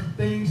in certain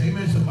things.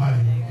 Amen, somebody.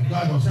 And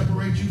God's going to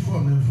separate you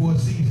from them for a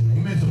season.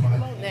 Amen,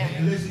 somebody.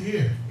 And listen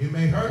here. It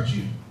may hurt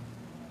you.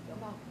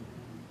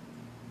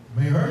 It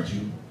may hurt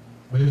you,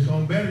 but it's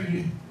going to better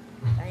you.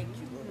 Thank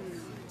you,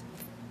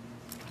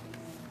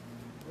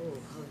 Lord.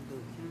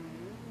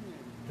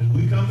 As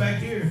we come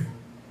back here,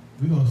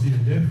 we're going to see the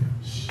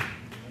difference.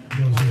 We're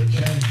going to see the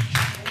change.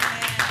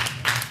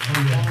 Oh,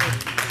 yeah.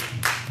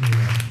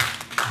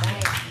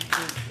 Thank you,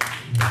 Jesus.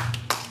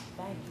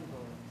 Thank you,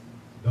 Lord.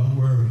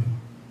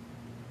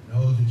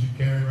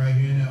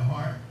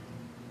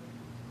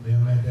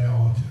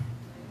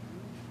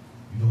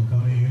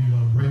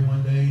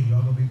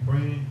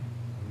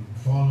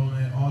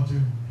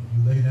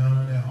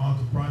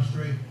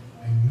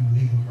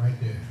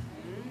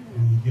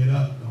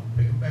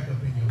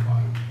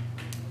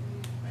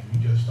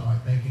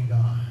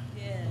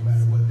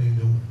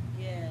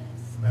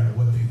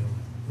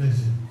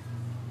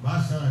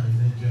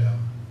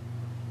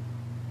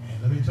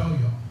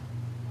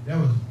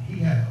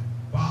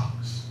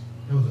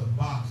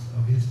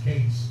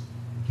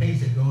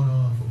 case had gone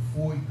on for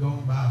 4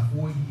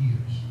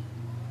 years.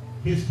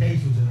 His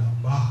case was in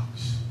a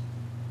box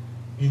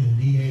in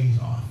the DA's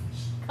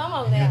office. Come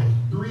on and now. there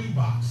was 3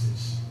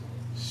 boxes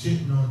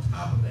sitting on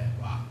top of that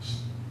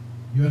box.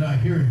 You're not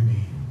hearing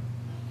me.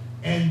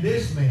 And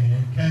this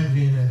man comes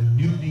in as a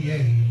new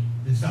DA,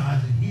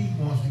 decides that he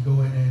wants to go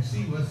in there and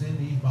see what's in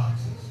these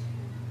boxes.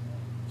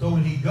 So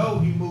when he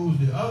moves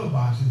the other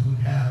boxes, which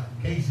have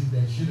cases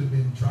that should have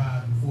been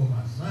tried before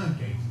my son's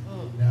case.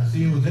 Now,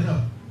 see, it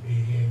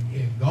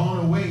had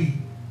gone away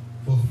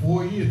for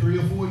 4 years, 3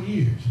 or 4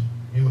 years.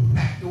 It was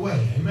packed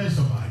away. Amen,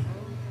 somebody.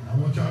 I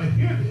want y'all to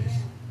hear this.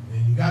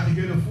 And you got to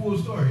hear the full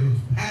story. It was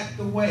packed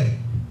away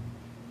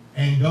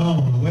and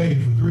gone away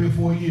for 3 or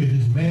 4 years.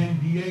 This man,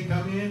 DA,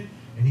 come in,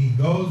 and he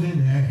goes in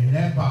there in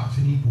that box,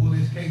 and he pulled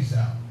his case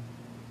out.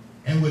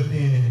 And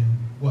within,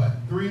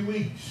 3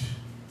 weeks,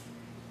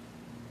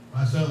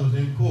 my son was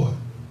in court.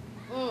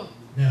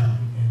 Now,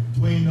 in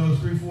between those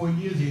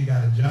 3-4 years, he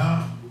got a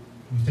job.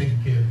 He was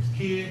taking care of his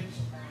kids.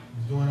 He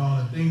was doing all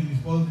the things he's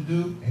supposed to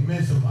do.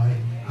 Amen, somebody.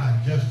 I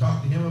just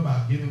talked to him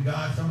about giving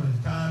God some of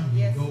his time.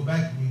 You go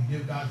back and you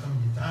give God some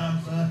of your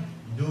time, son.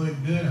 You're doing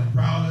good. I'm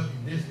proud of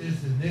you.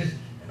 This, and this.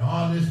 And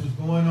all this was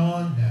going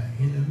on. Now,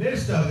 in the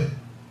midst of it,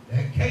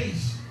 that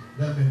case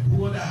that been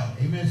pulled out.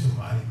 Amen,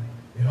 somebody.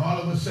 And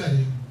all of a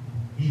sudden,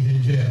 he's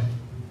in jail.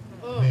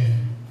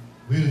 Man.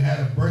 We had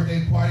a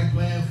birthday party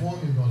planned for him.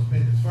 He was going to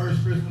spend his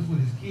first Christmas with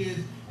his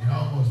kids in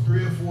almost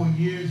 3 or 4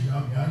 years. You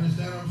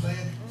understand what I'm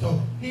saying? So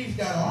he's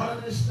got all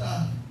of this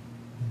stuff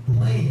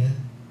planned,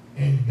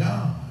 and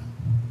God.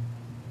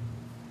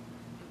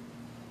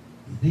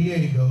 The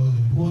DA goes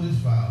and pulls his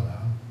file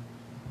out.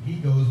 He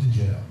goes to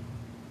jail.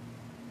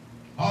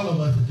 All of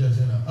us are just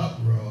in an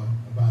uproar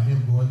about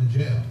him going to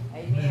jail.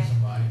 Amen.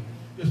 Somebody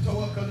just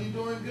told us because he's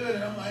doing good.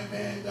 And I'm like,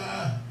 man,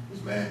 God,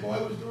 this man boy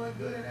was doing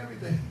good and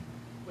everything.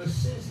 But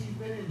since he's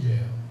been in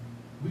jail,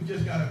 we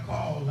just got a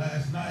call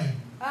last night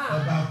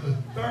about the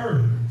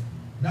third,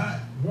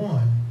 not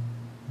one,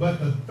 but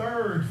the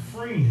third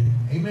friend,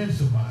 amen,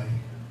 somebody,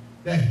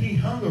 that he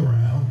hung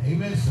around,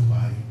 amen,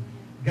 somebody,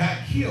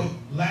 got killed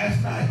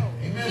last night.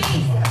 Amen,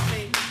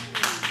 somebody.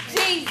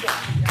 Jesus.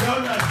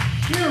 Y'all not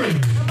hearing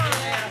me.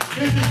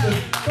 This is the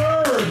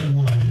third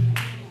one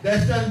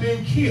that's done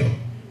been killed.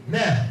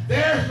 Now,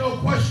 there's no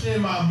question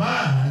in my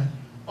mind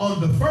on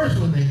the first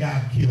one that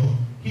got killed,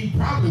 he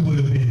probably would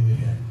have been with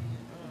him.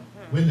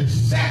 When the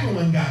second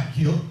one got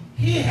killed,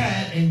 he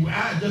had, and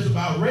I just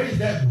about raised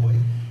that boy,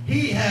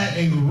 he had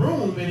a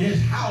room in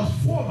his house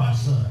for my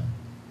son.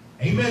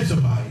 Amen,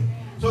 somebody.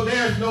 So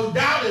there's no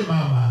doubt in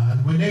my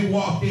mind when they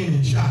walked in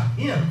and shot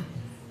him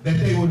that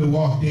they would have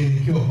walked in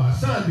and killed my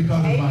son,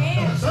 because if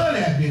my son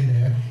had been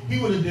there, he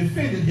would have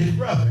defended his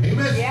brother.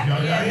 Amen.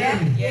 Y'all hear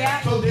me?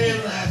 So then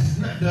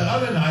the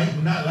other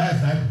night, not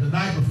last night, but the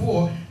night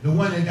before, the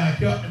one that got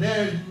killed,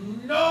 there's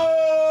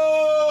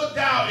no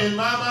doubt in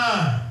my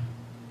mind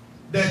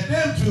that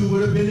them two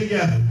would have been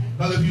together.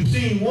 Because if you've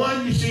seen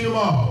one, you've seen them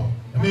all.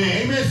 I mean,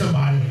 amen,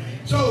 somebody.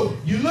 So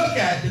you look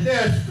at that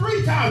there's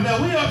 3 times. Now,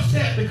 we're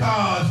upset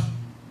because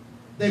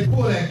they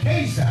pulled that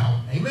case out.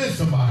 Amen,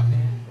 somebody.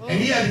 And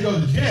he had to go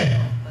to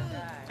jail.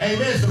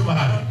 Amen,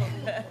 somebody.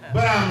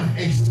 But I'm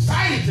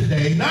excited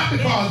today, not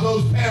because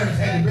those parents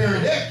had to bury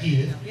their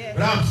kids,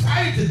 but I'm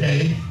excited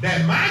today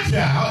that my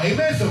child,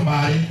 amen,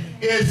 somebody,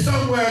 is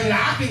somewhere that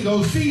I can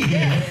go see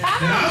him,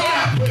 that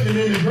I'm not putting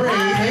him in the grave,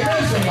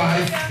 amen,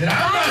 somebody, that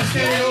I'm not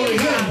standing over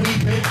him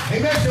weeping,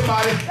 amen,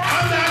 somebody.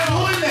 I'm not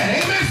doing that,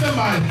 amen,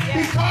 somebody,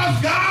 because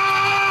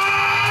God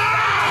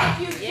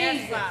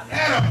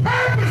had a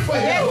purpose for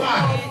his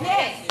life.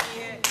 Yes.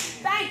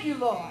 Thank you,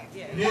 Lord.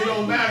 And it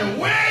don't matter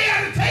where you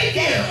have to take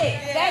him.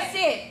 That's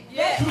it.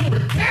 To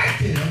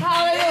protect him.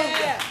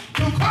 Hallelujah.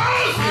 To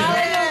cause him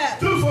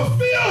to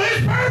fulfill his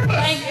purpose.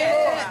 Thank you,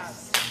 Lord.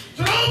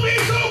 So don't be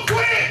so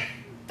quick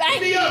to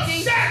be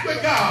upset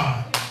with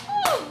God.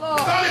 Oh, Lord.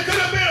 Because it could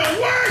have been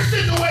a worse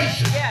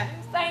situation.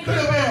 Could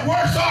have been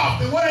worse off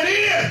than what it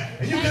is.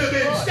 And you could have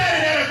been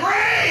standing at a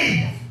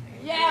grave.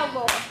 Yeah,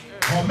 Lord.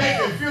 Or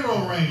making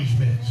funeral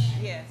arrangements.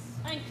 Yes.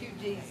 Thank you,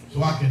 Jesus.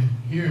 So I can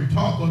hear him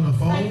talk on the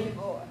phone. Thank you,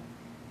 Lord.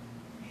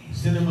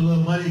 Send him a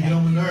little money to get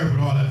on my nerve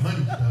with all that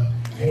money stuff.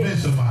 Amen,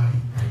 somebody.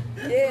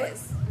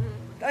 Yes.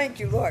 Thank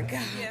you, Lord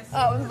God. Yes.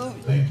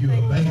 Hallelujah. Thank you.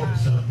 A bank or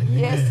something. Amen.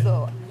 Yes,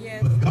 Lord.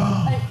 Yes. But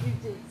God Thank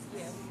you,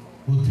 Jesus.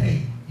 will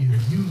take,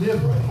 if you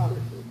live right,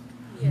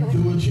 you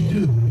do what you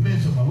do. Amen,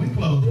 somebody. We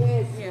close.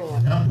 Yes,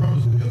 Lord. And I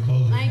promise we'll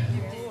close it Thank now.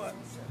 you, Jesus.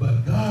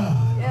 But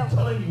God, I'm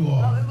telling you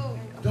all, Hallelujah.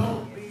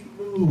 don't be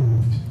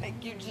moved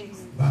Thank you,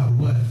 Jesus. by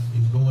what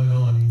is going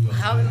on in your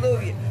life Hallelujah.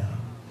 right now.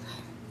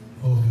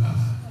 Oh, God.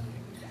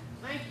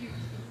 Thank you.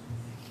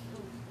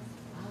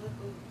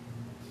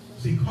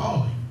 See,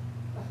 calling.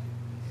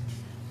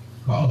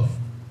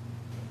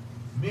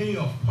 Many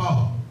are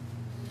called,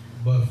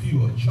 but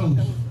few are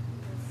chosen.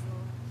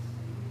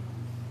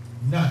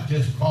 Not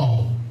just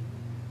called,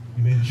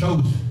 you've been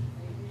chosen.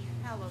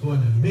 So in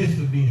the midst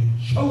of being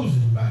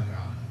chosen by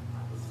God,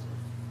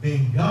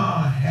 then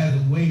God has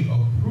a way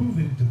of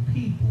proving to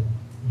people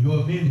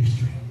your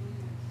ministry.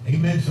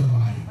 Amen,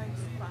 somebody.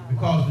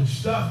 Because the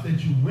stuff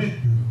that you went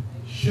through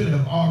should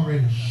have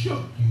already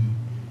shook you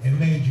and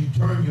made you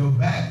turn your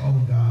back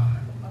on God.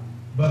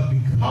 But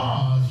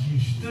because you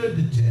stood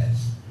the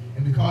test,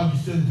 and because you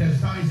stood the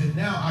test, he said,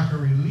 now I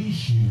can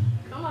release you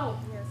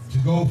to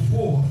go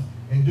forth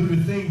and do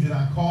the things that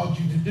I called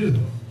you to do.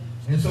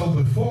 And so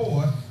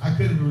before, I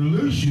couldn't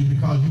release you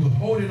because you were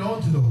holding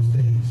on to those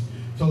things.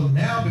 So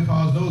now,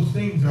 because those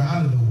things are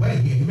out of the way,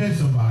 amen,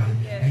 somebody,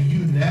 and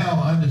you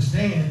now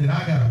understand that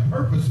I got a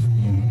purpose for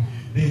you,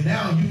 then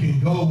now you can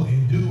go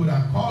and do what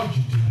I called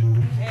you to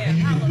do, and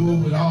you can do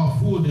it with all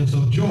fullness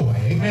of joy.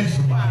 Amen,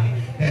 somebody.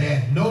 That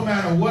at no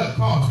matter what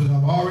cost, because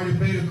I've already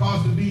paid the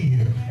cost to be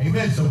here.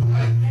 Amen,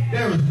 somebody.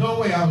 There was no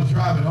way I was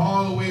driving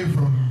all the way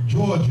from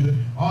Georgia,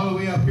 all the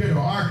way up here to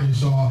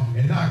Arkansas,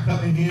 and not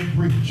coming here and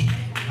preach.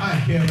 I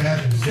didn't care if I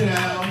had to sit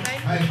down.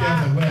 I didn't care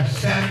if I wear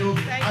sandals.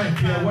 I didn't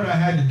care what I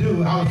had to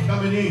do. I was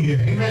coming in here.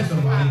 Amen,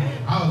 somebody.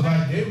 I was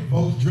like, they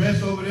folks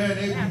dressed over there, and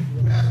they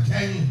be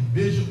Pastor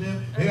Bishop,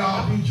 them, they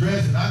all be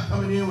dressed, and I'm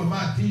coming in with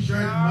my t-shirt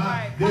and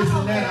my this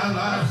and that. I'm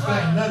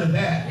like, none of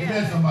that.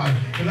 Amen, somebody.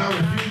 Because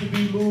I refuse to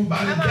be moved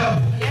by the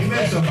devil.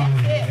 Amen,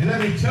 somebody. And let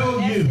me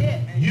tell you,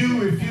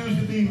 you refuse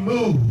to be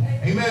moved.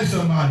 Amen,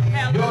 somebody.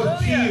 Your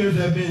tears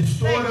have been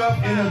stored up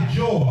in a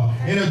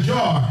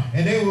jar,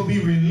 and they will be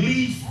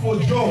released for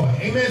joy.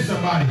 Amen,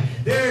 somebody.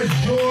 There's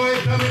joy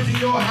coming to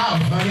your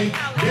house, honey.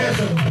 There's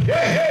a,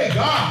 hey,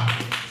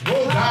 God.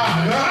 Oh,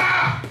 God.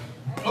 Ah!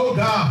 Oh,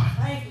 God.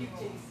 Thank you,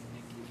 Jesus.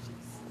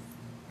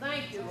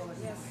 Thank you, Lord.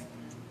 Yes.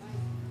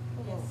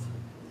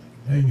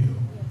 There you go.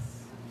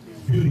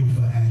 Beauty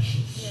for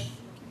ashes.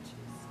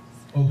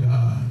 Oh,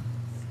 God.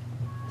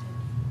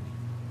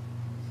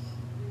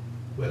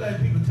 We're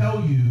letting people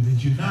tell you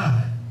that you're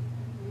not.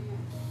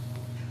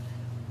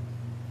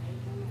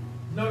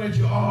 Know that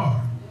you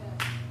are.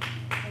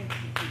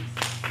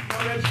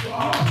 Know that you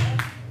are.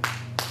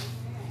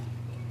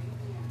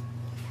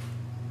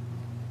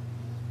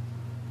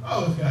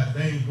 Always got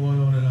things going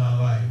on in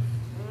our life.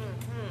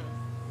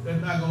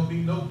 There's not going to be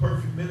no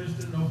perfect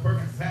minister, no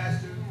perfect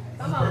pastor,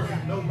 no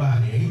perfect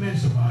nobody. Amen,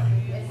 somebody.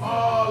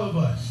 All of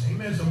us.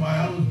 Amen, somebody.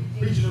 I was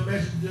preaching a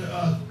message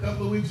a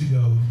couple of weeks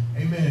ago.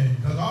 Amen.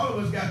 Because all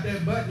of us got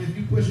that button if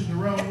you push it the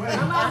wrong way.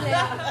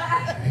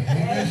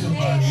 Amen,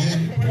 somebody. Yeah,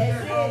 you push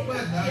that wrong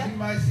button. Now you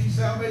might see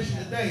salvation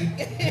today.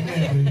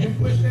 Amen. But you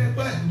push that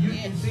button, you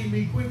can see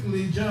me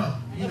quickly jump.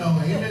 You know,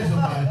 amen,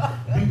 somebody.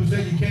 People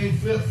say you can't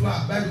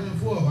flip-flop backwards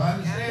and forth. I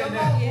understand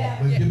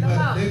that.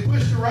 But they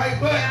push the right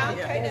button.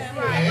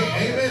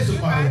 Amen,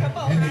 somebody.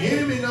 And the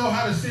enemy know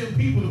how to send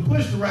people to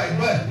push the right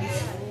button.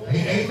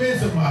 Amen,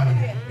 somebody.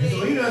 And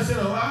so he done sent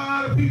a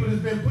lot of people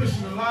that's been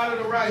pushing a lot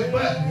of the right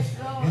buttons.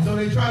 And so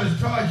they try to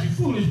charge you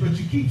foolish, but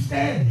you keep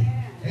standing.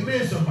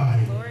 Amen,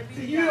 somebody.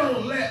 See, you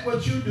don't let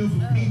what you do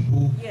for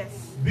people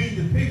be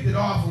depicted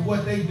off of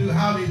what they do,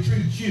 how they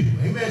treat you.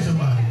 Amen,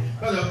 somebody.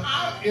 Because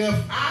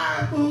if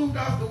I moved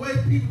off the way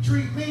people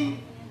treat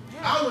me,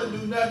 I wouldn't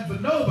do nothing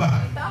for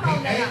nobody.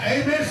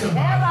 Amen,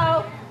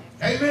 somebody.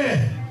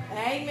 Amen.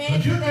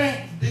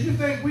 Amen. But you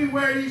think we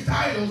wear these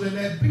titles and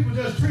that people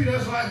just treat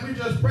us like we're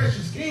just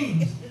precious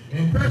kings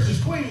and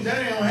precious queens?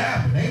 That ain't gonna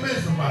happen. Amen,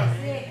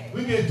 somebody.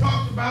 We get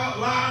talked about,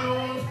 lied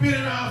on, spit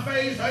in our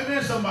face.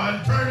 Amen,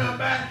 somebody. Turn them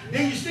back.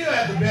 Then you still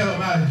have to bail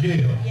them out of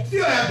jail.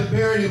 Still have to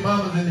bury their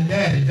mamas and their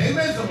daddies.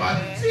 Amen,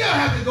 somebody. Still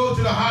have to go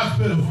to the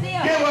hospital.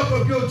 Give up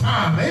of your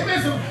time.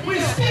 Amen, somebody. We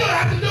still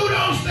have to do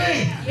those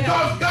things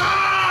because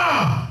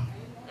God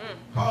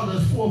called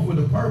us forth with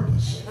a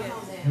purpose.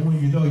 And when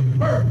you know your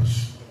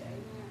purpose,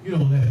 you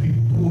don't let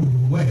people pull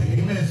you away.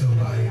 Amen,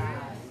 somebody.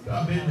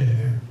 God been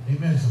there.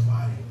 Amen,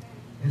 somebody.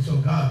 And so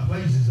God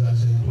places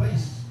us in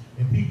places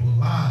in people's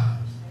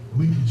lives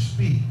we can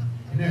speak.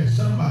 And there's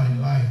somebody's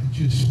life that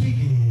you're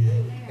speaking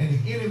in,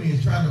 and the enemy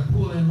is trying to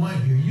pull in one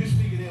ear. You're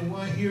speaking in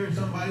one ear, and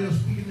somebody else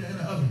speaking in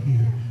the other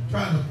ear,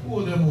 trying to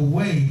pull them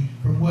away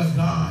from what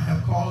God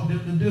have called them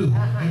to do.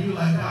 And you're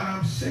like, God,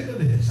 I'm sick of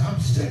this. I'm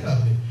sick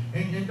of it.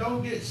 And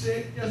don't get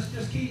sick.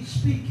 Just keep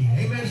speaking.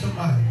 Amen,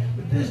 somebody.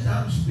 But this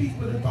time, speak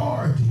with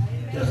authority.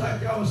 Just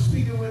like y'all was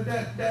speaking with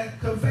that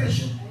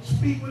confession,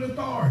 speak with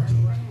authority.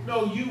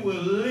 No, you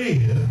will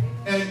live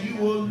and you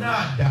will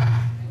not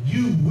die.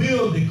 You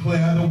will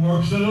declare the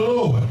works of the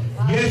Lord.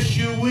 Yes,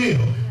 you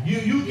will.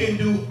 You can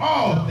do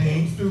all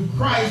things through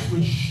Christ,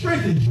 which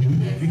strengthens you,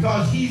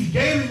 because he's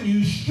given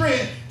you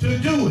strength to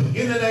do it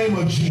in the name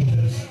of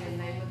Jesus.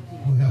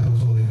 Oh, help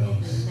us, Holy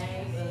Ghost.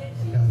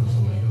 Help us,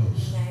 Holy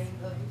Ghost.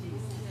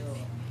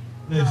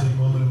 Listen,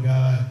 woman of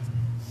God,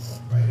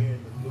 right here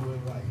in the blue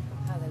and white.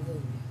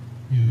 Hallelujah.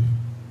 You.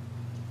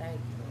 Thank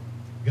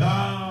you.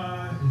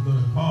 God is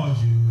going to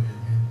cause you,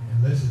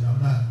 and listen,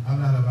 I'm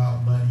not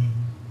about money.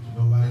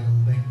 Nobody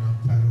don't think I'm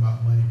talking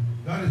about money.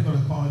 God is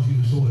going to cause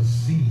you to sow a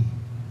seed.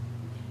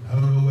 I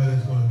don't know whether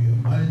it's going to be a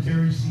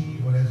monetary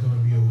seed or that's going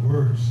to be a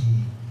word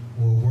seed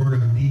or a word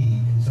of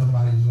deed in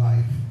somebody's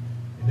life.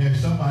 And there's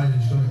somebody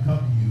that's going to come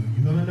to you.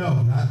 You're going to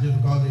know, not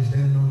just because they're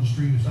standing on the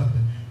street or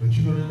something, but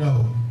you're going to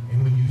know.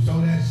 And when you sow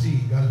that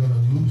seed, God's going to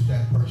loose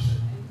that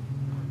person.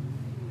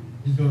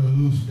 is going to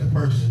loose the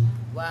person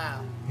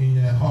in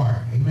that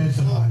heart. Amen,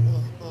 somebody.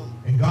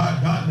 And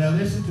God, now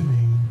listen to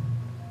me.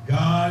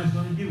 God is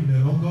going to give you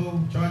that. Don't go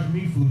charging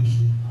me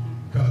foolishly.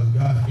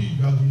 Because he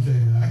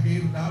said, I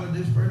gave $1 to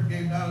this person,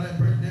 gave $1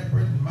 to that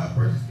person, my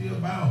person still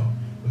bound.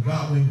 But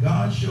God, when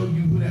God show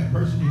you who that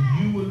person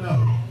is, you will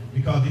know.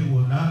 Because it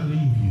will not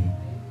leave you.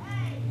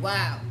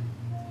 Wow.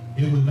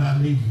 It will not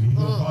leave you. He's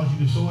going to cause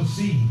you to sow a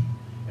seed.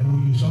 And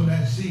when you sow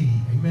that seed,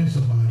 amen,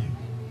 somebody.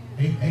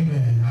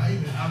 Amen. I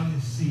even out of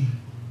this seed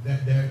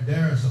that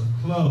there are some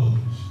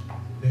clothes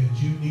that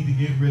you need to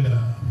get rid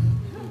of.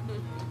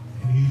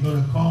 And he's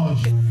going to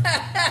cause you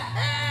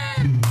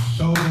to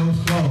sow those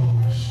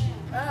clothes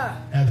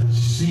as a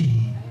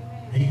seed.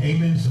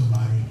 Amen,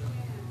 somebody.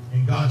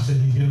 And God said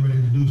he's getting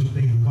ready to do some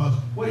things because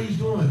what he's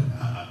doing,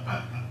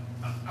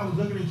 I was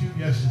looking at you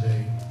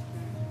yesterday,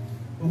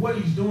 but what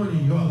he's doing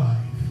in your life,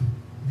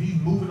 he's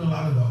moving a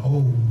lot of the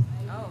old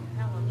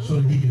so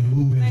that he can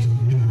move into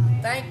new.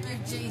 Thank you,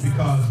 Jesus.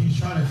 Because he's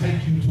trying to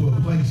take you to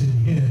a place in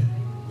him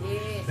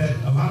that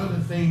a lot of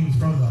the things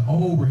from the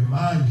old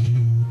remind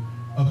you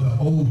of the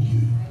old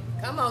you.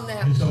 Come on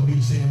now. And so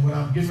he's saying, what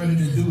I'm getting ready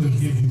to do is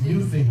give you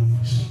new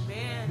things.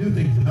 New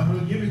things. And I'm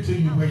going to give it to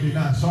you where you're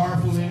not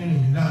sorrowful in it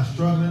and you're not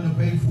struggling to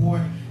pay for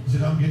it. He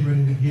said, I'm getting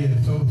ready to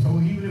give. So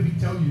even if he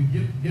tells you,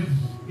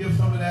 give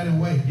some of that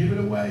away. Give it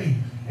away.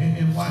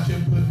 And watch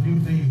him put new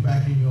things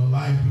back in your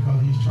life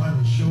because he's trying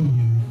to show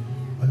you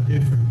a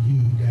different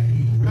you, that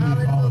he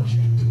really called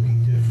you to be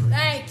different.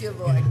 Thank you,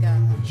 Lord in the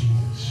God. name of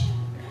Jesus.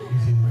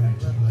 He's getting ready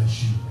to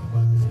bless you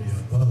abundantly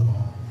above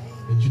all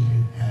that you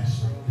can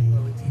ask or think.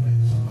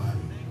 Amen, somebody.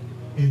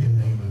 In the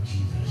name of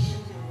Jesus.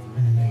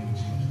 In the name of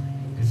Jesus.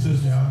 And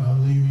sister, I'll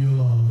leave you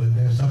alone, but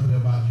there's something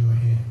about your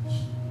hands.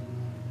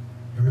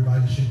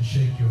 Everybody shouldn't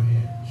shake your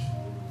hands.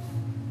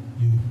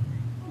 You.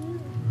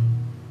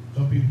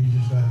 Some people you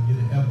just got to get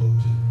an elbow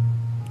to.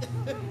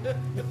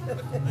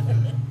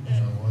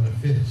 Or a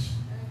fist.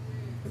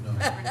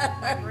 Yeah.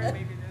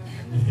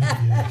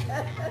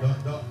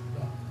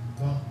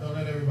 Don't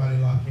let everybody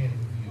lock hands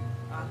with you.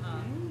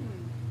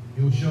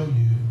 He'll show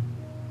you.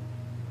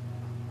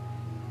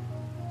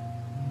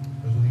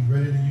 Because when he's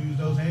ready to use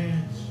those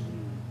hands,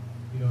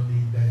 you don't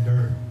need that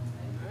dirt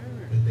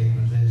that they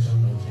possess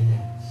on those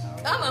hands.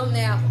 Come on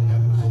now. Oh, that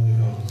was Holy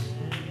Ghost.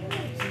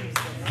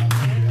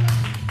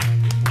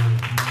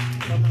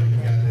 You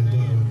got that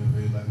look on your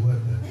face like, what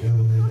the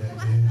devil is that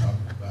man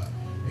talking about?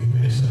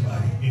 Amen,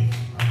 somebody.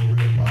 I'm a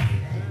real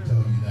prophet. I can tell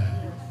you that.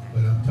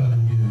 But I'm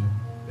telling you,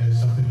 there's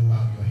something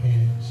about your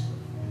hands.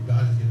 And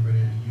God is getting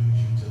ready to use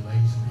you to lay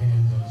some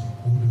hands on some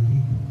older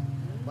people.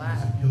 Wow.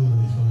 Some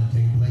healing is going to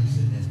take place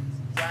in it.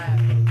 Wow.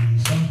 There's going to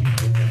be some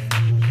people that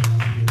you're going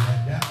to get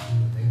that down to.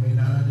 They may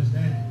not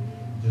understand it.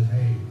 Just,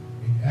 hey,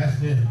 ask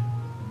them.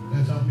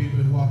 There's some people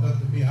that walk up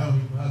to me, I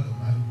don't even hug them.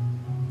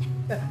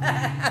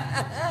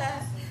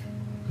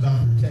 Because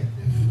I'm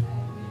protective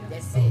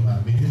of my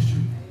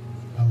ministry.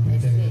 I'm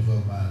protective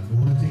of my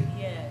anointing.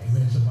 Yes.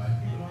 Amen. Somebody,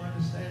 people don't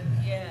understand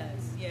that. Yes.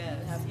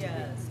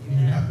 And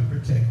you have to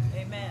protect it.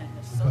 Amen.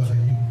 Because if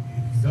you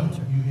don't,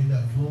 you end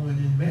up flowing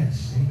in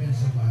mess. Amen,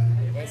 somebody.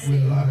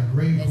 With a lot of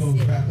grave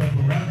clothes wrapped up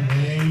around you.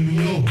 They ain't even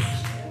yours.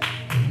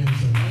 Amen,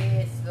 somebody.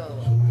 Yes,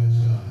 Lord. So where's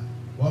God?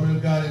 Woman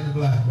of God in the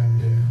black back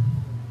there.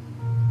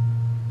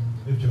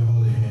 Lift your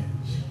holy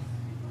hands.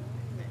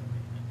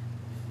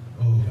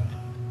 Oh, God.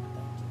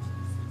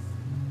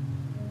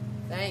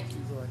 Thank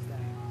you, Lord God.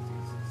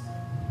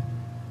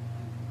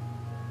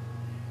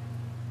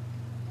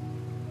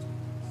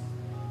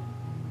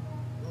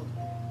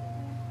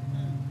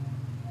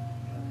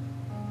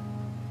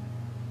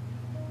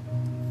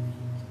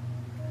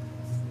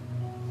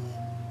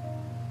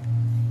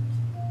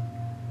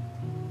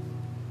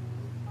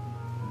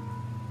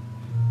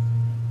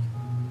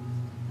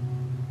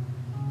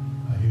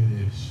 I hear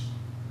this.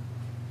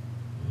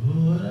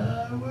 Lord, I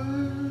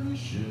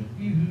worship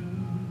you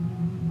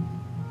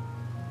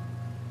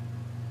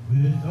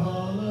with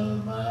all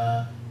of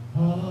my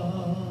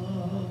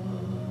heart.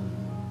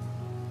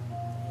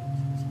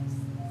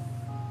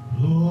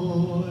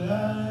 Lord, I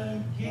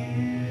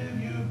give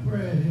you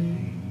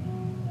praise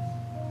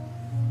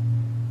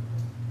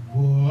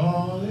for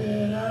all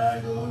that I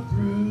go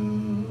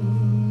through.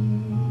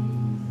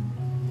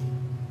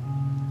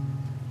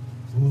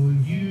 For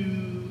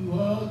you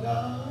are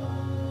God.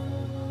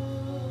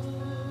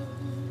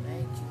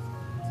 Thank you.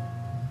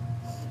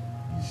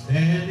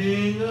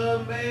 Standing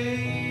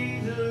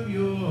amazed of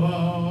your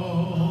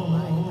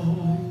arms.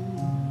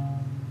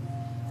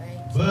 Thank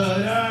you.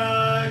 But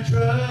I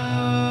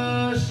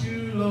trust you,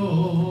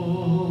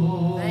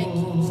 Lord, Thank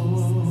you,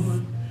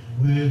 Jesus.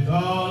 with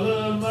all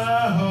of my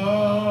heart.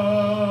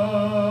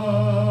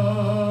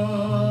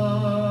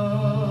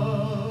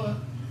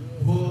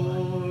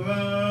 For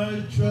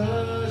I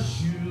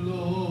trust you,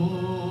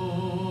 Lord,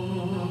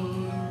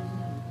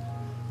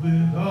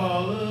 with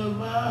all of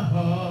my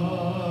heart.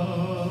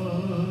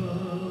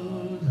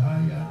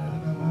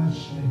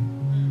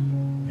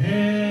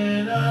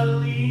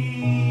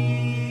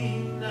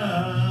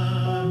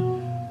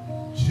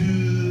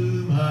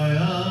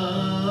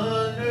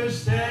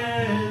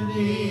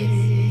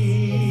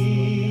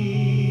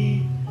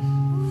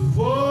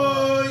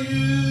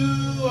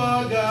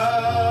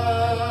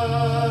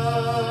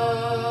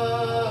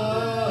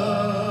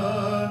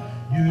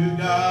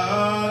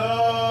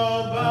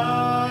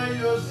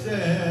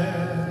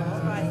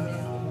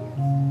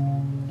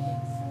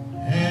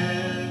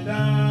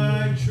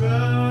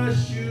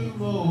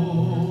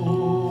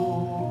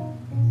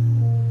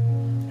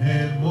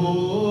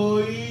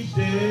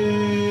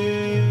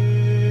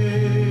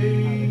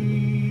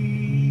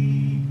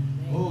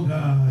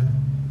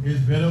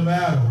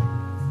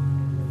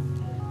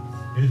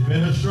 It's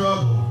been a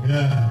struggle.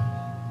 Yeah.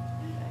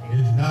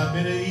 It's not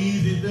been an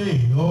easy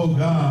thing. Oh,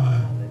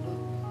 God.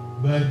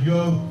 But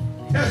your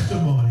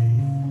testimony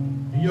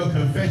and your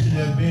confession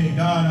has been,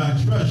 God,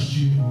 I trust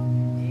you.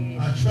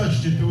 I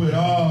trust you through it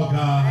all,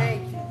 God.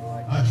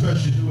 I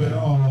trust you through it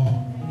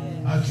all.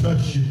 I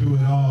trust you through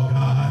it all,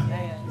 God.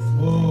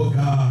 Oh,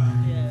 God.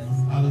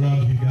 I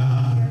love you,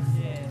 God.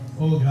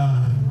 Oh,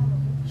 God.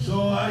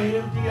 So I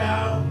empty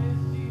out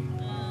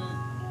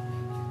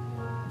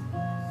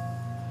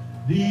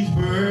these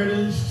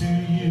burdens to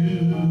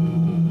you.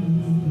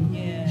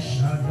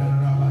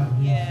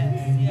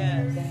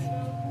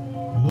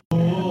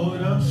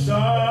 Lord, I'm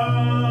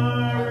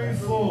sorry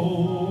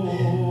for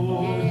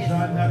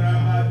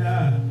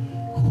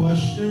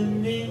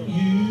questioning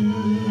you.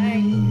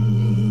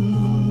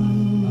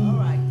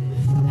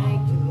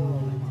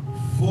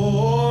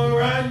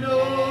 For I know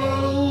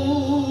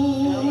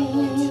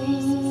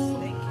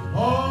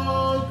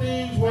all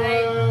things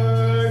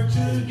work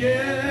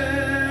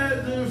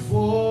together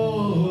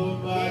for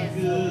my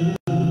good.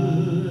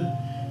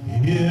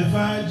 If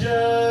I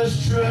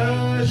just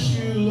trust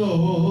you,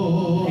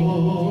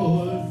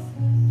 Lord,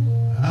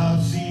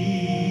 I'll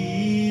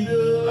see the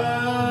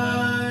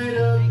light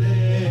of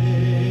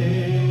day.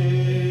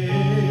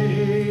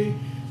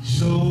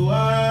 So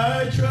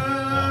I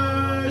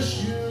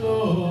trust you,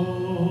 Lord,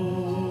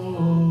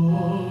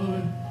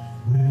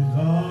 with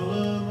all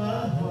of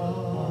my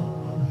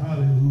heart.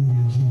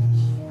 Hallelujah,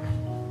 Jesus.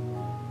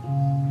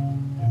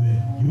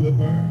 Amen. You have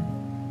heard.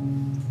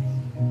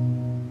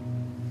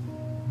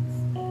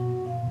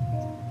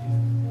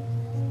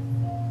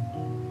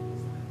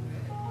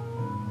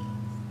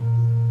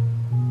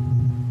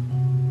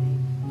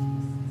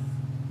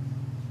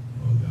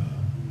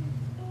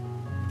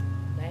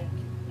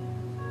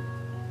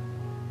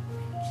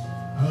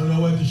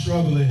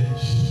 Struggle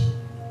is.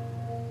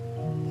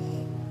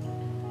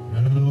 I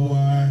don't know why. I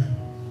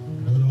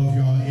don't know if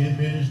y'all in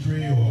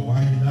ministry or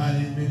why you're not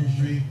in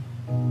ministry.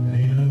 That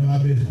ain't none of my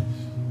business.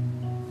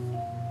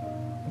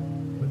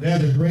 But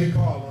there's a great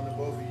call on the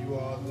both of you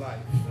all's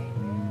life.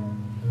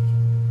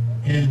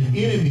 And the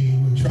enemy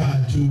will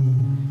try to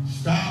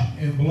stop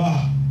and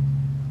block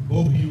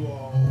both of you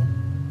all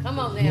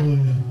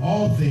doing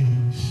all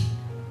things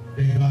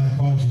that God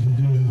calls you to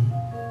do.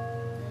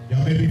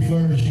 Y'all may be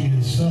flourishing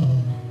in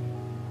some,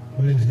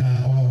 but it's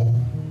not all.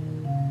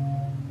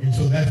 And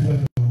so that's what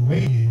the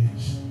weight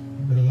is.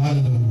 That a lot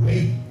of the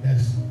weight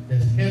that's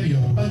heavy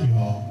upon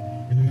y'all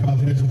is because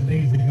there's some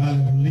things that God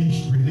has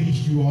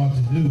released you all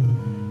to do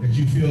that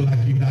you feel like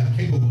you're not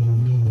capable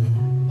of doing.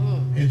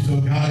 And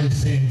so God is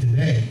saying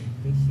today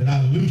that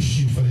I loose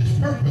you for this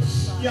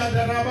purpose. Oh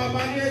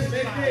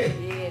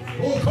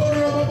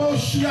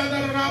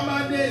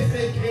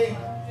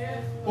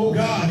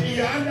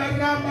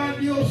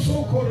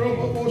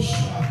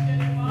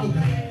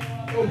God.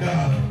 Oh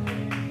God.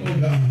 Oh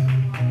God.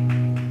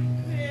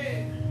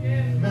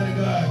 Man of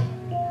God.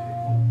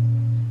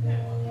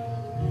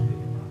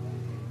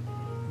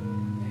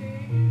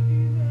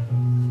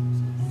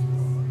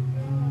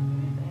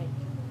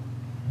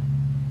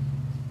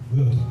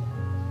 Good.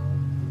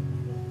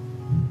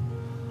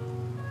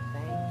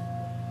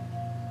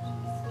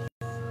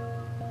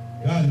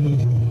 God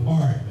knows your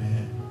heart,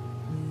 man.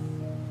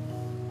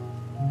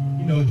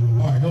 He knows your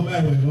heart. No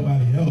matter what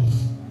nobody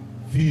else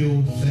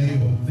feels, say,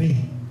 or think.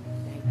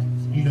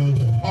 He knows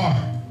your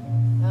heart.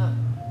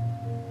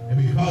 And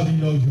because he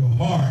knows your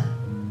heart,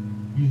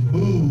 he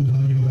moves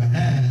on your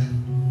behalf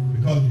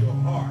because of your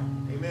heart.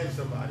 Amen,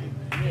 somebody.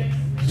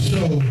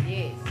 So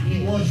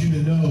he wants you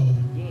to know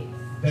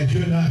that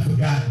you're not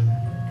forgotten.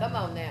 Come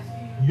on now.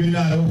 You're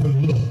not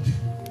overlooked.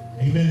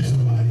 Amen,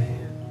 somebody.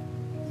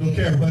 Don't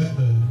care what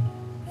the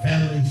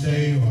family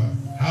say or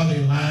how they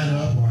line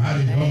up or how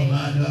they don't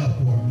line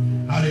up or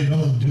how they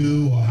don't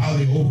do or how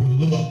they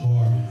overlook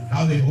or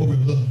how they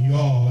overlook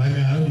y'all. I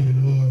mean, I don't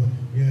even know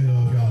if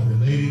y'all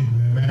related,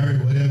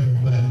 married, whatever,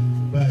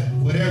 but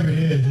whatever it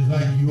is, it's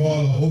like you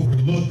all are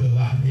overlooked a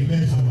lot.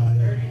 Amen, somebody.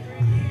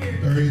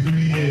 33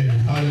 years.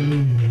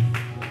 Hallelujah.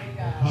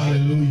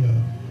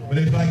 Hallelujah. But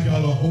it's like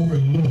y'all are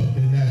overlooked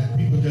and that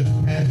people just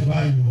pass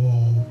by you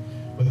all.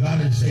 But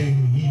God is saying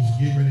he's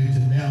getting ready to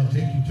now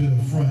take you to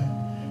the front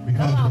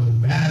because of the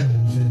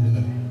battles and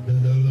the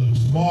little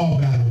small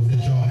battles that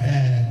y'all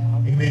had.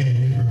 Amen.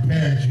 It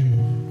prepared you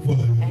for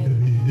the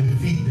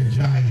defeat the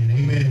giant.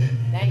 Amen.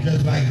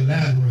 Just like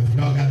Lazarus,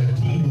 y'all got a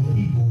team of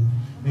people.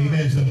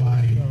 Amen,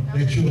 somebody.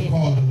 That you are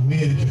called to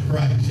win to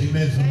Christ.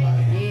 Amen,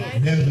 somebody.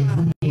 And there's a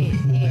group of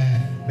people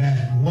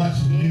that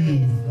once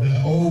knew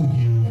the old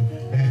you,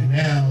 that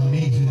now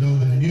needs to know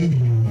the new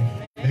you.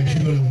 That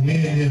you're going to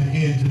win them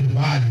into the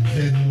body,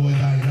 says the Lord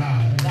thy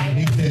God. And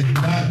he said,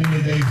 not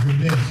many days from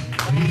this.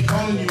 And he's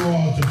calling you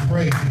all to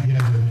pray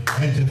together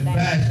and to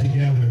fast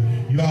together.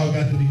 You all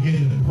got to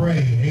begin to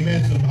pray.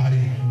 Amen, somebody.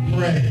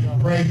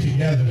 Pray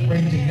together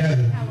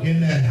in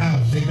that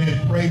house. Amen.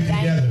 Pray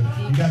together.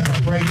 You got to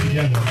pray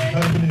together.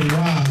 Husband and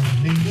wives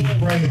need to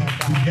pray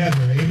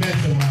together. Amen,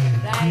 somebody.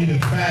 You need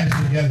to fast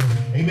together.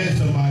 Amen,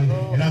 somebody.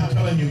 And I'm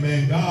telling you,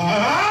 man,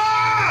 God.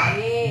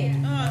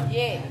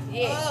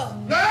 Yes.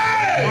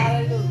 Hey!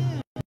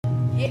 Hallelujah.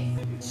 Yes.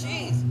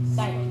 Jesus.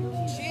 Thank you,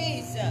 Jesus.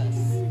 Jesus.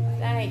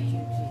 Thank you,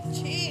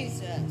 Jesus.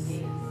 Jesus.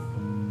 Yes.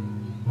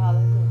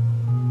 Hallelujah.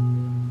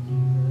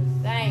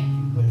 Thank you.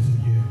 Listen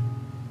here.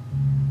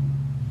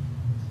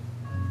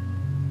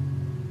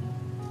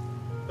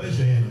 Place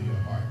your hand on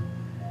your heart.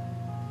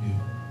 You.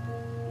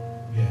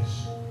 Yes.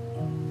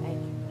 Thank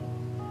you.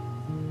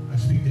 I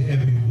speak to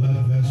every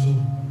blood vessel,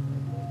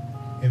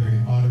 every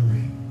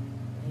artery,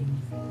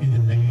 in the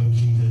name of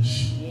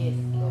Jesus. Yes,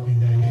 Lord.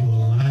 And that it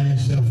will line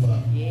itself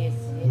up Yes,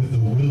 with the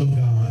will of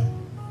God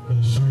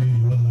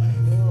concerning your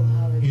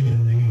life in the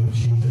name of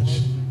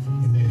Jesus.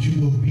 And that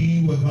you will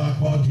be what God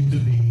called you to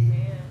be.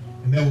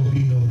 And there will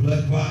be no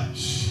blood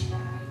clots.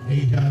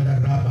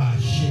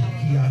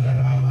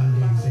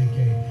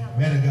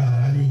 Man of God,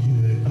 I need you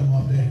to come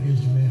off that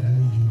instrument. I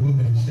need you to go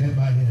back and stand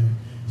by him.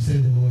 Say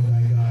the Lord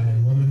thy God.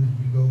 And woman,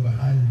 you go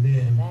behind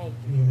them.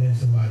 Amen,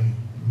 somebody.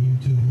 You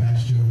too,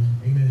 Pastor.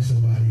 Amen,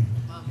 somebody.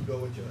 You go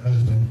with your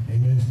husband.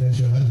 Amen. That's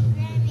your husband.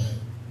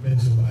 Amen,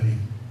 somebody.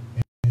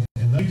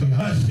 And let me tell you, I'm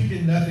not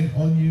speaking nothing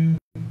on you.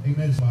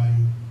 Amen,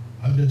 somebody.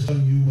 I'm just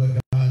telling you what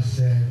God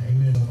said.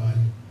 Amen, somebody.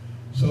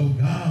 So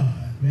God,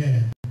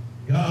 man,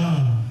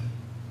 God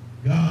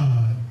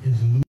is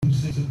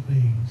loosing some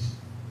things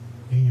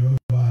in your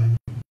body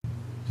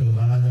to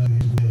line up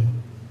his will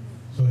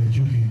so that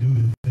you can do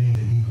the thing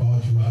that he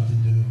called you out to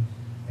do,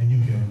 and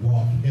you can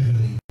walk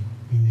heavily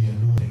in the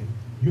anointing.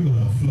 You're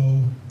going to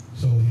flow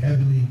so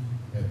heavily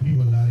that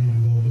people are not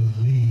even going to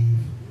believe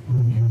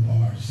who you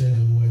are, said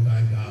the Lord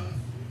thy God.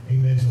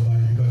 Amen,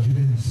 somebody, because you've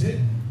been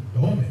sitting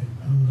dormant.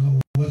 I don't know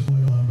what's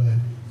going on, but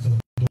some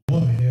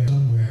dormant there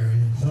somewhere,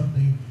 and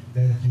something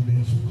that you've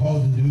been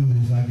called to do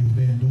is like it's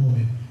been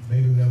dormant.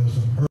 Maybe there was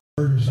some hurt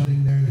or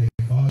something there that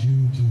caused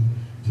you to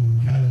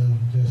kind of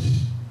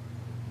just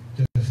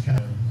kind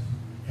of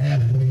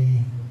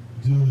halfway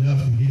do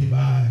enough to get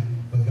by,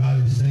 but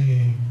God is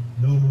saying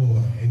no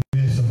more.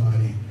 Amen,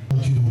 somebody. I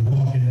want you to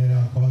walk in that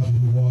I've called you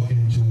to walk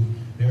into.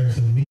 There are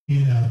some men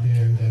out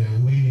there that are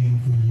waiting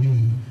for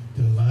you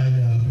to line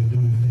up and do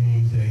the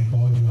things that he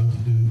called you out to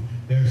do.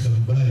 There are some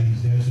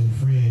buddies, there are some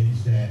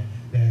friends that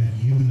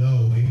you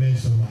know, amen,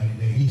 somebody,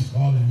 that he's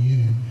calling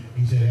you.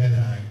 He said, as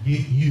I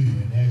get you,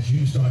 and as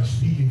you start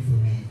speaking for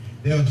me,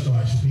 they'll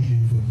start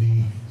speaking for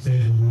me,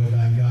 said the Lord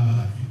thy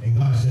God. And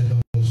God said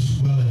those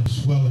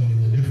swelling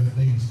and the different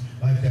things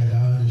like that,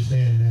 I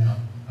understand now.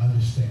 I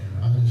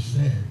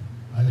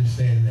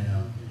understand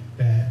now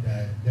that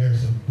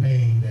there's some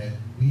pain that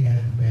we have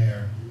to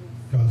bear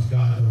because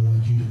God don't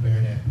want you to bear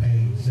that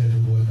pain, said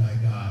the Lord thy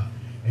God.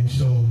 And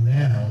so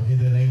now, in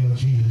the name of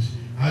Jesus,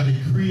 I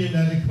decree and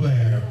I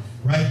declare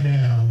right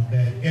now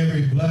that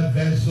every blood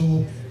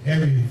vessel,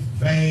 every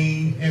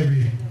vein,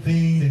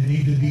 everything that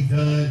needs to be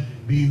done,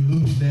 be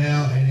loose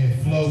now and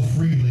it flow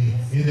freely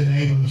in the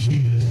name of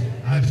Jesus.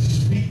 I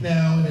speak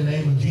now in the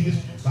name of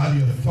Jesus by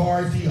the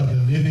authority of the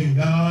living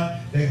God,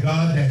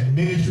 that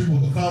ministry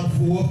will come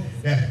forth,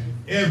 that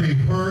every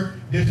hurt,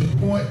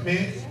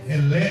 disappointment,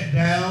 and let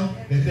down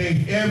that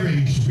they've ever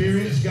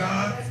experienced,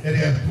 God, that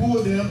have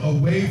pulled them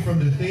away from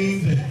the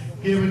things and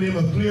giving them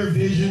a clear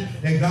vision.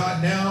 And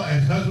God, now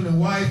as husband and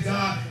wife,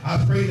 God,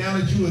 I pray now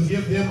that you will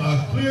give them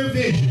a clear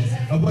vision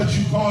of what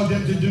you called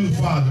them to do,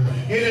 Father,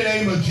 in the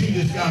name of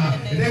Jesus, God.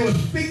 And they will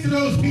speak to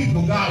those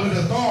people, God, with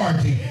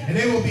authority. And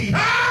they will be,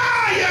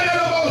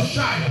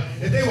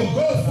 and they will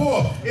go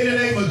forth in the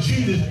name of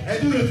Jesus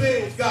and do the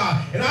things,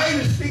 God. And I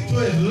even speak to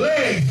his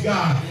legs,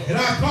 God. And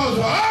I cause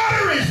the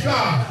arteries,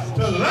 God,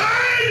 to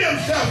line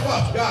themselves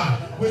up,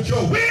 God, with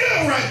your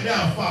will right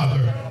now,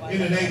 Father, in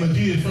the name of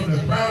Jesus, from the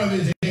crown of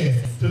his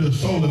head to the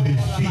sole of his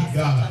feet,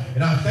 God.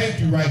 And I thank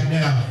you right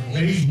now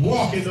that he's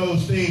walking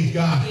those things,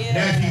 God. And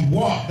as he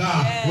walks,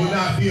 God, will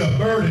not be a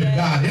burden,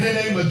 God, in the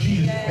name of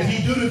Jesus. As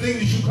he do the things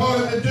that you call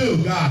him to do,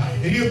 God,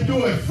 and he'll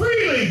do it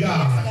freely,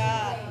 God.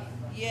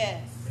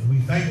 Yes. And we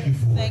thank you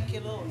for it. Thank you,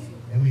 Lord.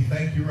 And we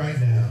thank you right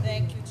now.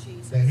 Thank you,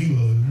 Jesus. That he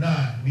will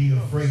not be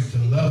afraid to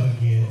love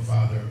again,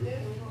 Father.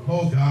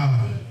 Oh,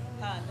 God,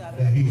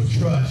 that he will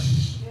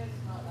trust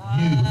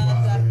you,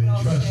 Father,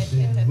 and trust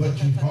in what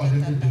you called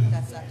him to do.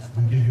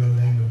 We give your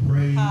name the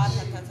praise.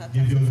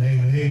 Give your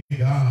name the hey,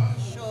 God.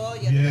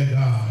 Yeah,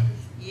 God.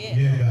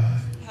 Yeah, God.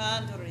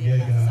 Yeah,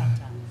 God.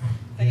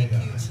 Thank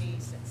you,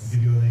 Jesus.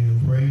 Give your name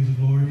the praise, the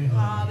glory, and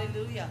honor.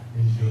 Hallelujah.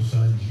 In your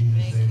son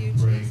Jesus' name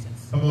we pray.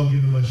 Come on,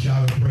 give him a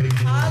shout of praise.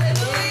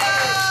 Hallelujah.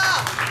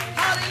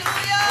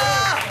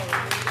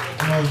 Hallelujah.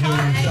 Come on, give him a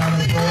shout of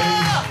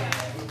praise.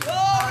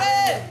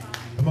 Glory.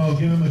 Come on,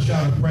 give him a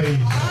shout of praise.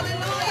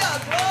 Hallelujah.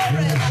 Give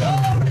him a shout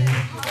of praise.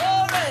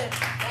 Glory.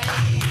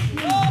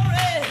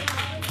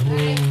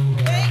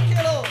 Thank you,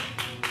 Lord.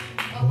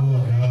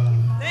 Oh, God.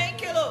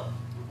 Thank you, Lord.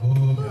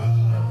 Oh,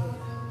 God.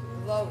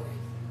 Glory.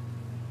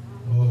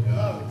 Oh,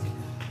 God.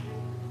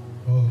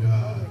 Oh,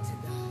 God.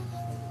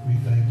 We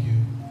thank you.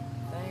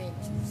 Thank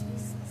you,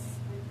 Jesus.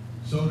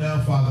 So now,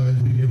 Father, as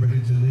we get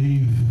ready to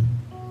leave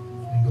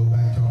and go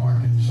back to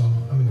Arkansas,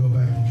 go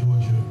back to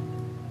Georgia,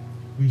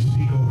 we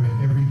speak over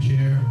every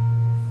chair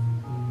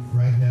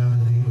right now in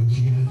the name of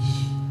Jesus.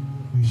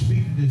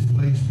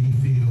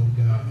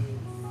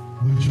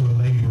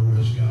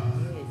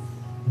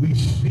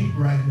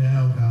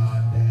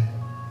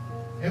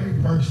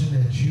 every person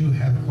that you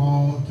have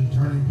called to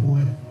Turning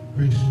Point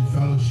Christian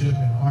Fellowship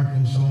in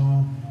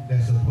Arkansas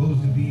that's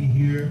supposed to be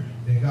here,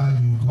 that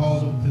God, you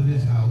called them to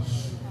this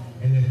house,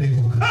 and that they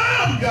will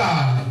come,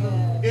 God,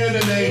 in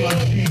the name of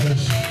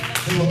Jesus.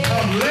 They will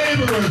come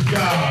laborers,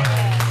 God,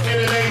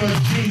 in the name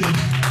of Jesus.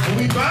 And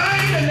we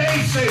bind the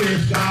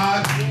naysayers,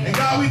 God. And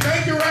God, we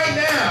thank you right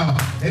now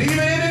that even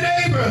in the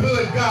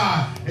neighborhood,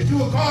 God, that you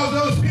will cause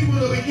those people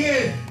to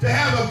begin to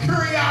have a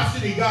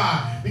curiosity,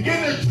 God.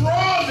 Begin to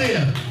draw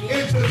them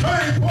into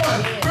Turning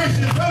Point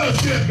Christian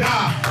Fellowship,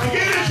 God.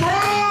 Begin to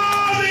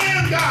draw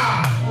them,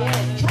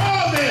 God.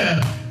 Draw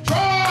them.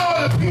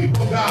 Draw the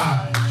people,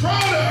 God. Draw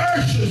the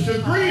ushers, the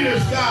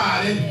greeters,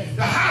 God, and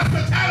the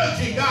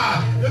hospitality,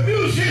 God, the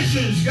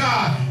musicians,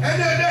 God,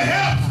 and the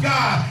helps,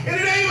 God. In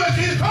the name of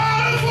Jesus,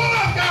 call them full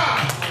of God.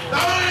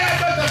 Not only that,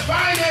 but the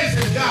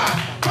finances, God.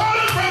 Call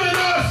them from the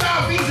north,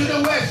 south, east, and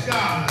the west,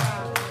 God.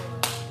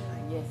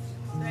 Yes.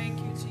 Thank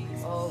you,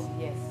 Jesus. Oh,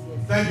 yes,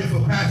 yes. Thank you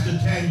for Pastor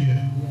Tanya.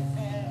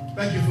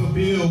 Thank you for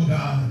Bill,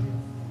 God.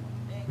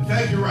 We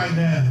thank you right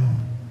now.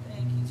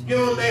 Thank you, Jesus. Give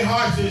them their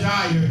heart's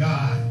desire,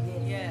 God.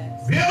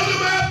 Yes. Build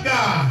them up,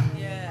 God.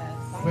 Yes.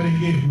 Where they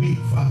get weak,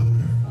 Father.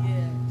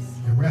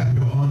 Yes. And wrap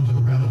your arms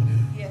around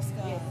them. Yes,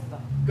 God. Yes,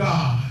 God.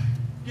 God,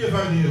 give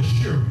her the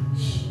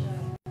assurance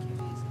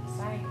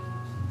Thank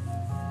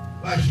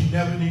you. like she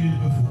never needed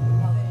before.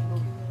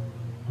 Hallelujah.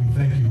 We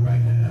thank you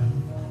right now.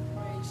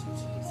 Praise you,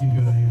 Jesus. Give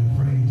your name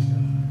the praise,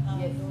 God.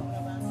 Yes,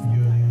 Give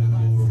your name the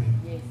glory.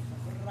 yes,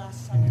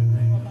 Give your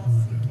name the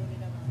honor.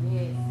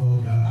 yes. Oh,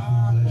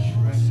 God, we bless you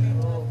right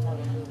now. Oh,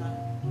 hallelujah.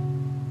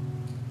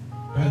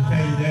 I'll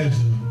tell you,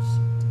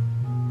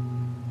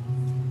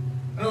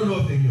 I don't know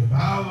if they're your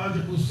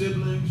biological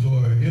siblings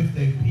or if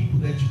they're people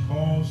that you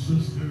call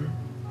sister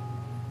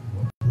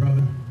or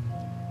brother.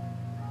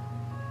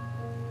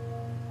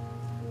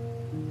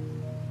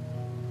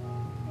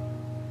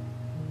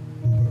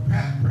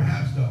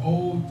 Perhaps the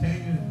old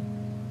Tanya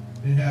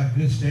didn't have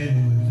good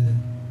standing with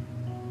them.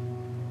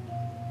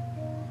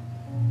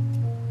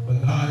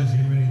 But God is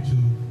getting ready to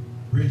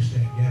bridge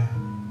that gap.